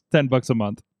 $10 a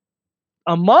month.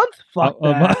 A month? Fuck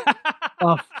A month. that.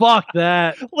 Oh, fuck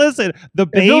that. Listen, the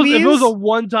If it was a babies,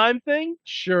 one-time thing,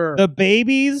 sure. the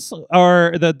babies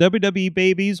are the WWE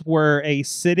babies were a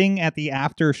sitting at the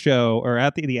after show or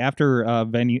at the after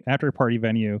after party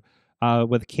venue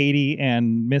with Katie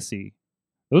and Missy.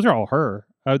 Those are all her.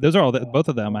 Those are all both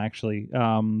of them actually.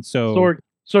 So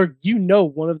Sorg, you know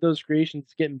one of those creations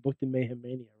is getting booked in Mayhem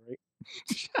Mania, right?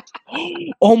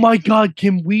 Oh my god,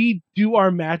 can we do our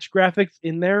match graphics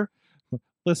in there?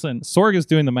 listen, Sorg is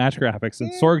doing the match graphics,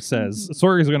 and Sorg says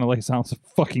Sorg is going to lay down some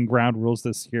fucking ground rules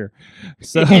this year.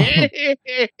 So this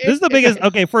is the biggest.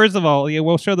 Okay, first of all, yeah,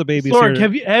 we'll show the babies Sorg,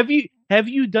 here. have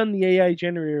you done the AI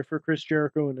generator for Chris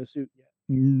Jericho in a suit yet?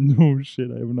 No shit,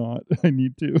 I have not. I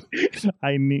need to.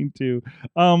 I need to.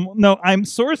 No, I'm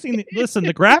sourcing. Listen,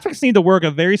 the graphics need to work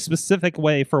a very specific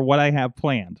way for what I have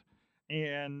planned,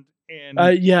 and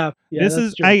yeah. This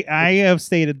is true. I have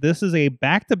stated this is a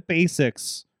back to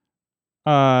basics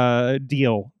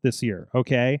deal this year.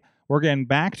 Okay, we're getting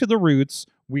back to the roots.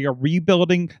 We are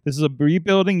rebuilding. This is a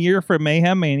rebuilding year for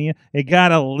Mayhem Mania. It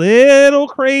got a little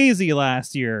crazy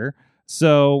last year.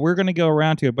 So we're going to go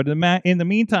around to it. But in the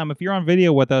meantime, if you're on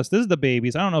video with us, this is the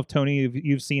babies. I don't know if, Tony,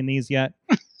 you've seen these yet.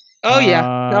 Oh, yeah.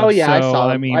 I saw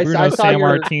them. I mean, Bruno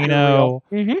Sammartino.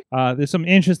 Mhm. There's some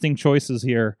interesting choices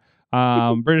here.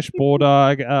 British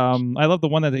Bulldog. I love the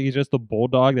one that he's just a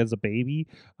bulldog that's a baby.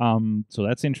 So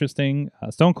that's interesting.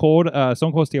 Stone Cold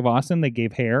Steve Austin, they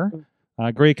gave hair.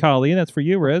 Great Khali, that's for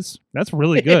you, Riz. That's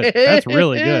really good. That's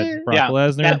really good. Brock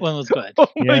Lesnar. That one was good. Oh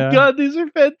my god, these are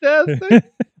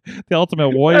fantastic. The Ultimate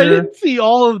I Warrior. didn't see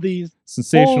all of these.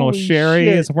 Sensational Holy Sherry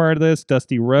shit. is part of this.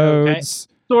 Dusty Rhodes.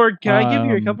 Sorg, can I give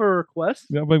you a couple of requests?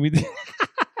 No, but we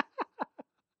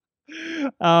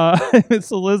Miss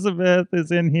Elizabeth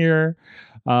is in here.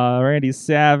 Randy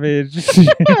Savage.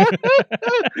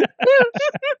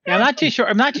 I'm not too sure.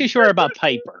 I'm not too sure about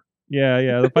Piper.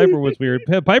 Yeah, the Piper was weird.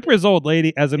 Piper's old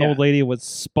lady, as an old lady, was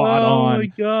spot on. Oh my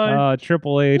god.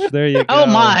 Triple H, there you go. Oh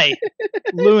my,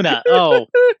 Luna. Oh,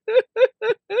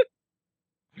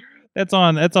 that's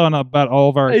on about all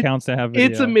of our accounts that have video.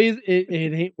 It's amazing. It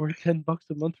ain't worth $10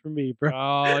 a month for me, bro.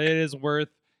 Oh, it is worth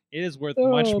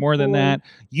much more than that.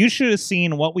 You should have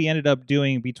seen what we ended up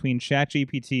doing between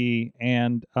ChatGPT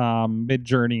and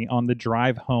Midjourney on the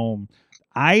drive home.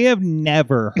 I have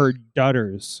never heard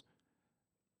Dutters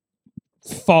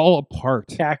fall apart.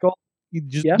 Cackle.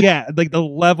 Like the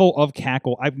level of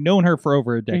cackle. I've known her for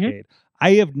over a decade.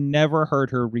 I have never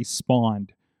heard her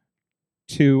respond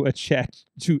to a chat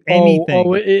to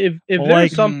anything. If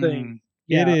there's something,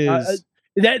 it is.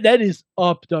 That is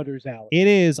up Dutter's alley. It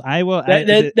is. I will.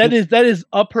 That is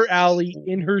up her alley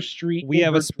in her street. We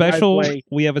have a special.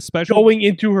 Going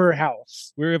into her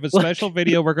house. We have a special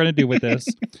video we're going to do with this.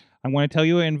 I'm going to tell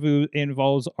you it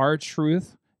involves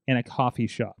R-Truth and a coffee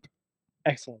shop.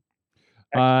 Excellent.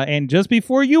 And just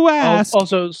before you ask,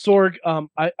 also Sorg,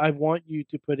 I want you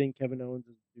to put in Kevin Owens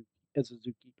as a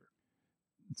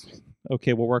zookeeper.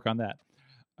 Okay, we'll work on that.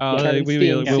 We'll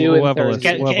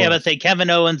say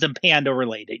Kevin Owens and Panda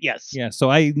related. Yes. Yeah.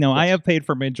 So I have paid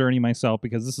for Midjourney myself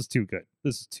because this is too good.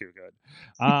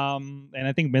 And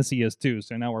I think Missy is too.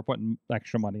 So now we're putting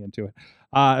extra money into it.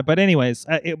 But anyways,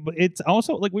 it's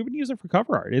also like we've been using it for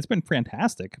cover art. It's been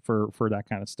fantastic for that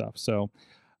kind of stuff. So.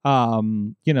 If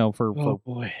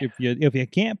you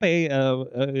can't pay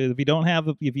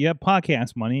if you have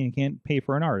podcast money and can't pay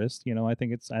for an artist, I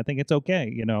think it's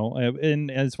okay, and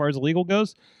as far as legal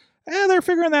goes, they're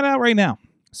figuring that out right now,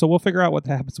 so we'll figure out what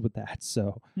happens with that.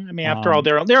 So I mean, after all,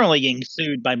 they're only getting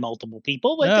sued by multiple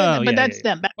people, but that's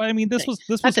them. But I mean, this was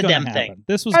that's a gonna damn happen. thing.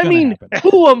 This was gonna happen.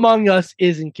 Who among us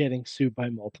isn't getting sued by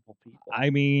multiple people? I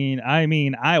mean,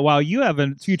 while you have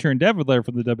a future endeavor letter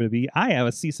from the WWE, I have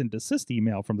a cease and desist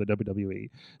email from the WWE.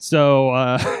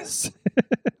 So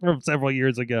from several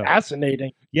years ago.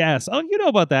 Fascinating. Yes. Oh, you know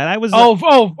about that. I was.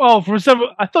 For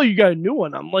several. I thought you got a new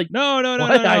one. I'm like, no.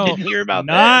 I didn't hear about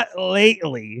that. Not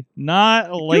lately.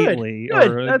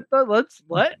 Good.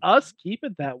 Let us keep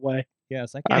it that way.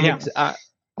 Yes, I can.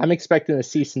 I'm expecting a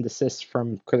cease and desist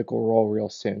from Critical Role real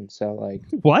soon. So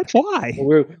what? Why?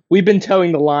 We've been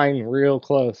towing the line real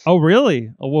close. Oh really?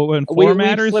 In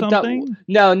format or something?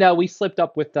 No, we slipped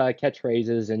up with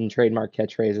catchphrases and trademark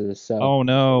catchphrases. So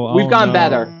we've gone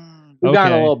better. We've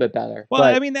gotten a little bit better. Well,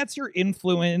 I mean, that's your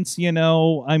influence,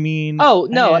 I mean. Oh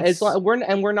no,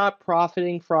 we're not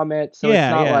profiting from it, so it's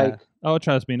not like. Oh,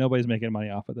 trust me, nobody's making money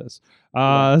off of this.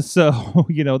 So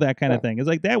that kind of thing. It's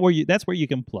like that that's where you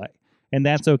can play, and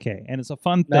that's okay, and it's a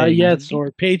fun thing. Not yet,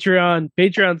 Sorg.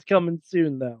 Patreon's coming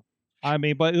soon, though. I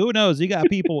mean, but who knows? You got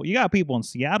people in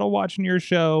Seattle watching your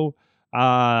show.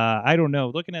 I don't know.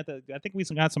 Looking at I think we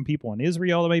got some people in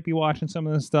Israel that might be watching some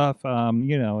of this stuff.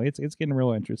 It's getting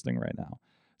real interesting right now.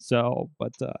 So,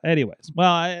 but anyways,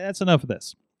 well, that's enough of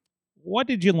this. What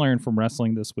did you learn from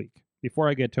wrestling this week? Before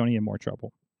I get Tony in more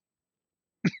trouble.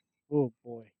 Oh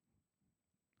boy.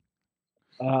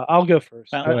 I'll go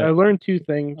first. I learned two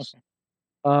things.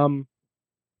 Okay.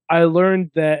 I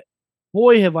learned that,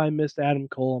 boy, have I missed Adam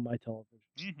Cole on my television.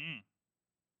 Mm-hmm.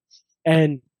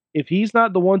 And if he's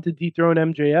not the one to dethrone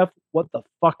MJF, what the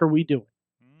fuck are we doing?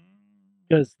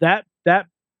 Because that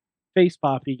face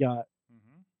pop he got,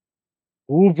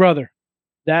 ooh, brother,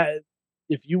 that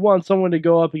if you want someone to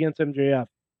go up against MJF,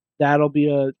 that'll be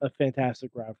a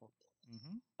fantastic rival.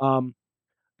 Mm-hmm.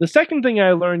 The second thing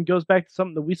I learned goes back to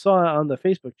something that we saw on the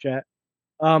Facebook chat.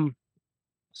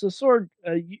 So Sorg,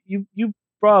 you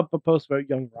brought up a post about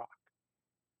Young Rock.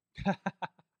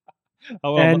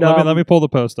 Let me pull the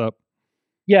post up.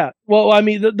 Yeah, well, I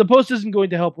mean, the post isn't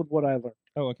going to help with what I learned.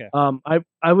 Oh, okay.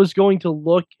 I was going to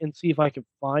look and see if I could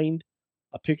find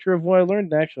a picture of what I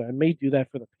learned. And actually, I may do that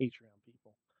for the Patreon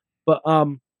people. But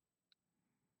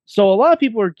so a lot of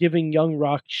people are giving Young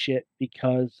Rock shit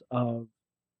because of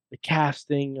the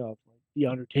casting of The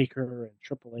Undertaker and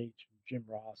Triple H and Jim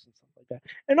Ross and stuff like that,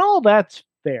 and all that's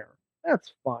fair.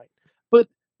 That's fine. But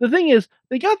the thing is,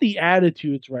 they got the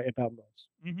attitudes right about most.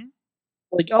 Mm-hmm.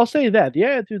 Like, I'll say that the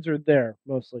attitudes are there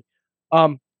mostly.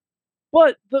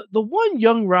 But the one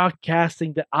Young Rock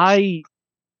casting that I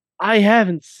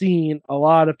haven't seen a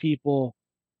lot of people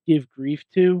give grief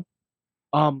to,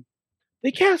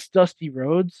 they cast Dusty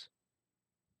Rhodes.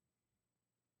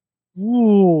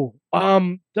 Ooh,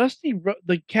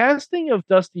 the casting of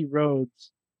Dusty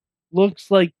Rhodes looks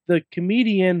like the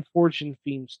comedian Fortune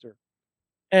Feimster.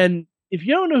 And if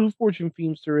you don't know who Fortune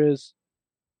Feimster is,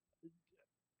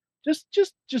 just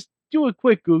do a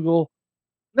quick Google.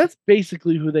 That's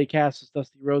basically who they cast as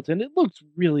Dusty Rhodes, and it looks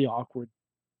really awkward.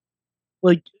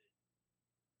 Like,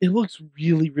 it looks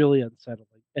really, really unsettling.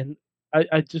 And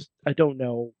I don't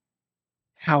know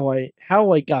how I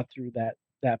got through that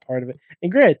part of it. And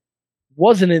granted,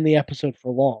 wasn't in the episode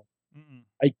for long. Mm-mm.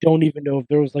 I don't even know if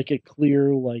there was like a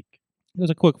clear like. It was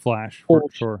a quick flash for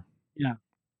sure. Yeah,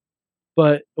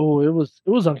 but it was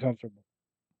uncomfortable.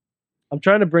 I'm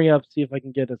trying to bring up, see if I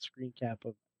can get a screen cap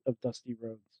of Dusty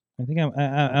Rhodes. I think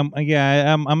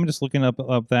I'm just looking up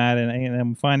that and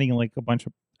I'm finding like a bunch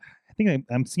of. I think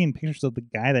I'm seeing pictures of the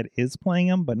guy that is playing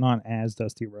him, but not as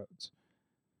Dusty Rhodes.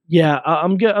 Yeah,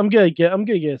 I'm gonna get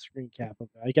a screen cap of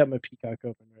it. I got my Peacock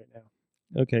open right now.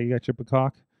 Okay, you got your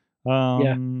Peacock.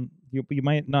 Yeah. You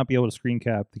might not be able to screen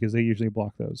cap because they usually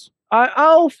block those.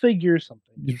 I'll figure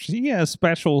something. Yeah,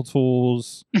 special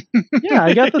tools. Yeah,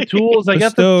 I got the tools. I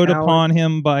got the bestowed upon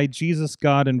him by Jesus,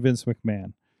 God, and Vince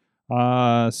McMahon.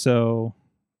 So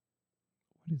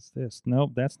what is this?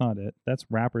 Nope, that's not it. That's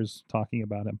rappers talking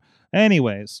about him.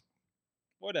 Anyways,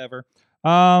 whatever.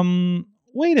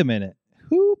 Wait a minute.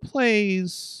 Who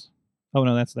plays? Oh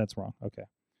no, that's wrong. Okay.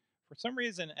 For some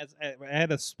reason, I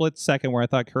had a split second where I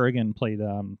thought Kurgan played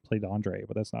Andre,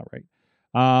 but that's not right.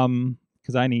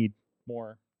 Because I need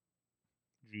more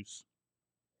juice.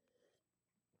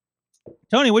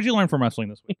 Tony, what'd you learn from wrestling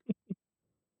this week?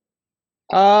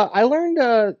 I learned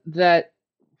that.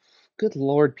 Good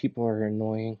Lord, people are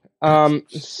annoying. No,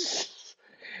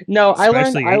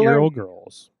 especially 8-year-old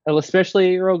girls. Especially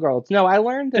 8-year-old girls. No, I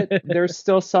learned that there's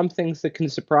still some things that can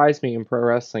surprise me in pro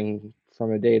wrestling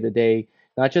from a day to day,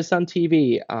 not just on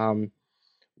TV.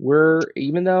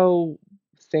 Even though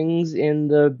things in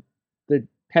the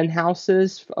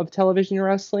penthouses of television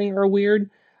wrestling are weird,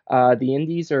 the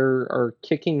indies are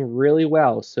kicking really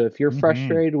well. So if you're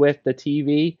frustrated with the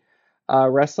TV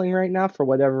wrestling right now for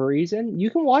whatever reason, you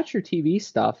can watch your TV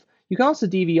stuff. You can also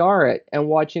DVR it and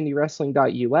watch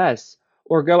indiewrestling.us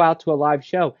or go out to a live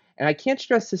show. And I can't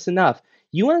stress this enough.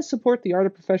 You want to support the art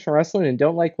of professional wrestling and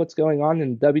don't like what's going on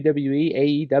in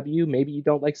WWE, AEW, maybe you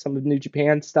don't like some of New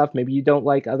Japan stuff, maybe you don't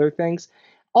like other things.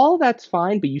 All that's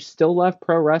fine, but you still love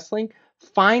pro wrestling.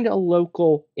 Find a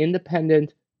local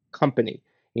independent company.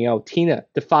 You know, Tina,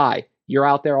 Defy, you're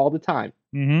out there all the time.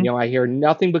 Mm-hmm. You know, I hear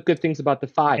nothing but good things about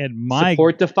Defy. And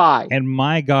support Defy. And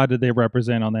my God, did they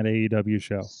represent on that AEW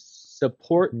show?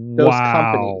 Support those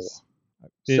companies.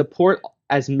 Support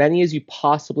as many as you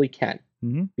possibly can.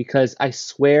 Mm-hmm. Because I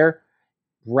swear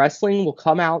wrestling will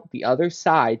come out the other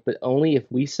side, but only if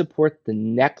we support the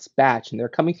next batch. And they're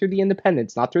coming through the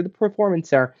independents, not through the performance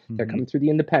center. Mm-hmm. They're coming through the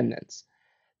independents.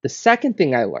 The second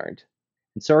thing I learned,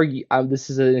 and sorry, this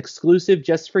is an exclusive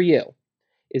just for you.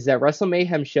 is that Wrestle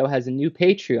Mayhem Show has a new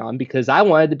Patreon because I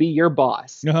wanted to be your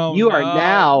boss. No, You are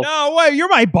now, No way, you're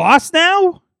my boss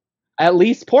now? at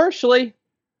least partially.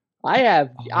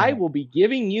 I will be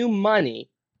giving you money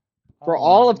for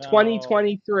all of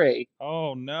 2023.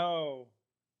 Oh no.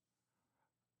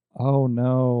 Oh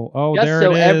no. Oh, Just there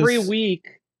so it is. every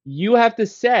week you have to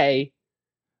say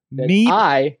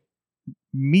that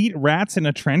meet rats in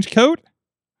a trench coat?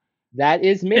 that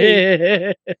is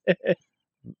me.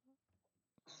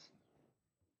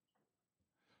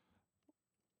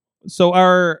 So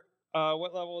our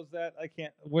what level is that? I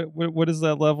can't. What is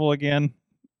that level again?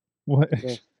 What?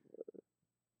 It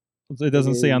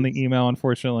doesn't say on the email,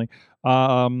 unfortunately.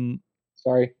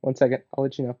 Sorry, 1 second. I'll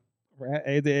let you know.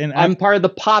 And I'm part of the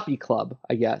Poppy Club,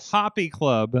 I guess. Poppy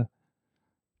Club.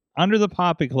 Under the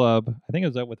Poppy Club, I think it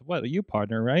was that with what you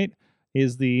partner, right?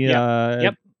 Is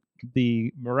the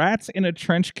the rats in a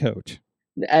trench coat.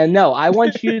 And no, I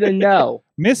want you to know.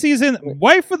 Missy's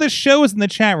wife of the show is in the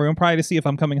chat room, probably to see if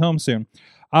I'm coming home soon.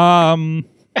 Answer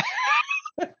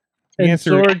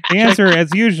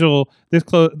as usual. This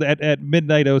at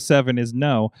midnight 07 is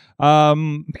no.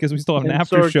 Because we still have an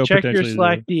after show. Check potentially your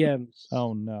Slack DMs.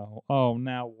 Oh no. Oh,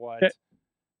 now what?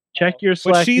 Check your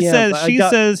Slack. But she DMs.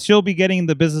 says she'll be getting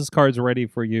the business cards ready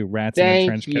for you. Rats in a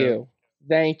trench coat.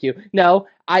 Thank you. No,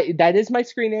 that is my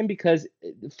screen name because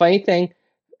funny thing,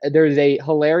 there's a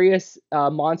hilarious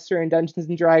monster in Dungeons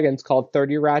and Dragons called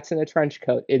 30 Rats in a Trench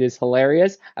Coat. It is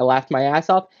hilarious. I laughed my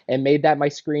ass off and made that my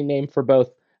screen name for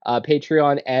both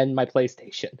Patreon and my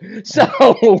PlayStation.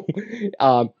 So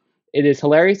it is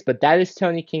hilarious, but that is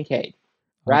Tony Kincaid.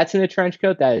 Rats in a Trench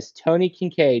Coat, that is Tony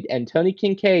Kincaid. And Tony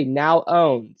Kincaid now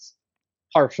owns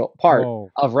part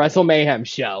of Wrestle Mayhem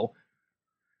Show.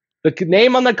 The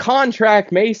name on the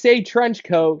contract may say trench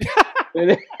coat.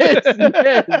 It's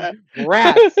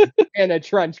rats in a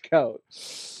trench coat.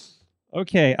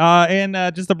 Okay, and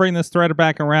just to bring this thread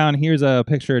back around, here's a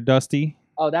picture of Dusty.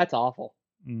 Oh, that's awful.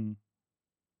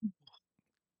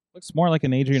 Looks more like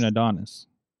an Adrian Adonis.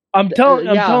 I'm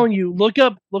telling you, look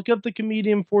up the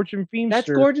comedian Fortune Feimster.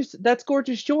 That's gorgeous. That's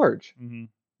gorgeous George.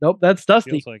 Nope, that's Dusty.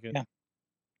 Feels like it.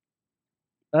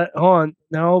 Yeah. Hold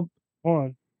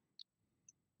on.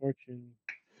 Fortune.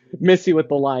 Missy with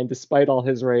the line, despite all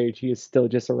his rage, he is still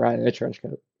just a rat in a trench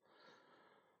coat.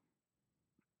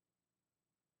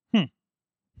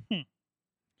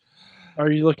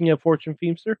 Are you looking at Fortune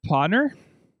Feimster? Podner?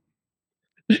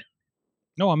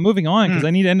 No, I'm moving on because I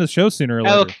need to end the show sooner or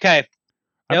later. Okay.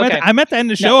 I'm at the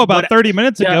end of the show about 30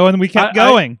 minutes ago, and we kept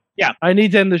going. I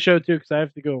need to end the show too because I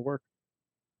have to go to work.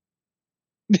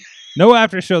 No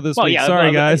after show this week.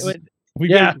 Sorry, guys. We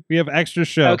have extra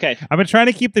show. Okay. I've been trying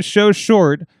to keep the show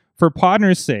short for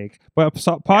Podner's sake, but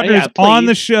Podner's on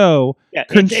the show,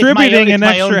 contributing an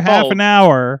extra half an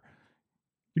hoat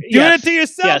doing it to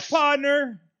yourself,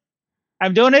 Podner.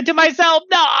 I'm doing it to myself.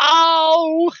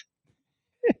 No.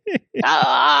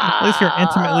 At least you're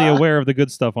intimately aware of the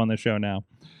good stuff on the show now.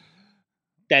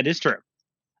 That is true.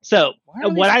 So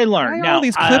what I learned now, all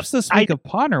these clips this week of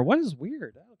Podner. What is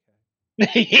weird?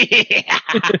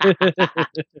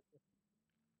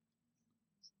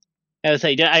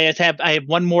 I have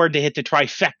one more to hit the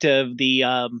trifecta of the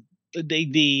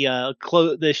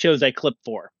shows I clipped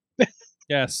for.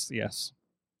 Yes.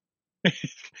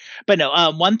 But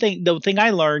no, the thing I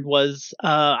learned was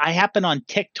I happened on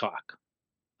TikTok.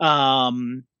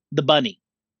 The bunny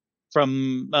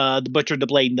from The Butcher, the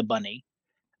Blade, and the Bunny.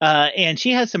 And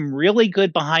she has some really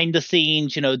good behind the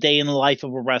scenes, day in the life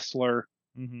of a wrestler.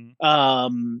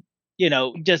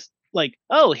 Just like,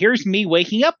 oh, here's me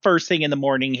waking up first thing in the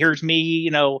morning. Here's me,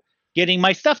 getting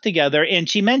my stuff together. And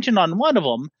she mentioned on one of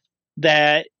them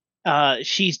that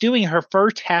she's doing her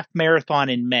first half marathon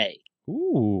in May.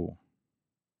 Ooh.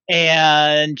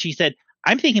 And she said,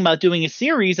 I'm thinking about doing a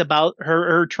series about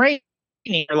her training.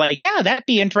 We're like, yeah, that'd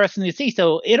be interesting to see.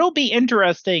 So it'll be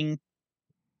interesting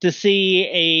to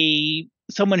see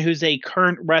someone who's a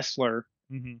current wrestler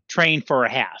train for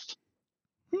a half.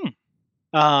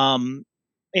 And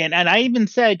I even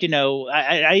said,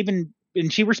 and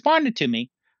she responded to me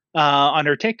on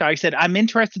her TikTok. I said, I'm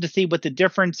interested to see what the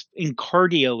difference in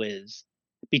cardio is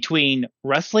between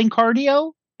wrestling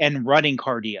cardio and running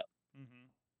cardio.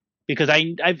 Because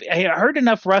I've heard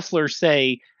enough wrestlers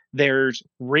say there's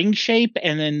ring shape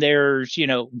and then there's,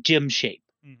 gym shape.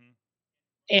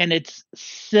 And it's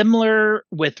similar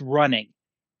with running,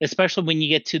 especially when you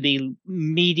get to the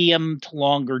medium to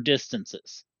longer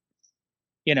distances.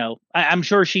 I'm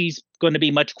sure she's going to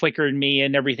be much quicker than me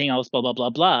and everything else, blah, blah,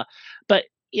 blah, blah. But,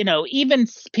 even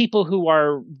people who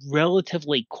are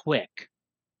relatively quick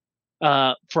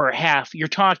for a half, you're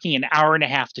talking an hour and a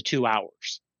half to 2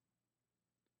 hours.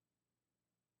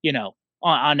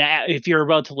 if you're a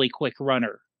relatively quick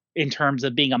runner in terms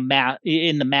of being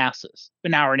in the masses,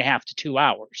 an hour and a half to 2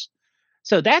 hours.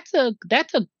 So that's a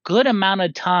good amount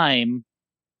of time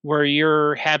where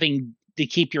you're having to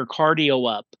keep your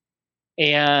cardio up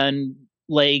and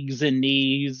legs and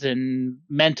knees and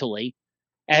mentally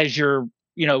as you're,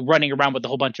 running around with a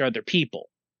whole bunch of other people.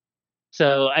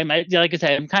 So like I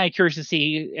said, I'm kind of curious to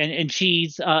see, and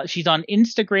she's on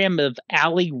Instagram of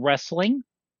Alley Wrestling.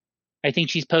 I think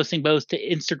she's posting both to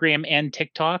Instagram and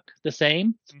TikTok the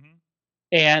same. Mm-hmm.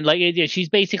 And she's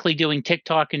basically doing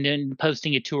TikTok and then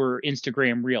posting it to her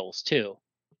Instagram Reels too.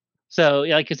 So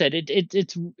like I said,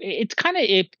 it's kind of,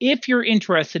 if you're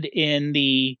interested in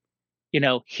the,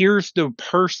 here's the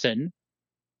person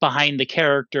behind the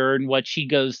character and what she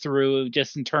goes through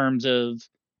just in terms of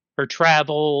her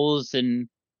travels and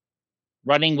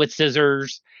running with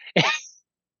scissors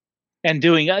and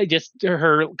doing just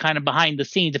her kind of behind the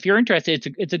scenes. If you're interested,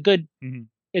 it's a good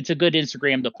it's a good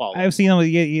Instagram to follow. I've seen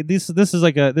this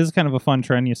is kind of a fun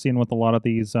trend you've seen with a lot of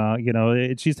these.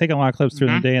 She's taking a lot of clips through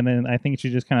the day, and then I think she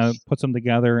just kind of puts them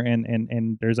together,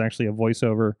 and there's actually a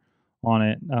voiceover on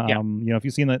it. If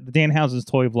you've seen the Danhausen's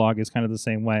toy vlog is kind of the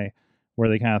same way, where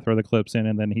they kind of throw the clips in,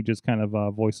 and then he just kind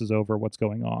of voices over what's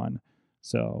going on.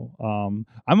 So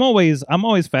I'm always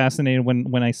fascinated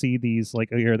when I see these,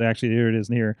 like, here it is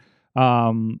here.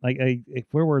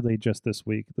 Where were they just this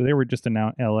week? They were just in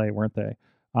LA, weren't they?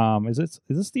 Is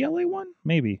this the LA one?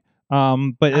 Maybe.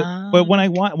 But when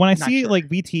I see like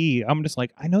VTE, I'm just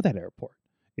like, I know that airport.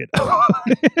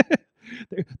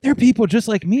 They're people just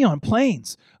like me on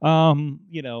planes.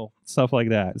 Stuff like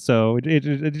that. So it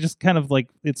just kind of like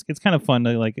it's kind of fun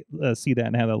to like see that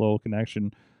and have that little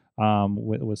connection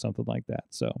with something like that.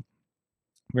 So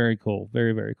very cool.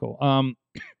 Very, very cool.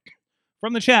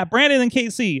 From the chat, Brandon and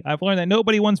KC, I've learned that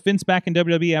nobody wants Vince back in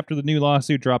WWE after the new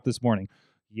lawsuit dropped this morning.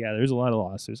 Yeah, there's a lot of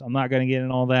lawsuits. I'm not going to get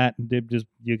in all that.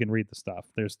 You can read the stuff.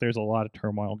 There's a lot of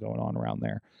turmoil going on around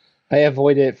there. I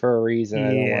avoid it for a reason.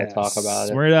 I don't want to talk about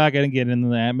it. We're not going to get into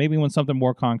that. Maybe when something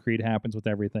more concrete happens with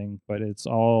everything, but it's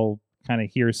all kind of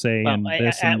hearsay and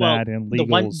this and that and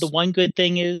legals. The one good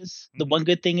thing is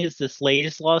this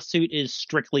latest lawsuit is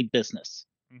strictly business.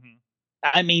 Mm-hmm.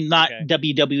 I mean, not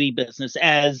WWE business,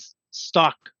 as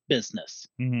stock business.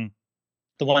 Mm-hmm.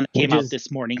 The one that came out this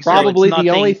morning. Probably the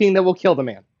only thing that will kill the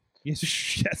man.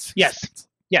 Yes.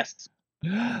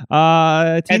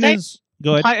 Tina's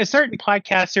go ahead. A certain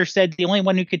podcaster said the only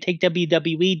one who could take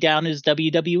WWE down is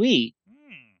WWE.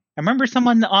 I remember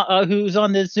someone who was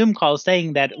on this Zoom call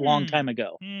saying that a long time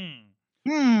ago.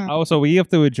 Oh, so we have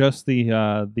to adjust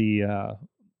the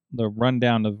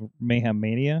rundown of Mayhem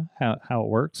Mania, how it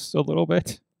works a little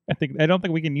bit. I don't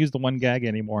think we can use the one gag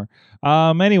anymore.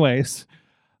 Anyways,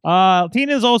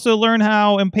 Tina's also learned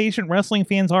how impatient wrestling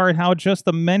fans are and how just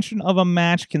the mention of a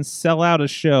match can sell out a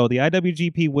show. The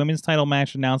IWGP Women's Title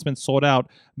match announcement sold out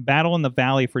Battle in the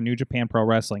Valley for New Japan Pro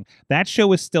Wrestling. That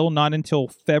show is still not until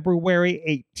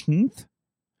February 18th.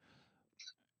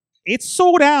 It's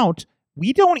sold out.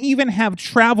 We don't even have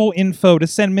travel info to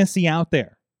send Missy out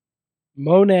there.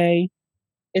 Monet.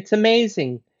 It's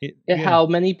amazing how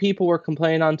many people were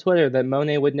complaining on Twitter that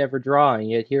Monet would never draw, and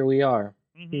yet here we are.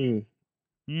 I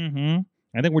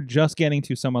think we're just getting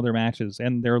to some other matches,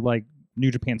 and they're like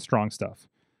New Japan Strong stuff.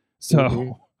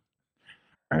 So,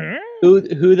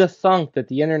 who'd have thunk that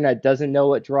the internet doesn't know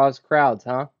what draws crowds,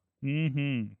 huh?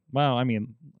 Well, I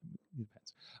mean,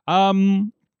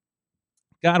 God,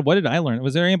 what did I learn?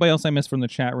 Was there anybody else I missed from the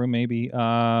chat room? Maybe.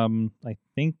 I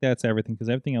think that's everything because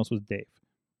everything else was Dave.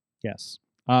 Yes.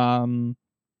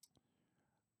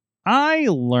 I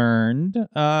learned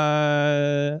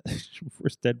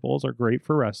first Dead Bulls are great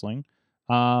for wrestling.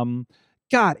 God,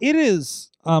 it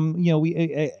is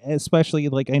we especially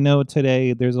like I know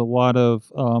today there's a lot of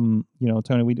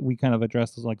Tony, we kind of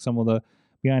addressed like some of the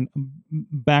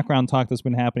background talk that's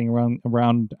been happening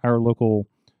around our local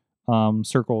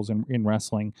circles in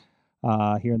wrestling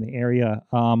here in the area.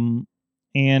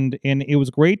 And it was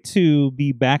great to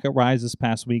be back at Rise this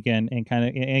past weekend and kind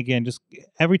of, again, just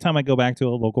every time I go back to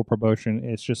a local promotion,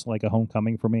 it's just like a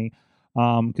homecoming for me.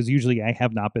 Because usually I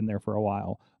have not been there for a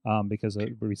while because of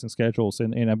recent schedules.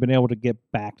 And I've been able to get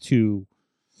back to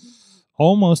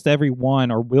almost every one,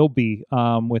 or will be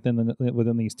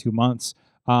within these 2 months.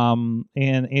 And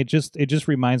it just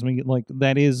reminds me, like,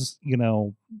 that is,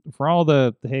 for all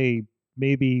the, hey,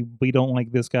 maybe we don't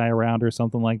like this guy around or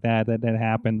something like that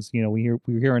happens. We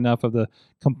hear enough of the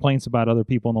complaints about other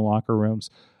people in the locker rooms.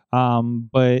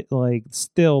 But like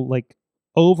still, like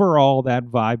overall, that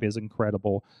vibe is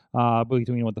incredible.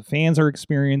 Between what the fans are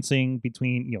experiencing,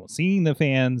 between seeing the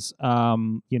fans,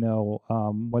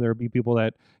 whether it be people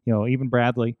that even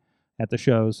Bradley at the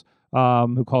shows,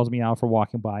 who calls me out for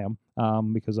walking by him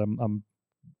because I'm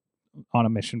on a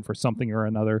mission for something or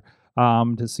another.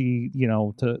 To see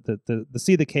to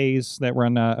see the K's that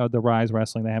run the Rise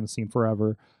Wrestling they haven't seen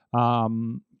forever.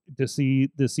 To see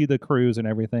the crews and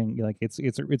everything, like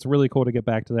it's really cool to get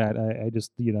back to that. I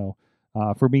just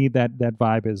for me that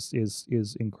vibe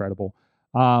is incredible.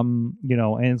 And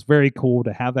it's very cool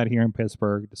to have that here in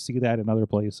Pittsburgh, to see that in other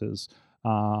places.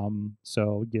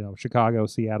 So Chicago,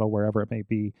 Seattle, wherever it may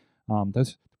be.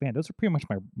 Those are pretty much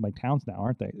my towns now,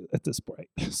 aren't they? At this point.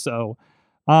 So,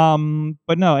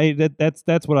 but no,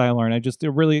 that's what I learned. I'm just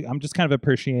kind of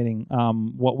appreciating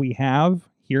what we have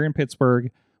here in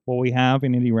Pittsburgh, what we have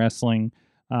in indie wrestling,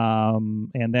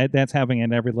 and that's happening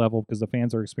at every level because the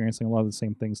fans are experiencing a lot of the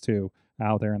same things too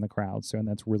out there in the crowd. So, and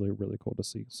that's really, really cool to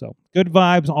see. So, good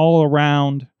vibes all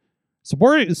around.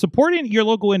 Supporting your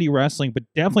local indie wrestling, but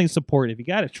definitely support, if you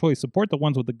got a choice, support the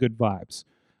ones with the good vibes,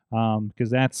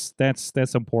 because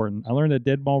that's important. I learned that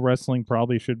Dead Ball Wrestling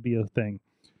probably should be a thing.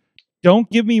 Don't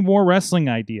give me more wrestling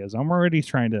ideas. I'm already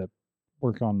trying to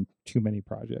work on too many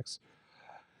projects.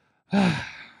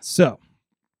 So,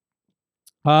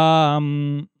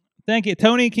 thank you,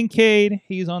 Tony Kincaid.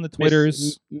 He's on the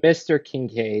Twitters. Mr.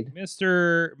 Kincaid.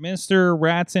 Mr.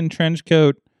 Rats in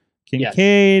Trenchcoat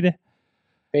Kincaid. Yes.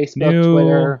 Facebook, new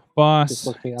Twitter. Boss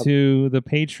to the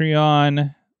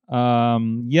Patreon.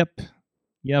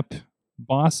 Yep.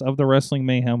 Boss of the Wrestling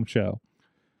Mayhem Show.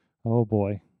 Oh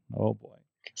boy.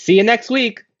 See you next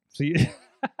week. See you.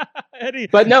 Eddie.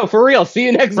 But no, for real. See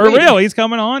you next week. For real, he's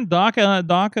coming on.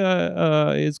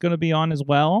 Daka is going to be on as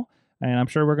well. And I'm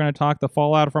sure we're going to talk the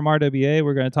fallout from RWA.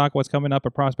 We're going to talk what's coming up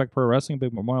at Prospect Pro Wrestling,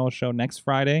 big memorial show next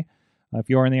Friday. If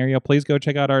you're in the area, please go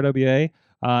check out RWA.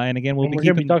 And again, we're going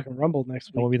to be talking Rumble next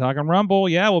week. We'll be talking Rumble.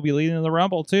 Yeah, we'll be leading the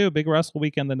Rumble too. Big Wrestle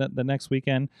Weekend the next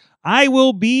weekend. I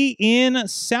will be in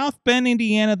South Bend,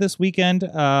 Indiana this weekend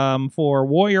for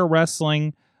Warrior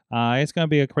Wrestling. It's going to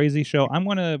be a crazy show. I'm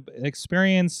going to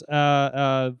experience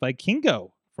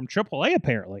Vikingo from AAA,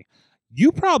 apparently.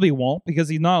 You probably won't because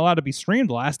he's not allowed to be streamed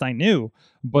last I knew.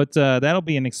 But that'll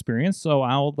be an experience. So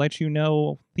I'll let you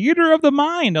know. Theater of the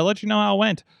Mind. I'll let you know how it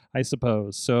went, I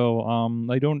suppose. So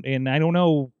I don't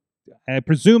know. I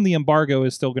presume the embargo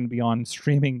is still going to be on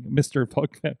streaming Mr.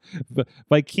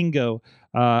 Vikingo.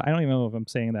 I don't even know if I'm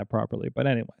saying that properly. But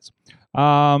anyways.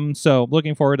 So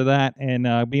looking forward to that.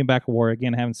 And being back at War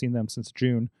again. I haven't seen them since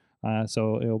June.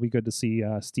 So it'll be good to see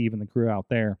Steve and the crew out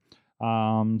there.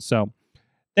 So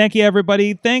thank you,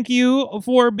 everybody. Thank you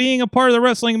for being a part of the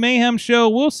Wrestling Mayhem Show.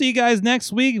 We'll see you guys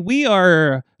next week. We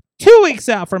are 2 weeks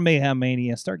out from Mayhem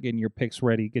Mania. Start getting your picks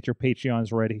ready. Get your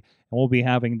Patreons ready. And we'll be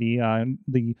having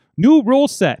the new rule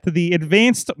set to the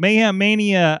Advanced Mayhem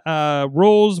Mania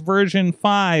Rules version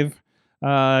 5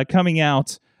 coming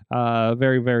out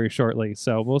very, very shortly.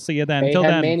 So we'll see you then. Until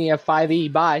then, Mania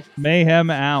 5e. Bye. Mayhem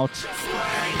out.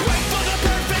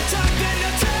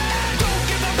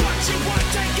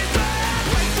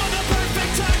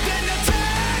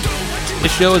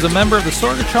 This show is a member of the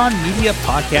Sorgatron Media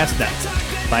Podcast Network.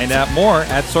 Find out more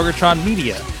at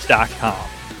sorgatronmedia.com.